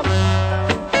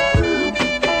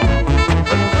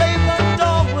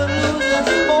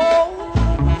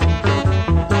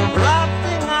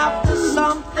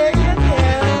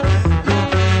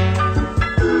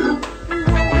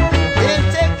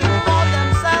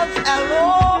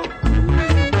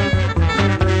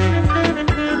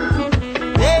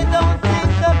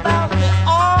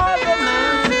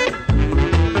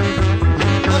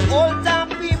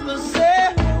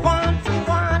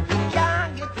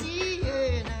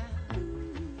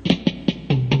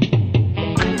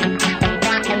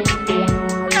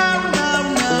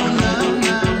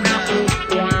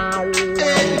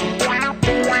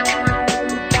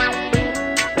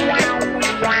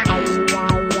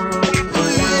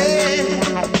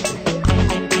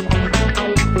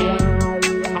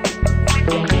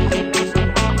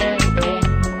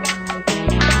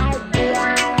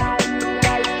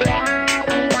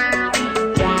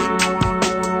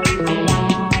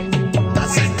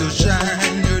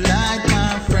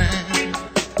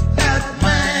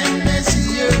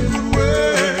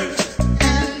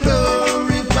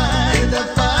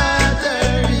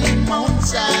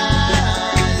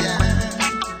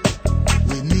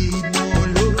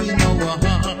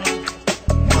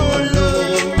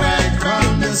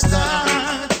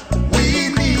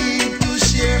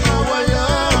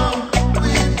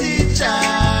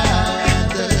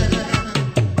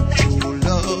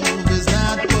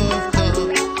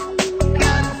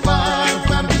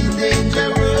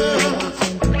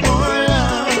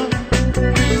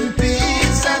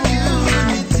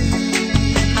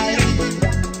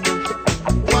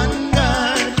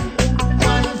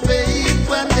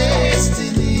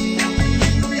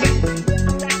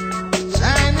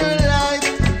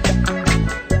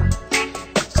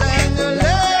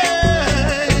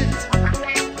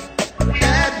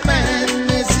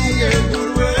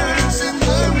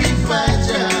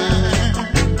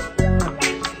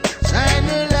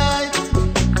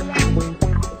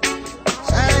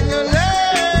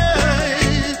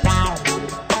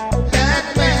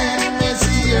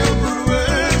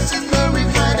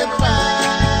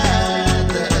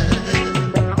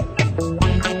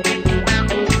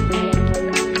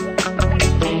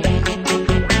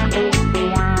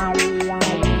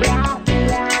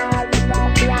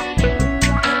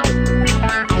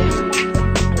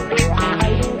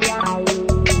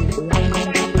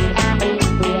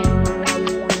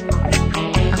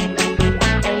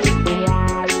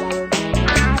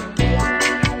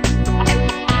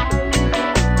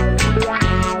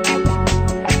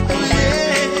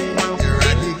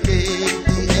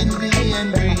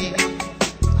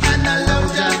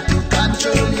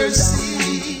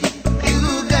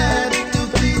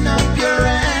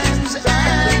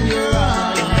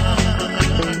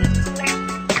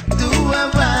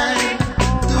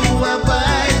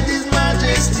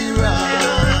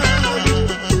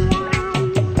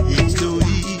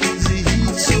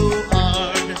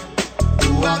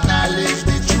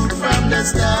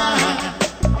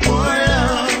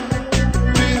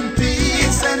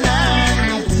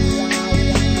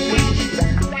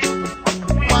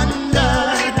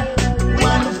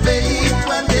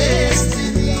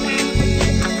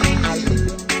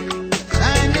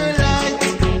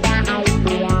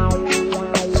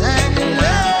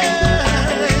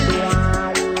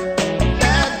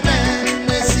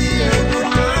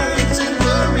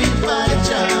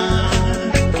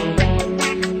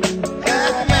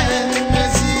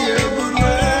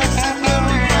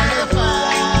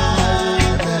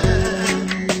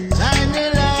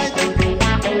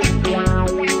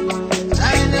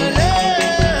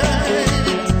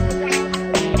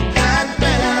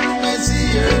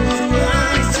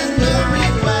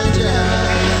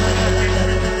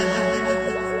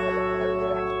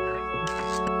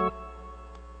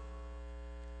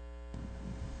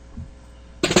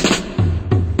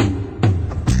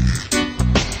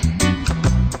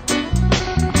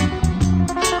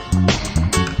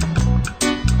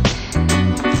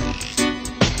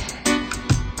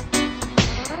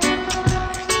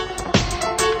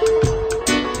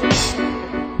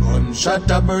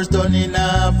Gunshot a burst down in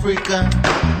Africa,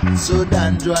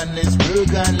 Sudan,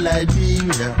 Johannesburg and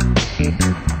Liberia.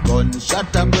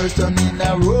 Gunshot a burst down in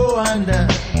Rwanda.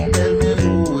 Tell me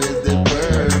who is the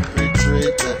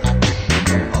perpetrator?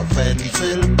 Offense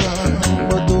will come,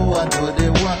 but who want to the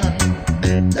one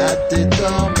that it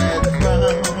cometh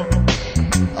from?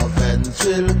 Offense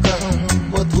will come,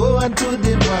 but who want to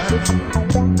the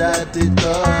one that it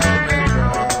cometh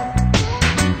from?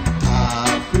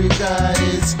 Africa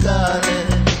is calling,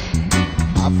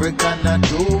 Africa not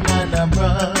do man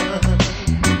abroad.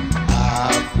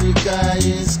 Africa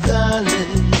is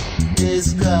calling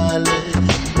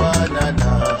one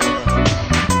another.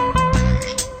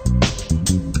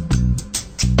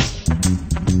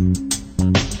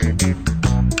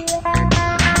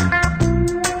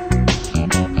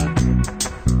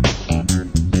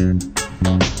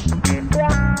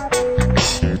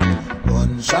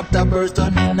 Gunshot a burst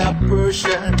on in a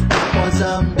Persian,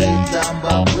 Mozambique,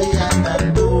 Zimbabwe and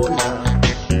Angola.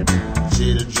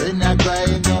 Children are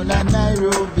crying down in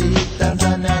Nairobi,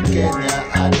 Tanzania, Kenya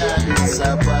and Addis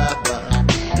Ababa.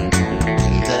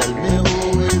 Tell me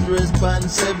who is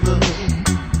responsible,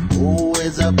 who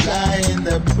is applying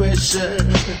the pressure.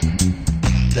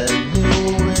 Tell me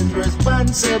who is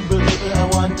responsible, I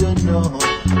want to know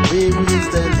who is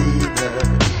the leader.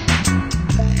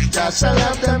 Just shall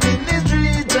have them in this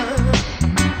region,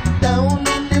 down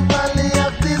in the valley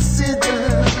of the city.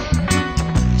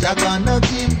 You're gonna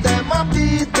give them a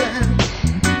beating,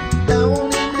 down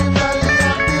in the valley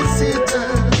of the city.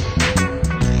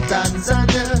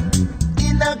 Tanzania,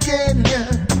 in a Kenya,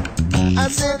 I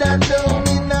said that down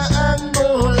in a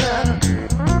Angola,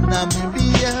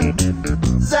 Namibia,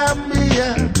 Zambia,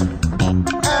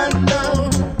 and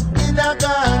down in a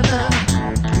Ghana.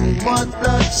 Much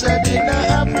bloodshed in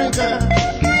Africa,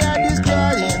 we are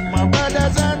destroying my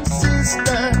brothers and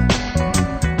sisters.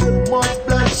 Too much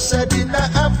bloodshed in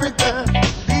Africa,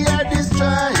 we are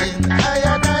destroying I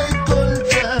and I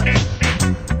culture.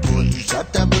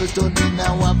 Gunshot a burst in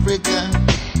Africa,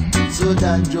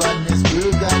 Sudan,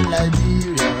 Johannesburg and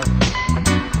Liberia.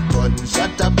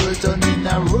 Gunshot a burst in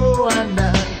Rwanda.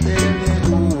 Tell me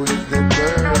who is the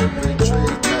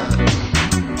perpetrator?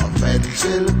 Offense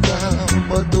will come,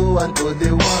 but who want to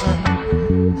the one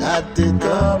that it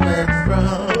cometh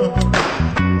from?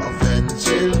 Offense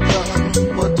will come,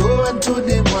 but who want to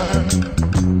the one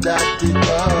that it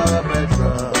cometh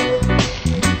from?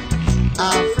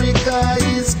 Africa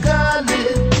is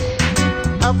calling,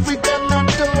 Africa not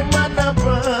to man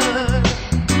abroad.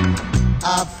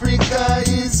 Africa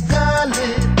is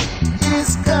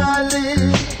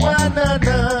calling one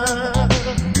another.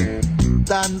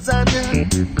 Tanzania,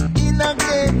 in a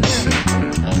Kenya,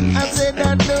 I said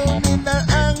that down in a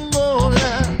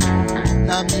Angola,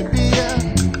 Namibia,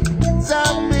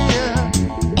 Zambia,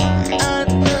 and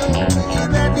down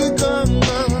in a the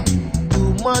Congo.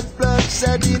 Too much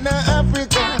bloodshed in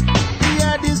Africa, we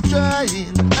are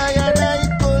destroying I and I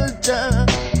culture.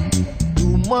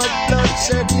 Too much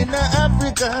bloodshed in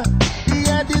Africa, we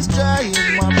are destroying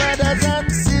my brothers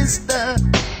and sisters.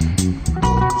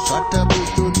 Shut up,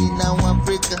 in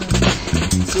Africa,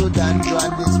 Sudan,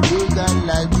 Johannesburg and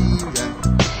Liberia.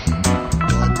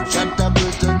 Shut up, in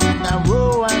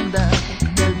Rwanda.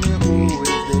 Tell me who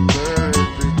is the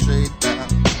perpetrator?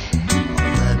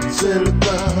 Offense will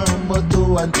come, but who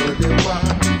want to the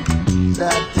one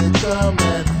that it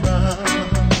cometh from?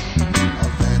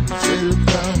 Offense will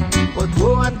come, but who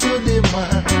want to the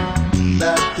one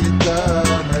that it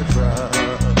cometh from?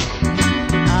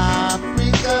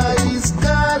 Africa is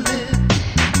calling,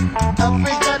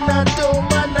 Africa not to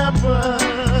man abroad.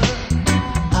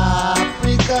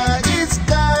 Africa is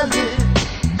calling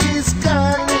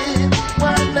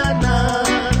one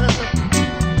another.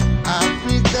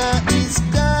 Africa is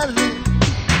calling,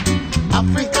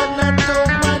 Africa not to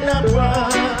man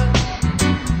abroad.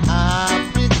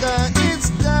 Africa is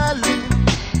calling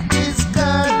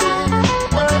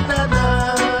one another.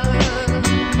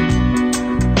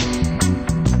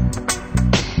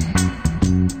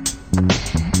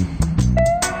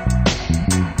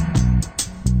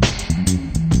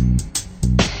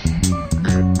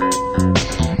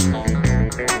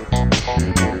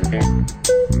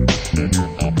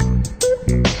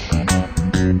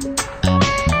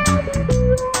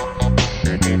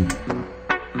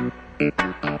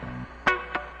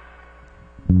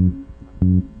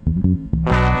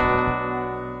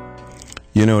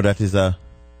 You know, that is a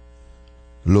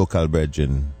local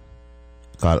brethren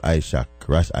called Ishak,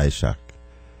 Rash Ishak.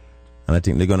 And I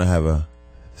think they're going to have a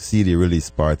CD release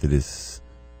party this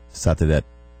Saturday at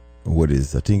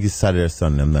Woody's. I think it's Saturday or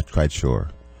Sunday, I'm not quite sure.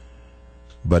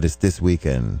 But it's this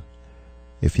weekend.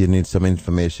 If you need some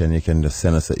information, you can just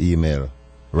send us an email,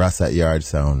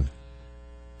 ras@yardsound.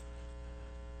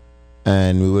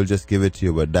 And we will just give it to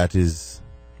you, but that is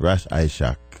Rash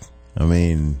Ishak. I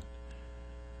mean,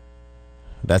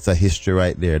 that's a history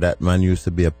right there. That man used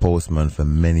to be a postman for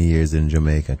many years in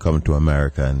Jamaica, come to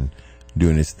America and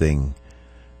doing his thing.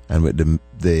 And with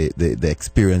the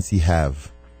experience he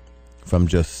have from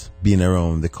just being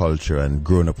around the culture and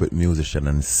growing up with musicians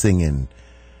and singing,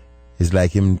 it's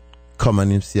like him come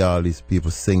and him see all these people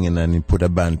singing and he put a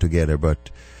band together. But,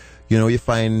 you know, you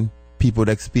find people with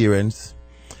experience.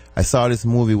 I saw this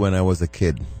movie when I was a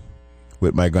kid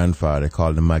with my grandfather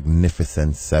called The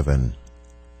Magnificent Seven.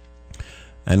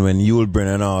 And when Yul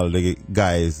Brynner and all the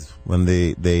guys, when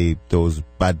those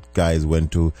bad guys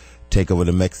went to take over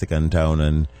the Mexican town,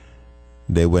 and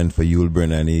they went for Yul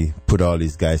Brynner and he put all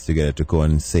these guys together to go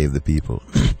and save the people.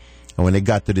 And when they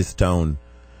got to this town,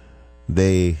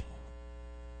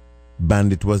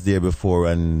 bandit was there before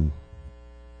and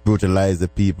brutalize the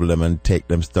people them and take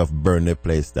them stuff, burn their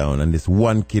place down. And this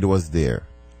one kid was there.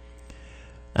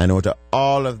 And out of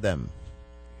all of them,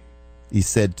 he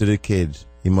said to the kid,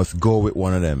 he must go with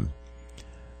one of them.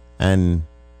 And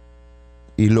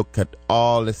he looked at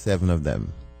all the 7 of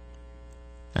them.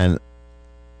 And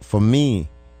for me,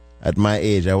 at my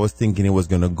age, I was thinking he was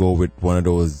going to go with one of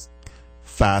those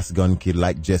fast gun kid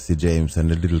like Jesse James. And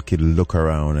the little kid looked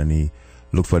around and he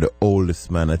looked for the oldest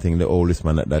man. I think the oldest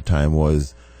man at that time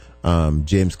was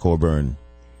James Coburn.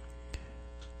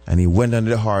 And he went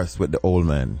under the horse with the old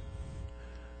man.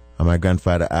 And my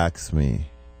grandfather asked me,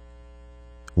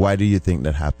 why do you think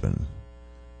that happened?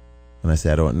 And I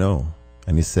said, I don't know.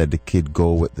 And he said, the kid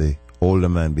go with the older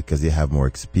man because he have more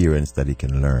experience that he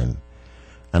can learn.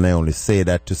 And I only say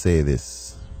that to say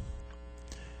this.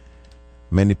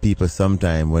 Many people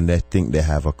sometimes when they think they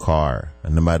have a car,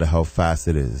 and no matter how fast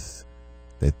it is,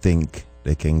 they think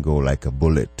they can go like a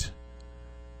bullet.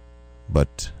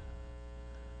 But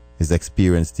his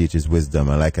experience teaches wisdom.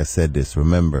 And like I said this,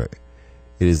 remember,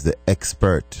 it is the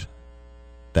expert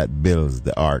that builds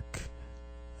the ark.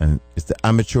 And it's the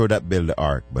amateur that build the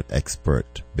ark, but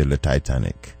expert build the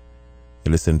Titanic.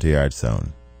 You listen to Yard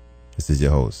Sound. This is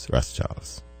your host, Ras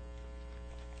Charles.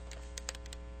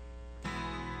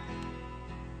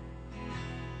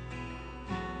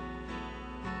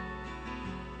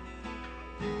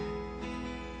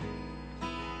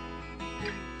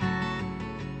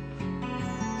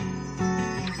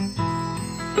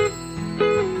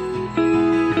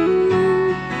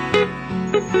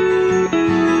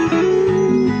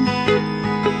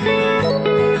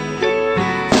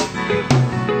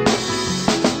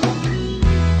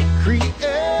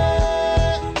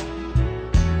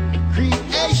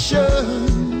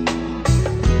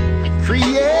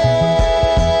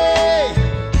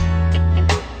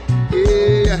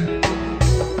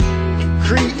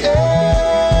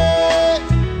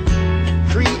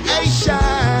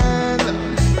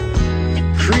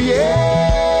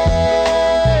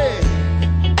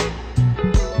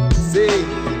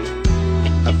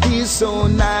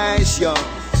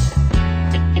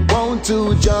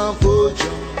 To jump for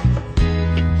jump,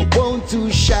 I want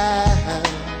to shout,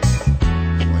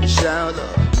 one shout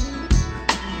up.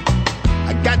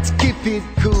 I got to keep it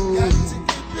cool.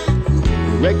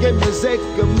 Reggae music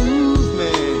a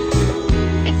movement.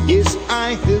 Yes,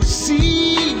 I have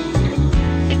seen.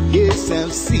 Yes,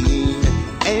 I've seen.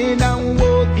 And I'm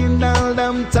walking out,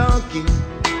 I'm talking.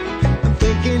 I'm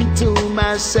thinking to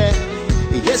myself.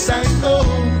 Yes, I know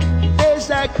there's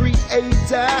a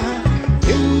creator.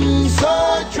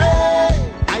 So dread,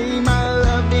 I'm a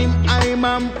love him,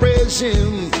 I'm a praise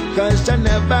him, cause he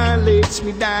never lets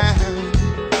me down.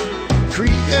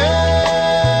 Create,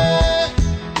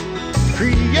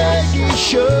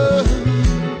 creation,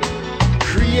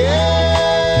 create,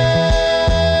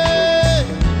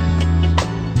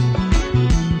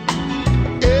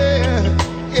 yeah,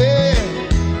 yeah.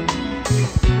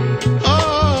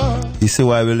 Oh. You see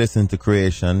why we listen to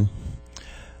creation?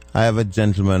 I have a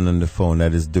gentleman on the phone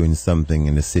that is doing something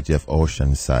in the city of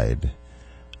Oceanside.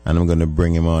 And I'm going to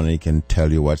bring him on and he can tell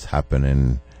you what's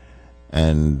happening.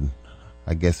 And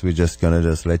I guess we're just going to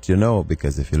just let you know,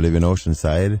 because if you live in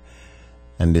Oceanside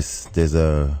and there's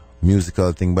a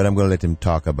musical thing, but I'm going to let him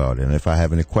talk about it. And if I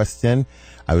have any question,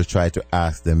 I will try to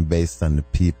ask them based on the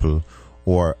people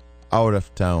who are out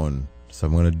of town. So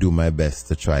I'm going to do my best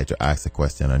to try to ask a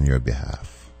question on your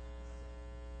behalf.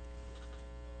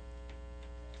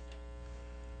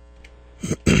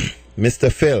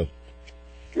 Mr. Phil.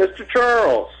 Mr.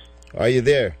 Charles. Are you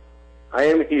there? I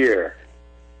am here.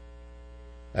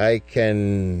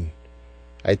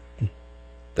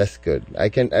 That's good. I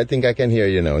think I can hear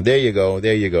you now. There you go.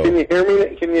 There you go. Can you hear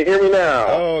me? Can you hear me now?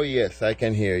 Oh yes, I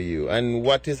can hear you. And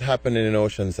what is happening in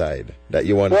Oceanside that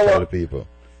you want to tell the people?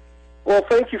 Well,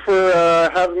 thank you for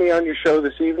having me on your show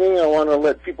this evening. I want to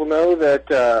let people know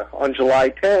that on July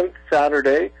 10th,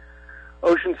 Saturday,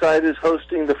 Oceanside is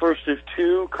hosting the first of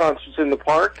 2 concerts in the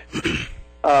park.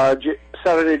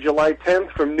 Saturday, July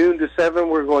 10th, from noon to 7,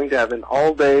 we're going to have an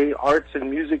all-day arts and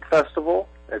music festival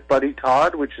at Buddy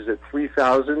Todd, which is at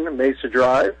 3000 Mesa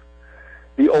Drive,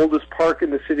 the oldest park in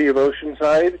the city of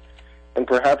Oceanside, and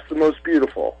perhaps the most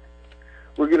beautiful.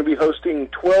 We're going to be hosting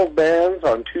 12 bands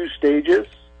on 2 stages,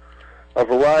 a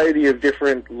variety of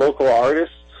different local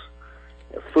artists,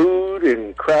 food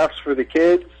and crafts for the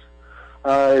kids.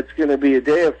 It's going to be a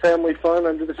day of family fun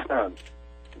under the sun.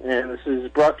 And this is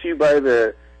brought to you by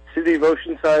the City of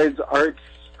Oceanside's Arts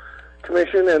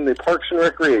Commission and the Parks and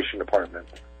Recreation Department.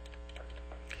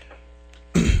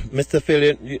 Mr.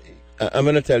 Phil, I'm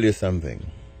going to tell you something.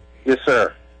 Yes,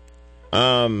 sir.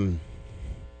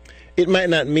 It might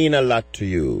not mean a lot to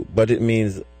you, but it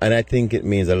means, and I think it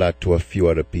means a lot to a few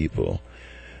other people.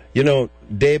 You know,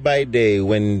 day by day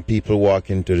when people walk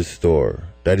into the store,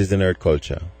 that is in Earth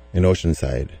Culture, in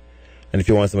Oceanside. And if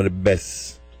you want some of the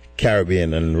best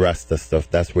Caribbean and Rasta stuff,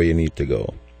 that's where you need to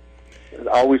go. It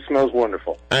always smells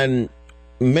wonderful. And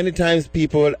many times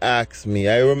people will ask me,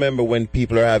 I remember when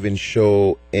people are having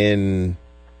show in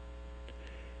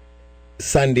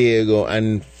San Diego,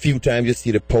 and few times you see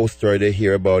the poster or they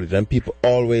hear about it, and people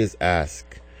always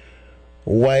ask,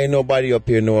 why nobody up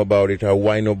here know about it, or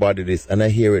why nobody this? And I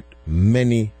hear it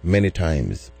many, many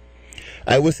times.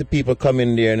 I will see people come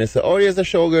in there and they say, oh, there's a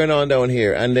show going on down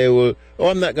here, and they will, oh,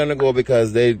 I'm not going to go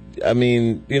because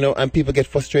and people get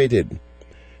frustrated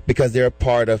because they're a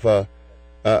part of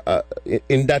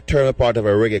in that term, a part of a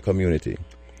reggae community.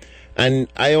 And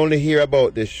I only hear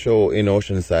about this show in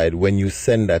Oceanside when you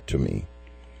send that to me.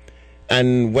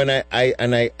 And when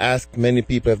I ask many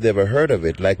people if they ever heard of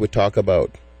it, like we talk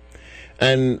about.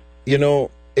 And, you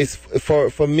know, it's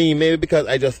for me, maybe because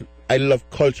I love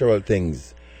cultural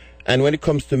things. And when it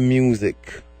comes to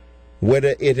music,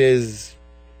 whether it is,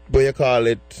 what you call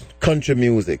it, country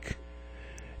music,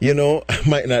 you know, I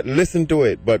might not listen to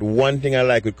it, but one thing I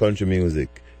like with country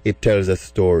music, it tells a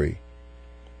story.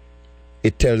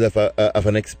 It tells of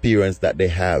an experience that they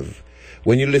have.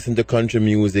 When you listen to country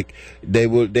music,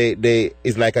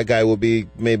 it's like a guy will be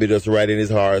maybe just riding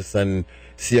his horse and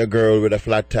see a girl with a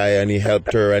flat tire, and he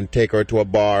helped her and take her to a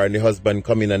bar, and the husband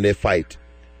come in and they fight.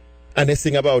 And they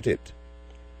sing about it.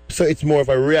 So it's more of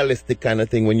a realistic kind of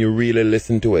thing when you really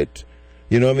listen to it.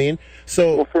 You know what I mean?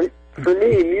 So well, for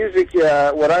me, music,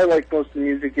 what I like most in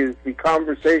music is the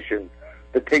conversation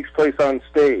that takes place on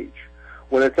stage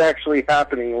when it's actually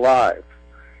happening live.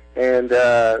 And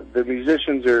the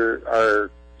musicians are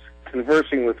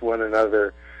conversing with one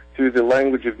another through the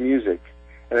language of music.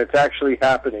 And it's actually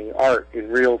happening, art, in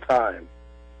real time.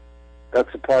 That's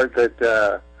the part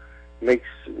that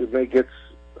gets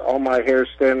all my hair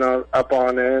stand up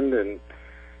on end,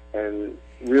 and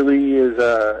really is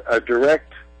a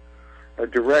direct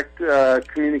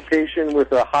communication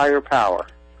with a higher power.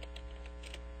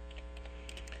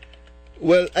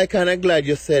 Well, I kind of glad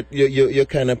you said you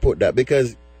kind of put that,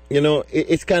 because you know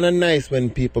it's kind of nice when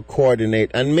people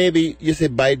coordinate, and maybe you say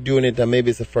by doing it, and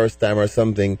maybe it's the first time or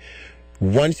something.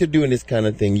 Once you're doing this kind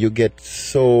of thing, you get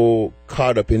so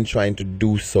caught up in trying to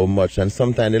do so much, and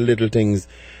sometimes the little things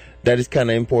that is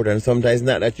kind of important. Sometimes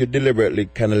not that you deliberately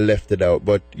kind of left it out,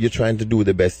 but you're trying to do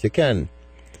the best you can.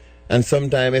 And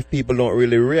sometimes if people don't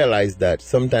really realize that,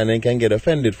 sometimes they can get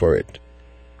offended for it.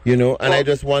 You know, and I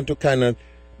just want to kind of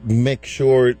make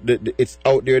sure that it's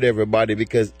out there to everybody,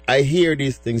 because I hear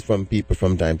these things from people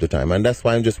from time to time, and that's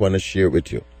why I just want to share it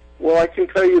with you. Well, I can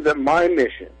tell you that my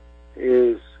mission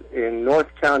is, in North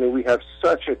County, we have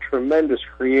such a tremendous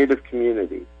creative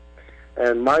community.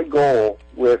 And my goal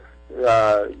with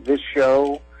this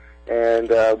show and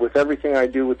with everything I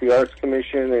do with the Arts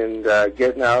Commission and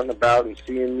getting out and about and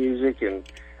seeing music and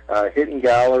hitting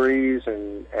galleries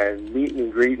and meeting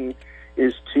and greeting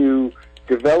is to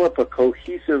develop a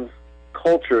cohesive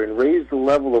culture and raise the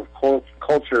level of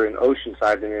culture in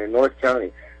Oceanside and in North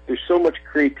County. There's so much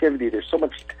creativity. There's so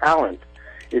much talent.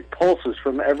 It pulses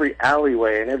from every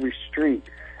alleyway and every street,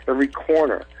 every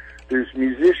corner. There's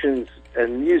musicians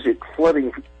and music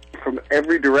flooding from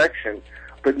every direction,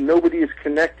 but nobody is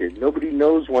connected. Nobody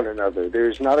knows one another.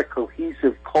 There's not a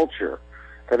cohesive culture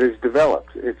that is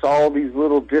developed. It's all these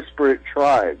little disparate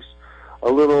tribes, a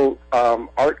little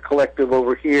art collective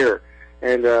over here,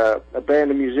 and a band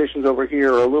of musicians over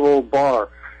here, or a little bar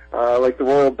like the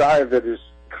Royal Dive that is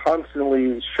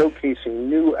constantly showcasing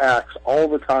new acts all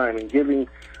the time and giving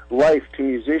life to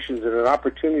musicians and an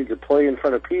opportunity to play in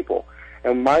front of people.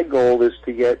 And my goal is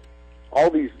to get all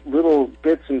these little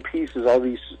bits and pieces, all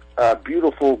these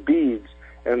beautiful beads,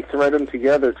 and thread them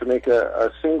together to make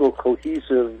a single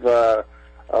cohesive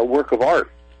work of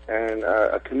art and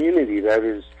a community that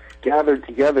is gathered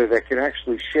together that can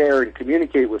actually share and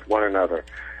communicate with one another.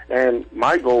 And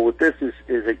my goal with this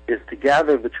is to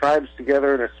gather the tribes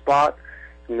together in a spot,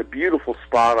 in a beautiful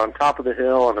spot on top of the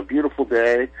hill on a beautiful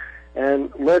day,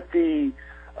 and let the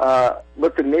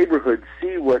neighborhood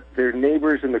see what their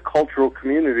neighbors in the cultural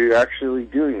community are actually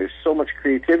doing. There's so much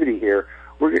creativity here.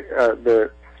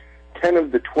 The 10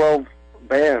 of the 12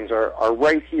 bands are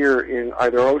right here in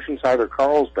either Oceanside or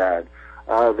Carlsbad.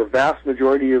 The vast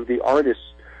majority of the artists,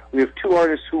 we have 2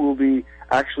 artists who will be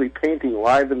actually painting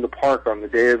live in the park on the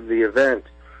day of the event.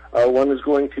 One is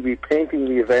going to be painting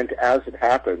the event as it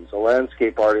happens. A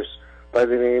landscape artist by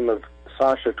the name of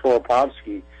Sasha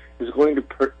Toropovsky is going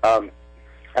to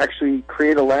actually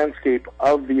create a landscape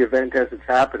of the event as it's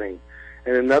happening.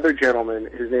 And another gentleman,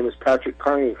 his name is Patrick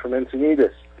Carney from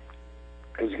Encinitas,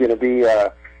 is going to be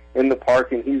in the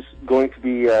park, and he's going to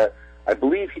be, I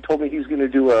believe he told me he's going to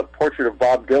do a portrait of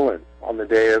Bob Dylan on the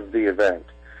day of the event.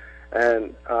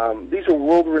 And these are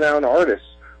world-renowned artists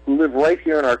who live right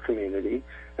here in our community.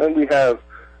 And we have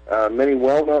many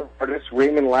well-known artists.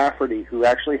 Raymond Lafferty, who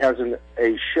actually has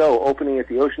a show opening at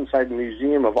the Oceanside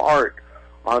Museum of Art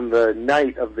on the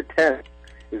night of the 10th,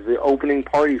 is the opening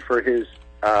party for his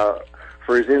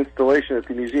installation at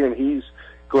the museum. He's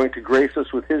going to grace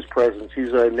us with his presence.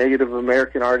 He's a Native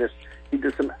American artist. He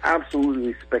does some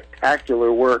absolutely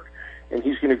spectacular work, and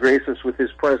he's going to grace us with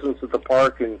his presence at the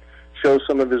park and show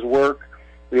some of his work.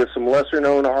 We have some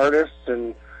lesser-known artists,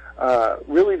 and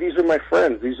really these are my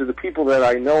friends. These are the people that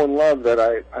I know and love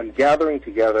that I'm gathering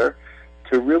together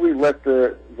to really let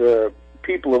the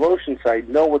people of Oceanside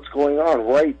know what's going on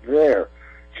right there,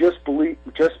 just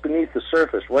beneath the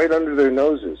surface, right under their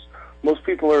noses. Most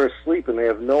people are asleep and they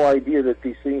have no idea that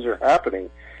these things are happening,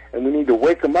 and we need to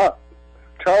wake them up.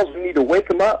 Charles, we need to wake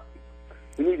them up.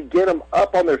 We need to get them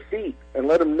up on their feet and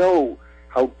let them know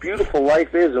how beautiful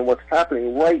life is and what's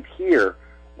happening right here,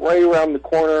 right around the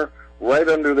corner, right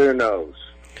under their nose.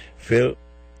 Phil,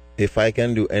 if I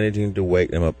can do anything to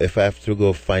wake them up, if I have to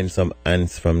go find some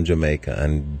ants from Jamaica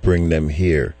and bring them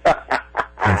here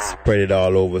and spread it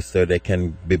all over so they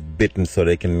can be bitten, so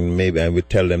they can I would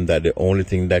tell them that the only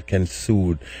thing that can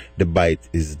soothe the bite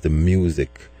is the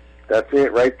music. That's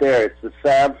it right there. It's the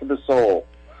salve for the soul.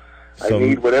 I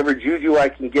need whatever juju I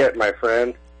can get, my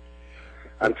friend.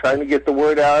 I'm trying to get the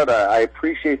word out. I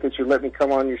appreciate that you let me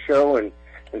come on your show and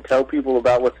tell people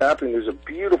about what's happening. There's a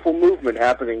beautiful movement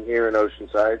happening here in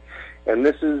Oceanside, and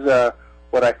this is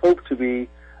what I hope to be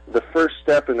the first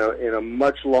step in a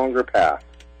much longer path.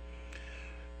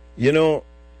 You know,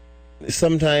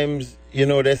 sometimes,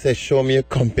 they say, show me your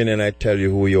company and I tell you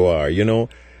who you are.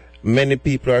 Many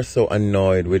people are so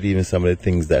annoyed with even some of the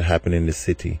things that happen in the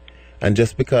city. And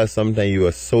just because sometimes you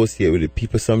associate with it,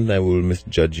 people sometimes will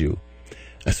misjudge you.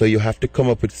 And so you have to come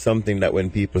up with something that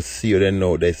when people see you, they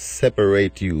know they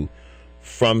separate you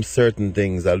from certain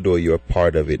things, although you're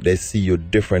part of it. They see you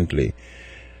differently.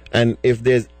 And if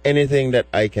there's anything that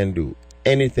I can do,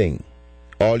 anything,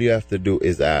 all you have to do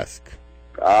is ask.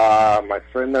 My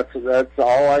friend, that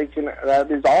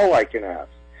is all I can ask,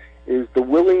 is the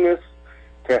willingness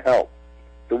to help,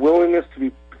 the willingness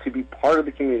to be part of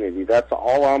the community. That's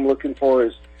all I'm looking for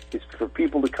is for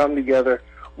people to come together.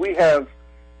 We have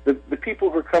the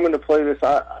people who are coming to play this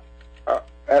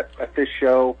at this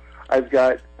show. I've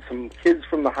got some kids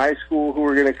from the high school who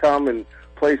are going to come and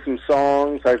play some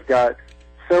songs. I've got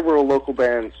several local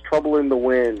bands, Trouble in the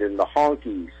Wind and the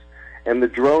Honkies and the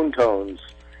Drone Tones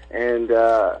and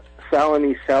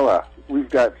Salini Sella. We've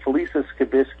got Felisa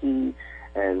Skibisky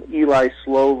and Eli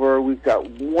Slover. We've got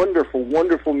wonderful,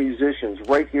 wonderful musicians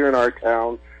right here in our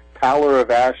town. Pallor of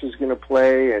Ash is going to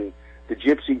play, and the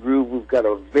Gypsy Groove. We've got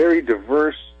a very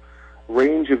diverse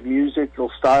range of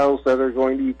musical styles that are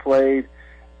going to be played.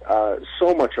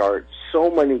 So much art, so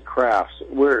many crafts.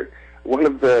 One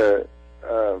of the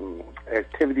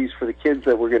activities for the kids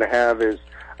that we're going to have is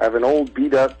I have an old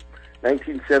beat-up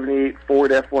 1978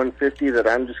 Ford F-150 that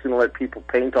I'm just going to let people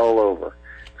paint all over.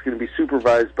 It's going to be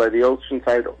supervised by the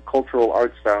Oceanside Cultural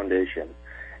Arts Foundation.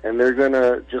 And they're going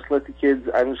to just let the kids,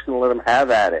 I'm just going to let them have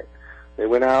at it. They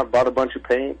went out, bought a bunch of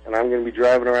paint, and I'm going to be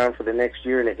driving around for the next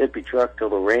year in a hippie truck till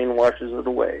the rain washes it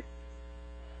away.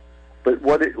 But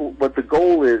what the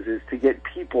goal is to get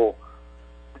people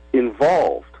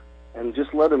involved and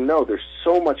just let them know there's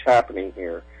so much happening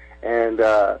here. And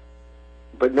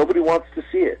but nobody wants to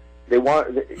see it.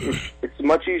 It's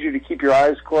much easier to keep your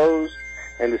eyes closed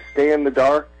and to stay in the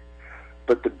dark,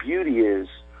 but the beauty is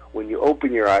when you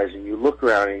open your eyes and you look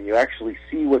around and you actually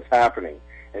see what's happening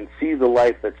and see the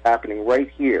life that's happening right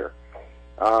here.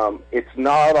 It's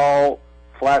not all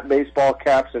flat baseball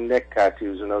caps and neck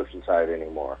tattoos in Oceanside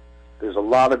anymore. There's a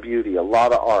lot of beauty, a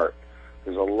lot of art.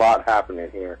 There's a lot happening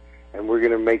here, and we're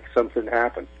going to make something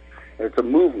happen. And it's a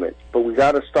movement, but we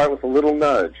got to start with a little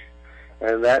nudge,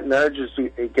 and that nudge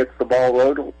it gets the ball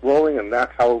rolling, and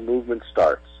that's how a movement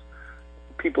starts.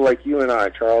 People like you and I,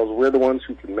 Charles, we're the ones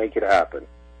who can make it happen.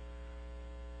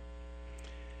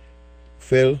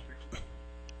 Phil,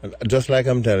 just like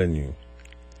I'm telling you,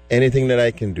 anything that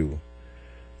I can do,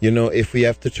 you know, if we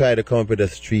have to try to come up with a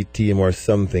street team or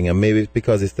something, and maybe it's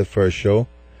because it's the first show,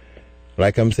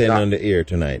 like I'm saying on the air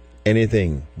tonight,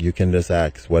 anything, you can just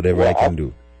ask, whatever I can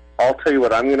do. I'll tell you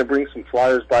what, I'm going to bring some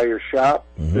flyers by your shop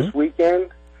this weekend,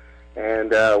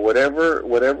 and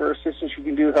whatever assistance you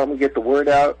can do, help me get the word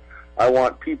out. I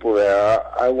want people there.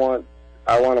 I want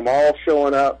them all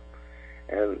showing up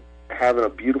and having a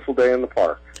beautiful day in the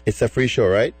park. It's a free show,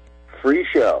 right? Free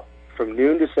show from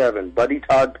noon to 7. Buddy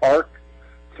Todd Park,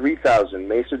 3000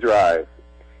 Mesa Drive,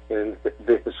 in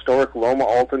the historic Loma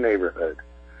Alta neighborhood.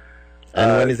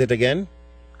 And when is it again?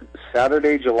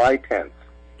 Saturday, July 10th.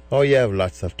 Oh, you have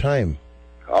lots of time.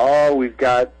 Oh, we've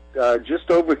got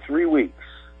just over 3 weeks.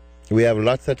 We have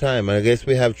lots of time. I guess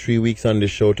we have 3 weeks on the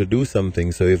show to do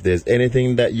something. So if there's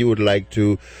anything that you would like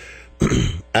to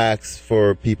ask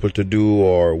for people to do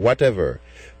or whatever,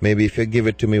 maybe if you give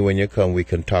it to me when you come, we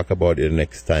can talk about it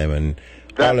next time and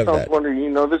all of that. That sounds wonderful. You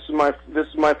know, this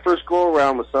is my first go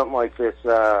around with something like this.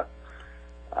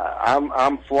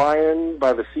 I'm flying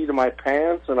by the seat of my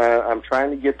pants, and I'm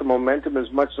trying to get the momentum as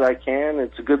much as I can.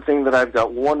 It's a good thing that I've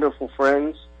got wonderful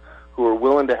friends who are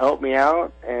willing to help me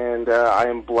out, and I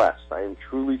am blessed. I am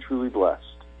truly, truly blessed.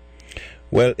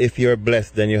 Well, if you're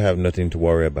blessed, then you have nothing to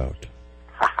worry about.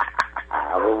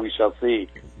 Well, we shall see.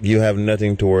 You have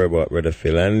nothing to worry about, Brother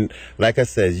Phil. And like I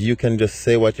said, you can just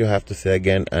say what you have to say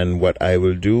again, and what I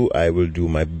will do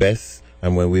my best.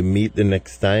 And when we meet the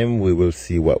next time, we will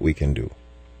see what we can do.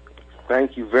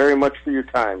 Thank you very much for your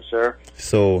time, sir.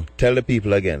 So tell the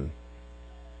people again.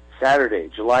 Saturday,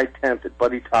 July 10th at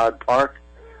Buddy Todd Park,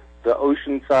 the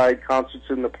Oceanside Concerts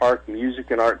in the Park Music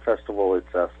and Art Festival.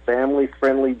 It's a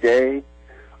family-friendly day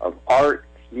of art,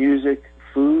 music,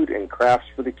 food, and crafts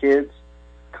for the kids.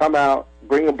 Come out,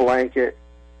 bring a blanket.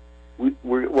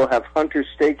 We'll have Hunter's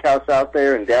Steakhouse out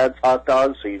there and Dad's Hot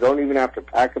Dogs, so you don't even have to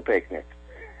pack a picnic.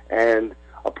 And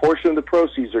a portion of the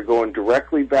proceeds are going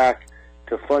directly back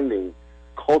to funding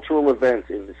cultural events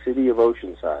in the city of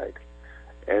Oceanside.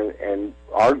 And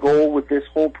our goal with this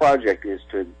whole project is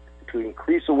to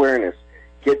increase awareness,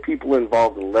 get people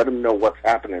involved, and let them know what's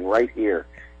happening right here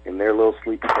in their little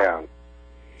sleepy town.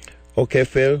 Okay,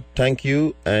 Phil, thank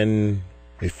you. And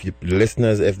if you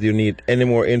listeners, if you need any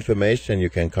more information, you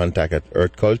can contact at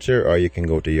Earth Culture, or you can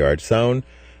go to Yard Sound,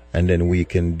 and then we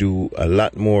can do a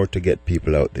lot more to get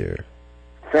people out there.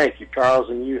 Thank you, Charles,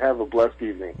 and you have a blessed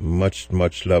evening. Much,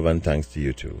 much love and thanks to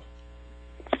you too.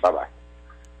 Bye-bye.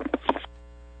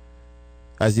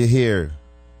 As you hear,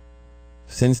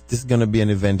 since this is going to be an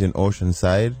event in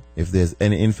Oceanside, if there's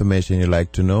any information you'd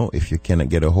like to know, if you cannot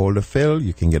get a hold of Phil,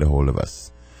 you can get a hold of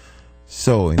us.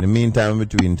 So, in the meantime,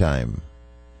 between time,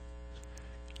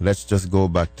 let's just go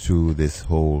back to this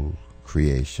whole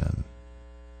creation.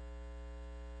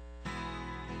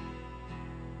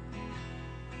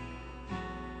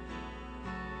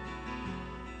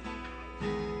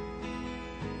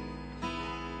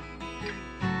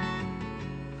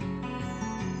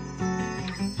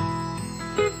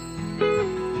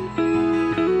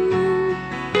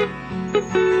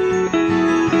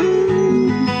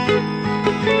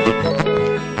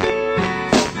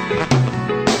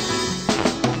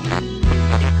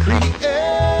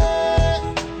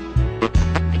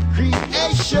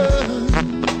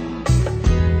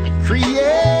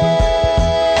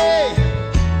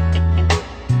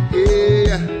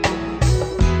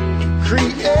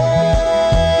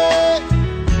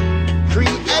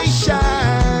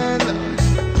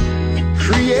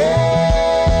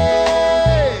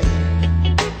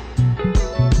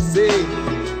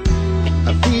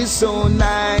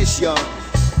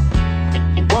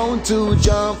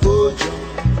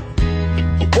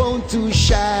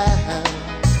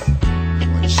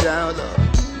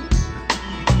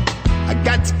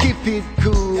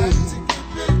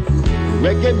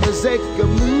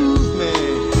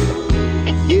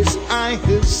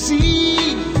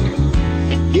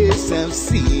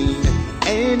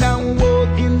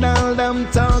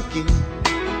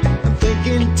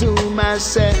 thinking to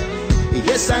myself,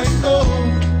 yes, I know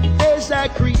there's a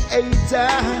creator.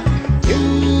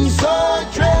 He's so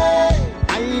great.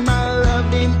 I'm a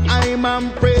love him, I'm a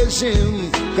praise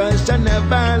him, cause he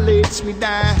never lets me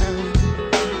down.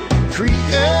 Creation,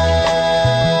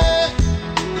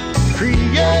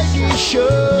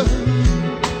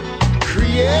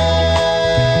 create.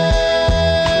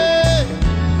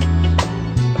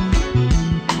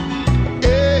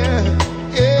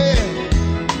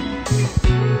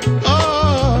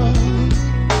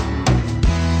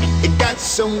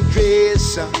 Some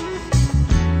grace,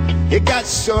 it got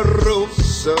some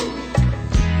rose,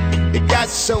 it got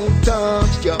some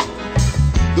touch, yo.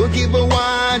 Go give a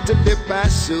wine to the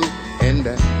passo, and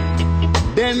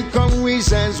then come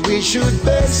reasons we should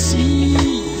pursue.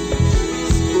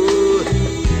 Oh,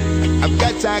 I've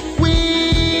got a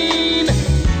queen,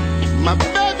 my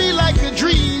baby like a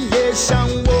dream. Yes,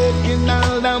 I'm walking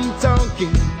and I'm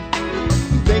talking,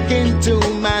 thinking to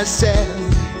myself,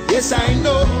 yes, I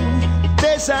know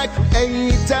there's a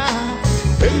creator.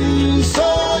 I'm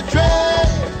so dread.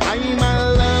 I'm a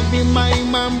loving,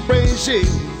 I'm a praising,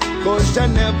 cause he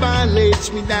never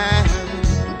lets me down.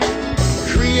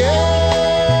 Creation.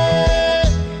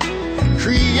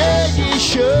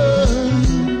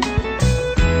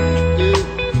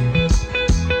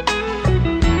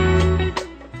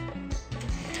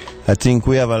 I think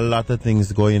we have a lot of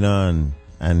things going on,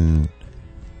 and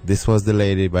this was the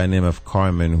lady by the name of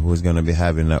Carmen who's going to be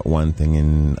having that one thing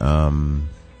in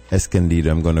Escondido.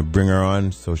 I'm going to bring her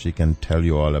on so she can tell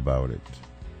you all about it.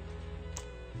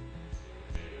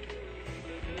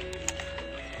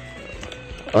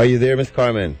 Are you there, Miss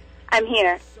Carmen? I'm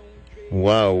here.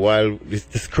 Wow, while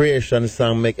this creation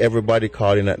song make everybody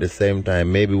call in at the same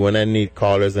time, maybe when I need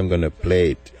callers, I'm going to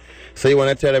play it. So you want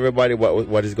to tell everybody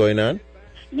what is going on?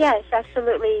 Yes,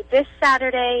 absolutely. This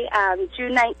Saturday,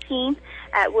 June 19th,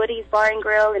 at Woody's Bar and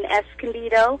Grill in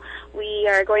Escondido, we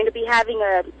are going to be having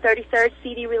a 33rd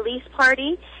CD release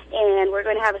party, and we're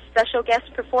going to have a special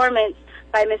guest performance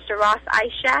by Mr. Ross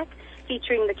Ishak,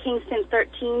 featuring the Kingston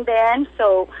 13 band.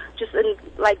 So just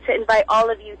like to invite all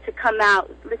of you to come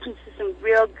out, listen to some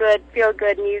real good,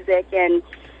 feel-good music, and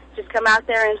just come out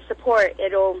there and support.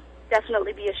 It'll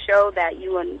definitely be a show that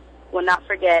you will not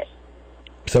forget.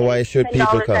 So why should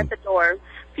people come? At the door.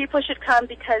 People should come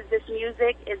because this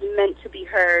music is meant to be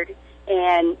heard.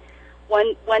 And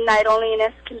one night only in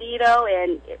Escondido,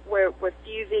 and we're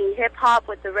fusing hip hop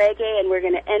with the reggae, and we're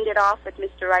going to end it off with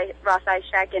Mr. Ross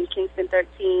Ishak and Kingston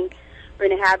 13. We're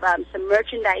going to have some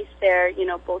merchandise there, you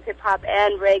know, both hip hop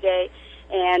and reggae,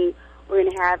 and we're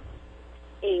going to have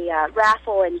a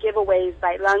raffle and giveaways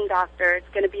by Lung Doctor. It's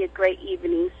going to be a great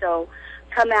evening, so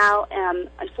come out.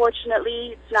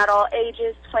 Unfortunately, it's not all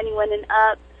ages, 21 and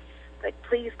up, but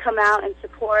please come out and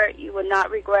support. You will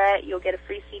not regret. You'll get a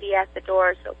free CD at the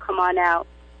door, so come on out.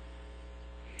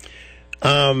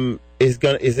 Is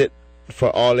it for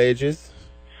all ages?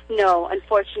 No,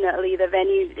 unfortunately, the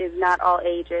venue is not all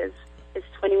ages. It's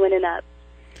 21 and up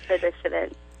for this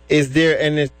event. Is there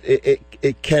any?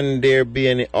 Can there be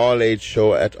any all-age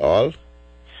show at all?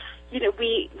 You know,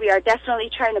 we are definitely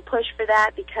trying to push for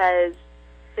that because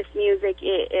this music,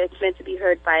 it's meant to be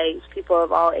heard by people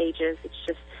of all ages. It's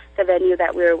just the venue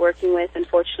that we were working with.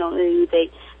 Unfortunately, they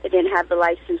didn't have the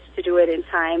license to do it in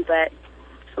time. But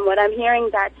from what I'm hearing,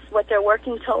 that's what they're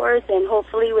working towards, and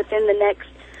hopefully within the next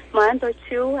month or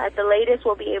two, at the latest,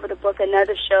 we'll be able to book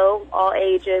another show, all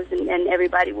ages, and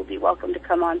everybody will be welcome to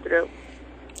come on through.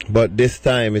 But this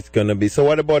time it's going to be... So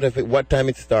what about what time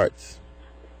it starts?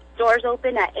 Doors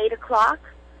open at 8 o'clock,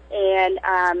 and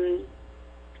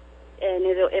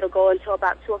it'll go until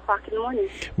about 2 o'clock in the morning.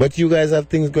 But you guys have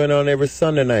things going on every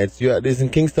Sunday night. This in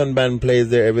Kingston Band plays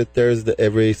there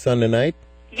every Sunday night?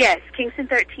 Yes, Kingston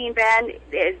 13 Band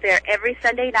is there every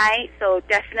Sunday night, so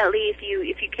definitely if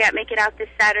you can't make it out this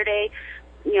Saturday,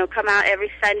 you know, come out every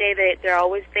Sunday. They're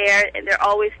always there, and they're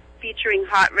always featuring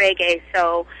hot reggae.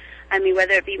 So, I mean,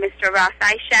 whether it be Mr. Ross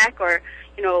Ishak or,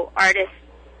 you know, artists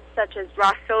such as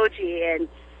Ross Soji and,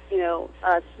 you know,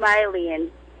 Smiley, and,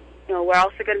 you know, we're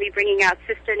also going to be bringing out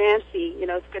Sister Nancy. You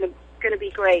know, it's going to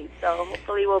be great. So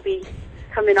hopefully we'll be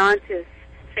coming on to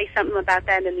say something about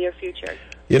that in the near future.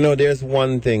 You know, there's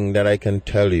one thing that I can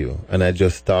tell you, and I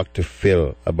just talked to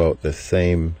Phil about the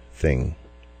same thing.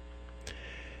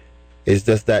 It's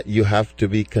just that you have to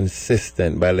be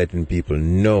consistent by letting people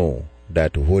know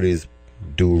that Hoodies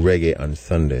do reggae on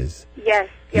Sundays. Yes,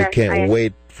 you can't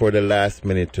wait for the last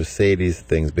minute to say these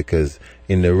things, because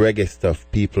in the reggae stuff,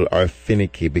 people are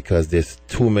finicky because there's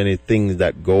too many things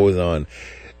that goes on.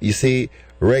 You see,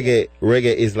 reggae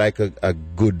is like a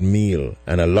good meal,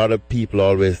 and a lot of people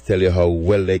always tell you how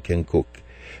well they can cook.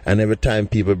 And every time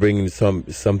people bring in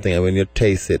something, and when you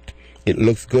taste it, it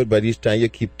looks good, but each time you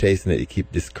keep tasting it, you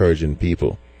keep discouraging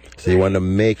people. So you want to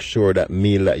make sure that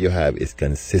meal that you have is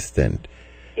consistent.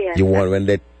 Yeah. You want, when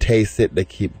they taste it, they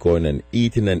keep going and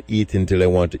eating till they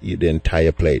want to eat the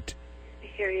entire plate. I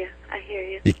hear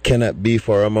you. It cannot be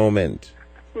for a moment.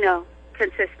 No,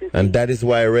 consistency. And that is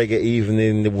why reggae, even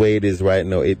in the way it is right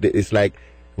now, it's like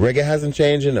reggae hasn't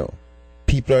changed, you know.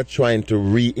 People are trying to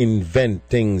reinvent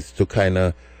things to kind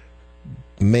of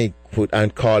put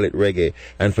and call it reggae.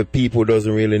 And for people who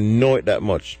doesn't really know it that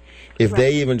much, if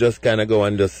they even just kind of go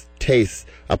and just taste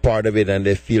a part of it and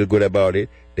they feel good about it,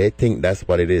 they think that's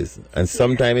what it is. And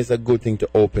sometimes it's a good thing to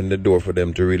open the door for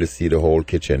them to really see the whole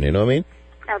kitchen, you know what I mean?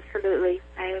 Absolutely.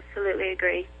 I absolutely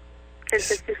agree.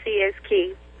 Consistency is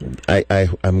key.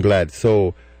 I'm glad.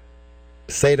 So,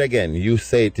 say it again. You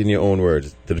say it in your own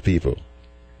words to the people.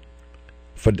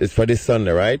 For this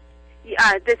Sunday, right?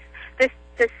 This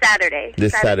Saturday.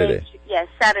 This Saturday. Yes,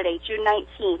 Saturday, June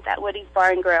 19th at Woody's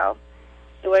Bar and Grill.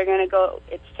 So we're going to go,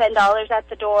 it's $10 at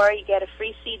the door. You get a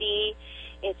free CD.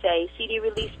 It's a CD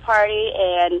release party,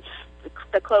 and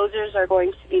the closers are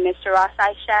going to be Mr. Ross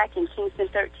Ishak and Kingston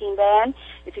 13 Band.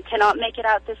 If you cannot make it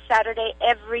out this Saturday,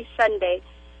 every Sunday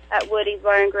at Woody's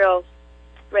Bar and Grill,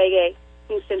 reggae,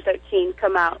 Kingston 13,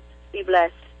 come out. Be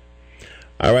blessed.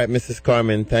 All right, Mrs.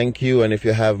 Carmen, thank you. And if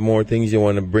you have more things you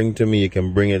want to bring to me, you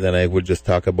can bring it, and I will just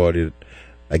talk about it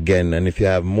again. And if you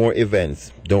have more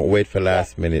events, don't wait for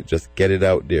last minute. Just get it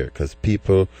out there, because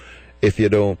people, if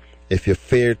you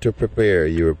fail to prepare,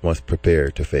 you must prepare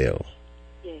to fail.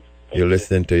 Yes. You're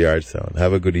listening to Yard Sound.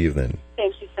 Have a good evening.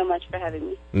 Thank you so much for having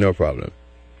me. No problem.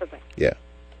 Bye-bye. Yeah.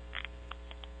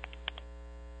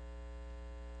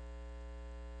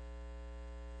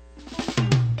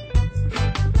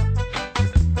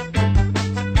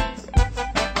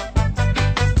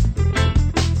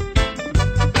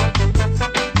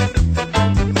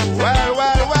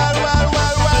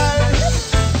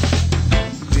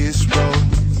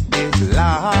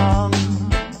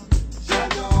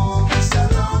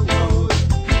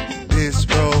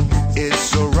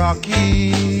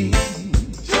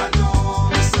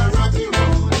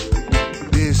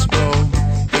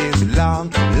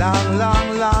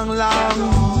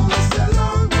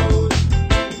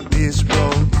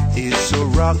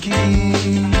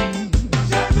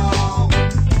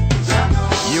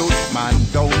 Youth man,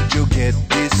 don't you get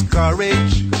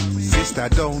discouraged. Sister,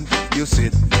 don't you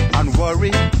sit and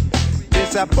worry.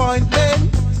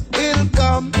 Disappointment will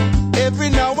come every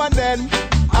now and then,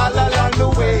 all along the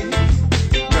way.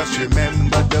 Just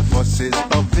remember the forces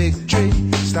of victory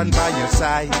stand by your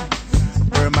side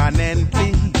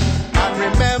permanently. And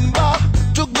remember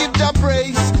to give the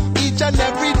praise each and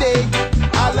every day,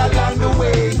 all along the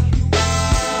way.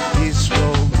 This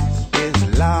road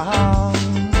is long.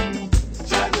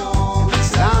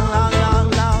 Long, long, long,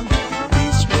 long.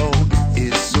 This road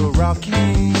is so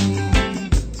rocky.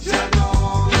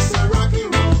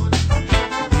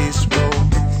 This road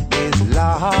is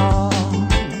long.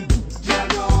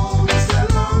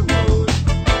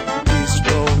 This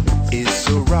road is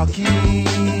so rocky.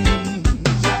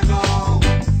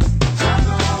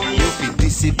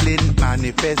 Discipline,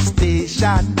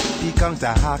 manifestation, the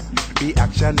counteract,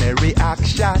 reactionary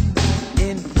action.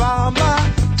 Informer,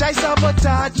 try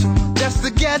sabotage, just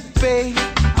to get paid,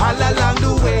 all along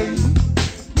the way.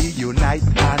 We unite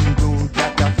and rule,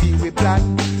 that a feel we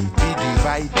plan. We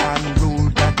divide and rule,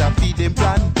 that a feed them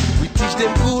plan. We teach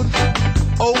them good,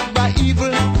 over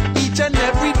evil, each and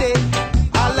every day,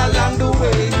 all along the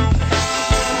way.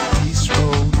 This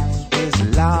road is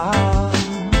long.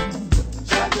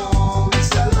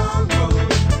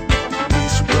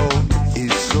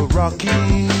 Rocky,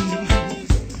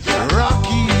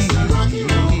 rocky,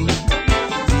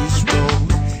 this road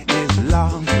is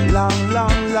long, long,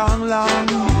 long, long, long.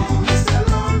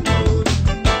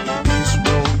 This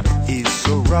road is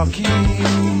so rocky.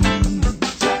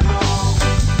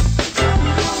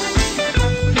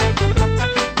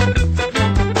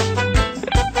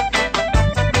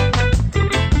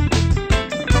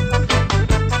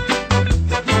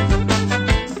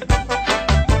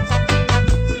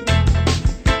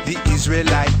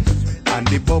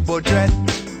 Bobo Dread,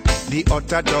 the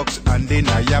Orthodox and the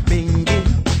Nyabingi,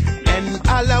 and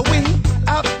Alawi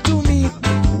up to meet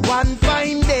one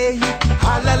fine day,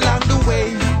 all along the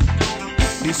way.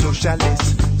 The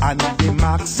socialists and the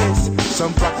Marxists,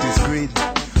 some practice greed.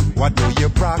 What do you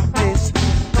practice?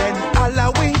 Then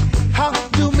Alawi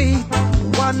have to meet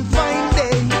one fine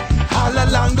day, all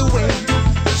along the way.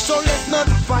 So let's not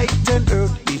fight and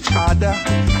hurt each other.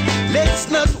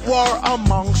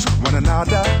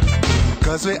 another.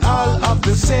 Cause we all of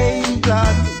the same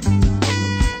blood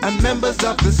and members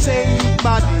of the same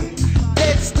body.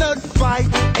 Let's not fight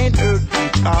and hurt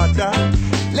each other.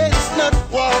 Let's not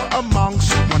war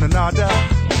amongst one another.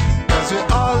 Cause we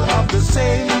all of the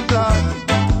same blood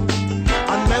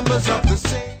and members of the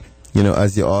same. You know,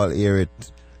 as you all hear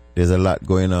it, there's a lot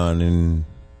going on in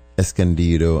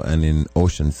Escondido and in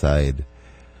Oceanside.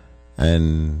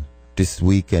 And this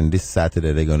weekend, this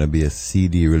Saturday, they're going to be a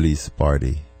CD release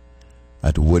party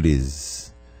at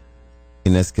Woody's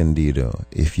in Escondido.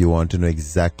 If you want to know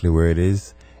exactly where it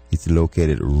is, it's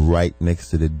located right next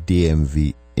to the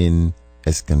DMV in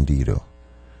Escondido.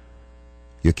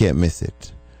 You can't miss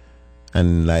it.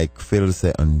 And like Phil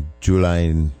said, on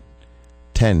July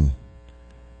 10,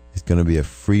 it's going to be a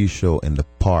free show in the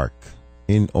park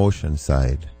in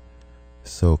Oceanside.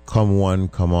 So come one,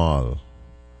 come all.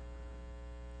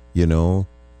 You know,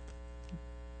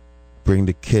 bring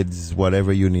the kids,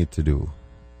 whatever you need to do.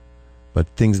 But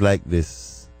things like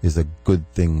this is a good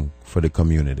thing for the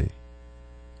community.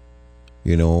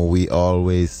 You know, we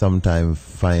always sometimes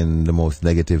find the most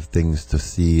negative things to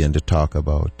see and to talk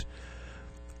about.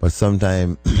 But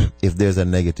sometimes, if there's a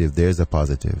negative, there's a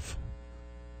positive.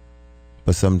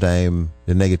 But sometimes,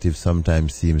 the negative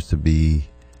sometimes seems to be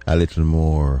a little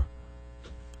more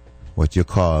what you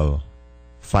call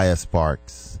fire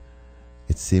sparks.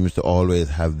 It seems to always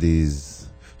have these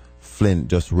flint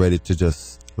just ready to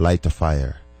just light a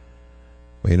fire.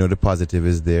 But you know the positive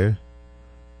is there.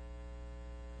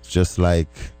 It's just like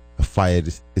a fire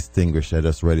extinguisher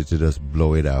just ready to just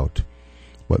blow it out.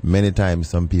 But many times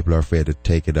some people are afraid to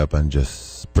take it up and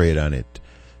just spray it on it.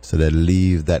 So they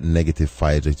leave that negative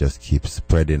fire to just keep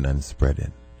spreading and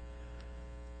spreading.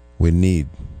 We need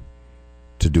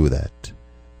to do that.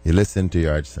 You listen to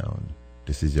Yard Sound.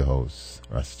 This is your host,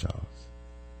 Russ Charles.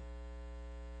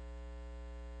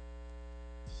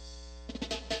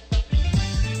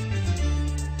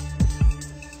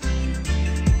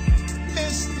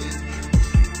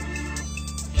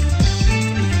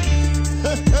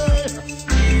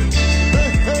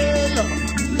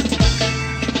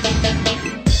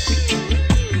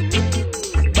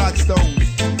 Bad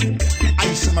stones,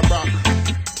 ice in my bra.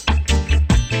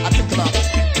 I pick them up.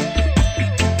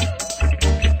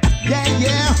 Yeah.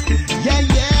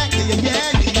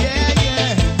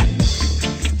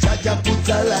 Jaja put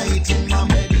a light in my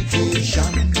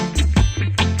meditation.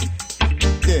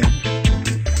 Yeah.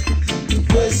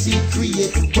 Verse he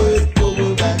create word,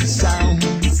 power and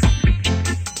sounds.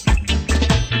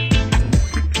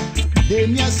 Then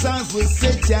your songs will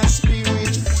set your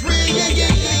spirit free.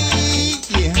 Yeah.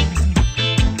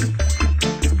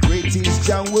 Great is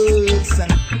your words,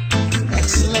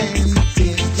 excellent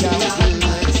is your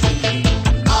words.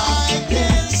 I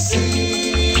can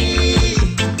see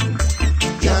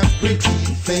your pretty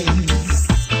face.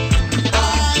 I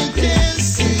can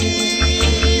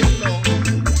see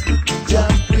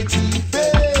your pretty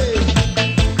face.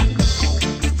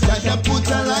 Jaja put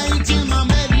a light in my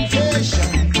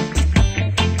meditation.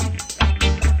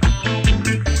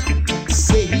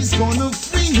 Say he's gonna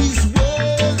free his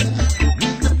world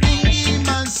with the beam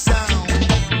and sound.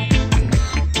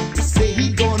 Say he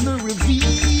gonna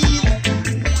reveal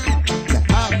the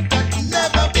heart that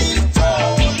never been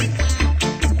told.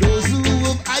 Those who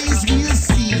have eyes will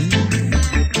see.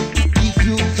 If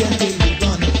you can tell, you're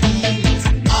gonna feel it.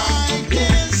 I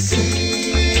can see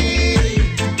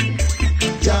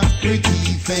your pretty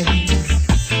face.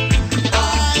 I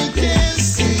can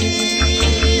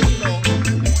see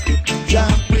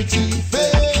your pretty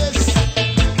face.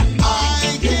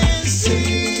 I can see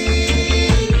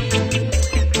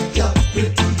your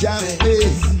pretty face.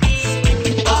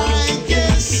 I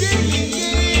can see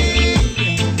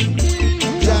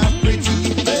your pretty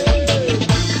face.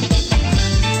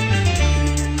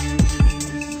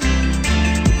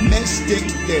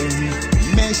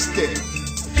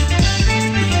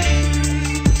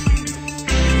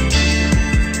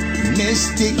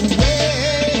 Mystic way.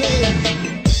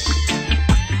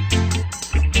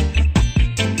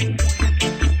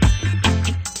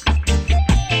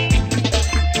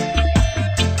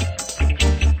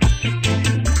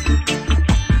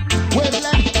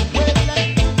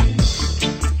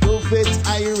 Prophet I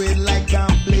read like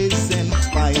I'm blazing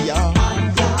fire.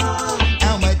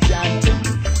 I'm a chanting.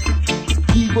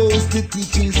 He boasts the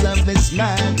teachings of His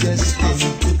Majesty.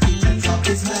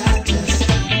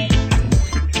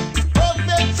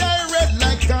 Prophet I read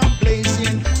like I'm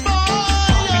blazing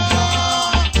fire.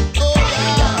 Oh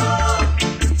yeah.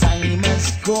 Time has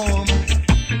come.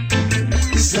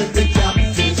 Set the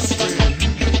captives free.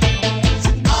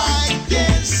 I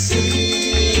can see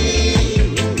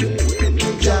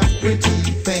your pretty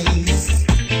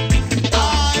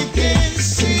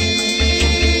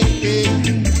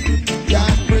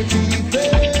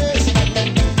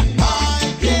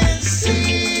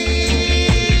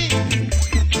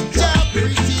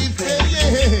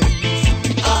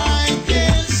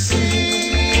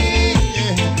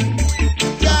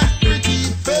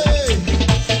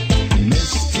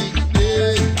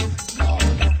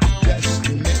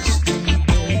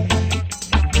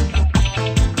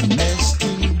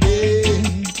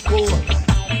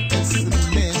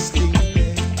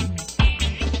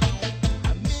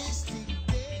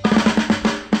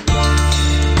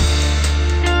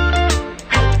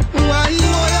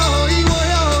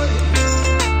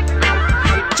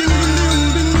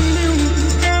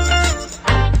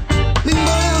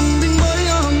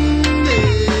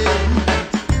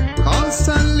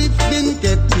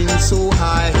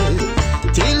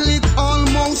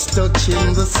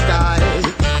sky.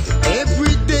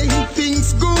 Every day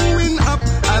things going up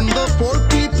and the poor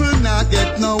people not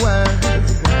get nowhere.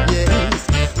 Yes,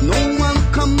 no one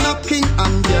come knocking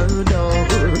on your door.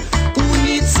 Who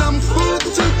needs some food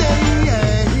today?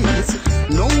 Yes,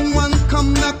 no one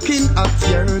come knocking at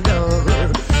your door.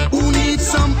 Who needs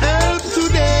some help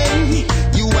today?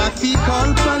 You have to call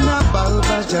Panabal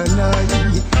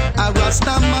Bajanai. A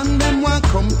Rasta man them want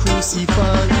come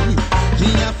crucify. Me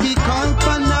have to call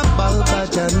Panabal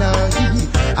Bajanai.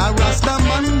 A Rasta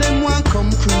man them want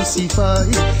come crucify.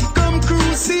 Come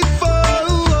crucify.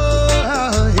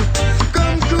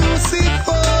 Come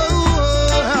crucify.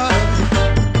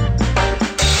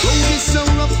 Road is so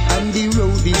rough and the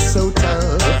road is so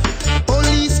tough.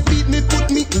 Police beat me, put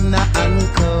me in a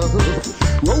handcuff.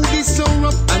 Road is so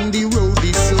rough and the road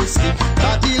is so steep.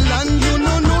 Babylon, you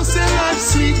know, say life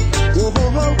sweet. Oh,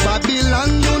 oh, oh.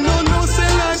 Babylon, you know,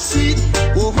 say life sweet.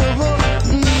 Oh, oh, oh.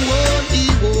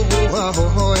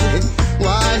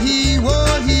 Why he,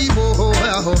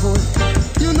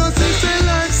 you know, say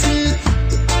life sweet.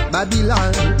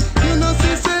 Babylon, you know,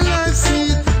 say life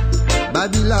sweet.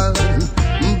 Babylon,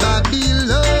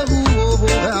 Babylon,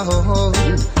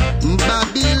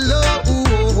 Babylon,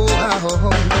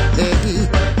 hey.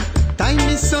 Time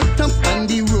is so tough and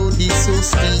the road is so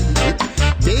steep.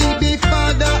 Baby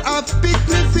father have picked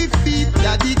me 5 feet.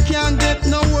 Daddy can't get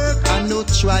no work and no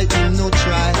try, no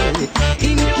try.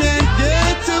 He can't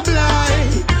get a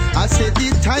blind. I said the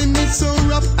time is so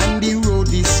rough and the road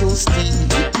is so steep.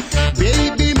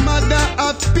 Baby mother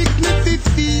have picked me 5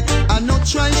 feet. I no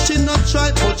try, she no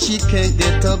try, but she can't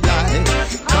get a blind.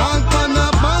 Call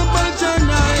Panabal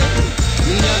Bajanai.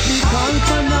 Me have the call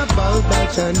Panabal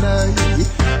Bajanai.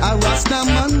 A Rasta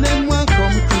man them want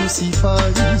come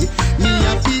crucify. Me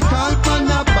have the call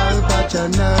Panabal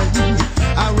Bajanai.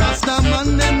 A Rasta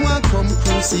man them want come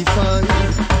crucify.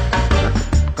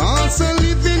 Cause the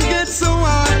living gets so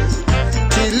high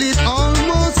till it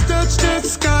almost touch the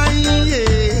sky.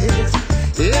 Yes,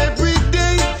 every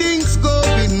day things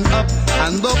going up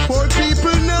and the poor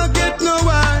people not get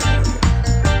nowhere.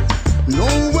 No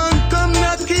one come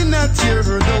knocking at your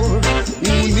door.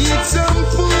 Who needs some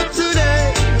food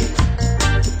today?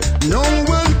 No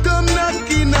one come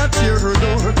knocking at your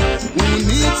door. Who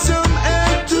needs some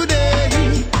help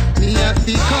today? Me have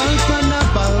to call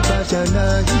Panabal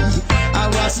Bajanai. A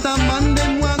Rasta man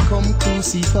them want come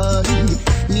crucify.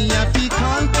 Me have to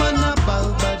call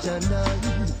Panabal Bajanai.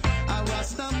 A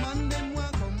Rasta man them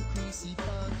want come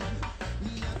crucify.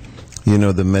 You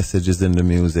know, the message is in the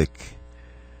music.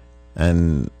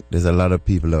 And there's a lot of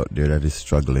people out there that is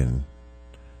struggling.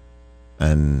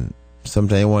 And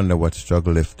sometimes I wonder what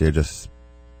struggle if they just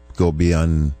go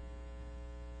beyond,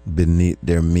 beneath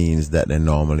their means that they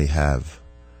normally have.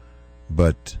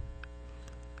 But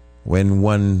when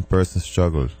one person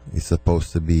struggles, it's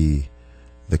supposed to be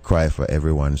the cry for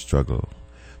everyone's struggle.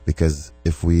 Because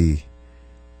if we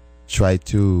try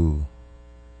to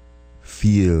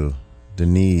feel the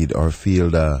need or feel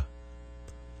the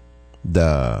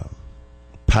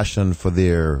passion for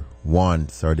their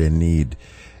wants or their need,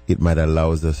 it might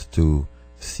allow us to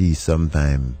see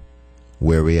sometime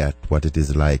where we at, what it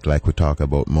is like we talk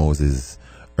about Moses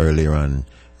earlier on,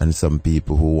 and some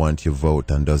people who want your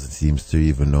vote and doesn't seem to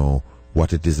even know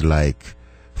what it is like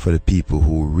for the people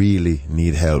who really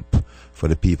need help, for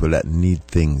the people that need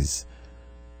things.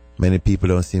 Many people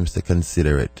don't seem to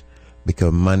consider it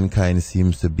because mankind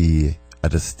seems to be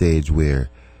at a stage where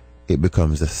it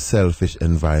becomes a selfish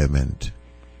environment.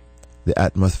 The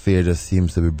atmosphere just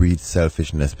seems to breed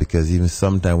selfishness because even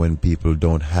sometimes when people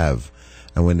don't have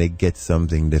and when they get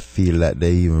something, they feel that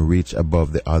they even reach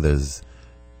above the others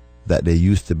that they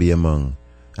used to be among,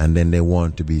 and then they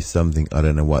want to be something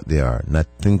other than what they are, not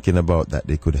thinking about that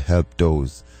they could help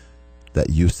those that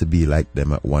used to be like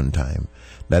them at one time.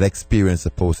 That experience is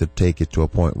supposed to take it to a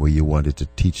point where you wanted to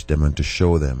teach them and to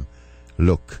show them,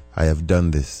 look, I have done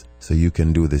this, so you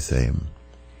can do the same.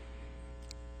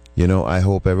 You know, I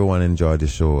hope everyone enjoyed the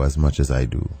show as much as I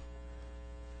do.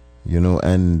 You know,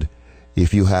 and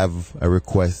if you have a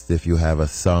request, if you have a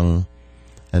song,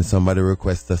 and somebody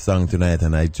requests a song tonight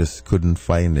and I just couldn't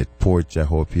find it, Porch, I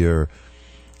hope you're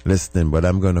listening, but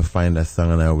I'm going to find a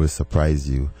song and I will surprise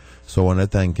you. So I want to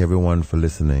thank everyone for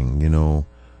listening. You know,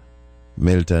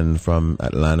 Milton from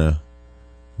Atlanta,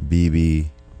 BB,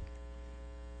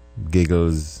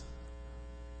 Giggles,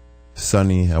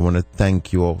 Sonny, I want to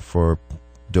thank you all for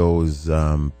those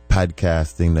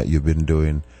podcasting that you've been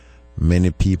doing.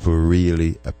 Many people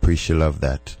really appreciate of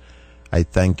that. I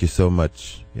thank you so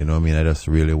much. You know what I mean? I just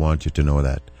really want you to know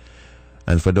that.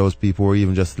 And for those people who are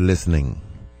even just listening,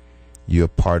 you're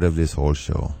part of this whole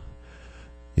show.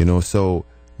 You know, so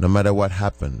no matter what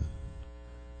happened,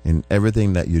 in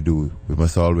everything that you do, we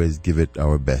must always give it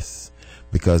our best,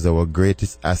 because our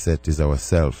greatest asset is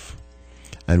ourself,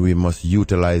 and we must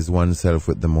utilize oneself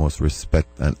with the most respect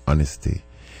and honesty.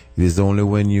 It is only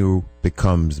when you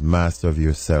becomes master of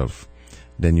yourself,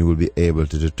 then you will be able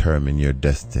to determine your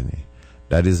destiny.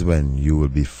 That is when you will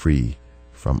be free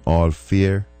from all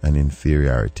fear and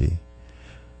inferiority.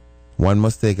 One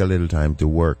must take a little time to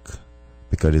work,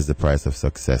 because it is the price of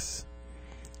success.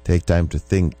 Take time to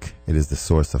think, it is the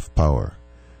source of power.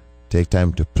 Take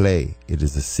time to play, it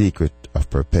is the secret of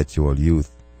perpetual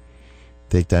youth.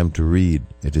 Take time to read,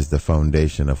 it is the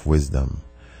foundation of wisdom.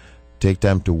 Take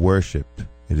time to worship,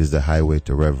 it is the highway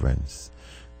to reverence.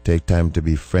 Take time to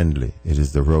be friendly, it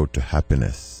is the road to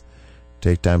happiness.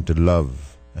 Take time to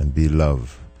love and be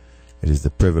loved. It is the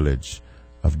privilege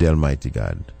of the Almighty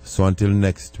God. So until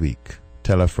next week,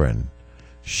 tell a friend,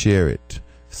 share it,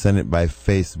 send it by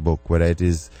Facebook, whether it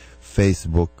is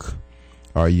Facebook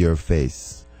or your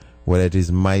face, whether it is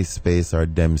MySpace or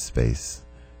them space.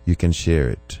 You can share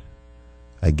it.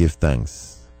 I give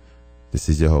thanks. This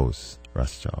is your host,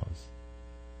 Ras Charles.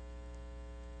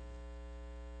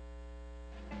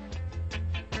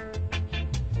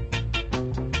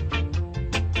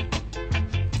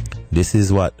 This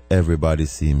is what everybody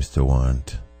seems to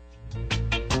want.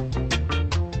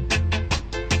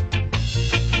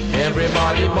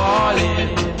 Everybody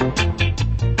balling,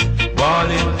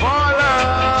 balling for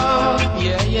love,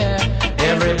 yeah, yeah.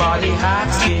 Everybody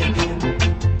asking,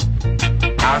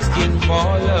 asking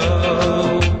for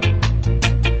love.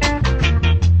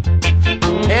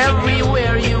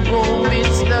 Everywhere you go,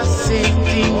 it's the same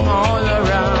thing all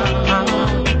around.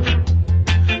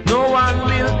 No one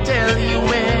will tell you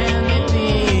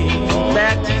anything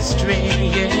that is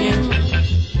strange.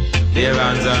 Their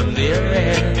hands on their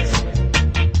heads,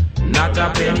 not a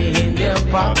penny in their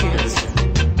pockets.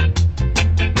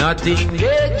 Nothing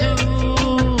they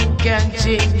do can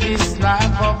change this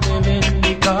life of living,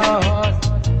 because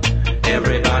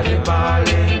everybody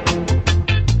balling,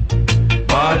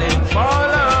 balling for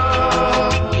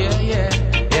love, yeah, yeah.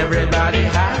 Everybody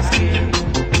asking,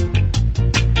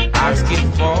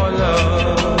 asking for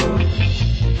love.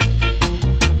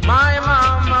 My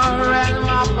mama and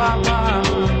my papa,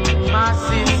 my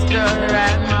sister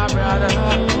and my brother,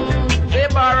 they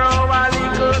borrow a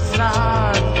little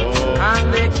salt,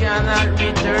 and they cannot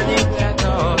return it at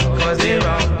all, 'cause they're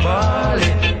all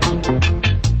balling,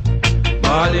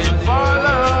 balling for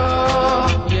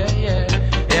love, yeah,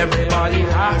 yeah. Everybody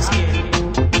asking,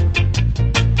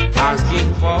 asking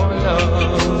for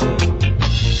love.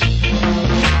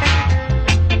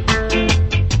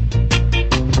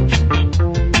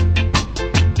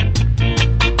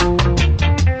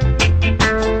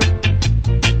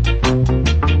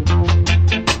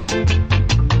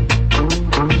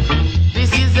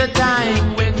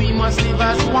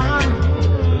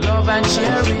 And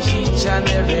cherish each and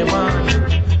every one.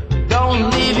 Don't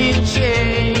live in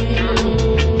shame,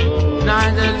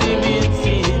 neither live in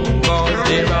sin, 'cause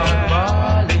they're all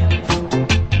balling,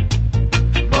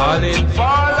 balling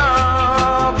for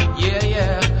love, yeah,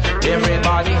 yeah.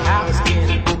 Everybody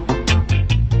asking,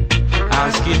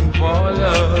 asking for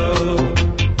love.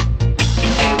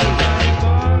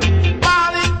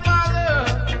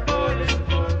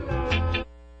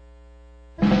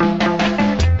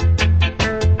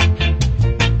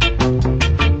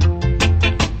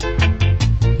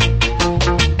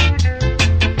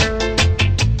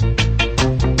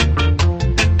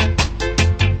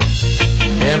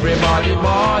 Everybody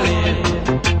balling,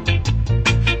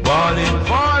 balling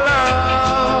for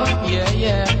love, yeah,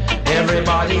 yeah.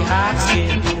 Everybody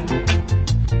asking,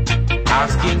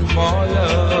 asking for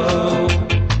love.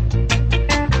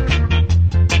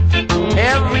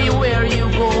 Everywhere you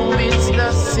go, it's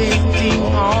the same thing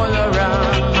all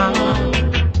around.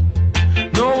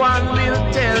 No one will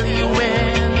tell you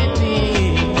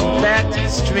anything that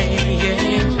is strange.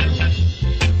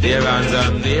 Their hands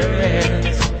on their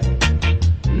heads,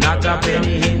 not a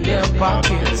penny in their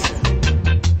pockets.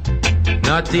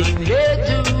 Nothing they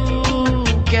do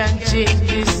can change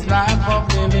this life of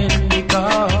living,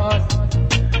 because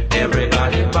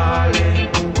everybody balling,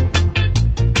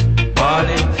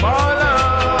 balling for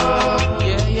love,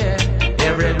 yeah, yeah.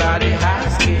 Everybody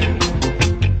asking,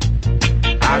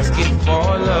 asking for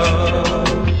love.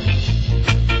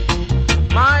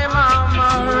 My mama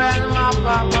and my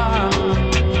papa,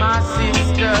 my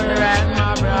sister and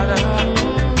my brother,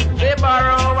 they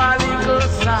borrow a little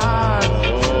salt,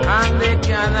 and they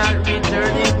cannot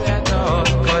return it at all,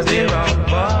 'cause they're all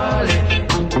balling,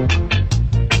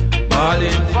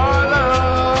 balling for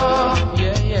love,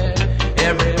 yeah, yeah.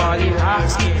 Everybody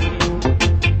asking,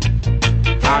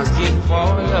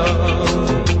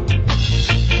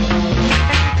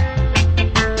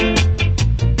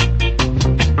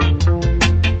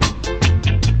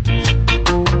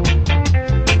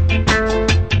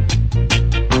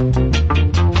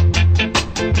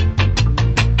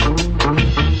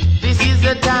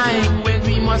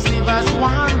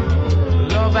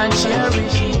 love and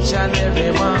cherish each and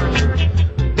every one.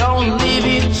 Don't leave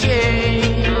it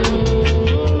shame,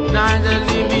 neither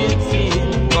leave it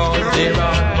sin, cause they're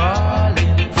all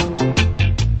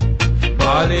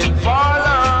balling for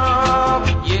love.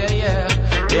 Yeah,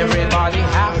 yeah. Everybody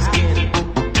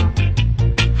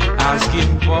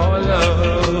asking for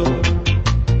love.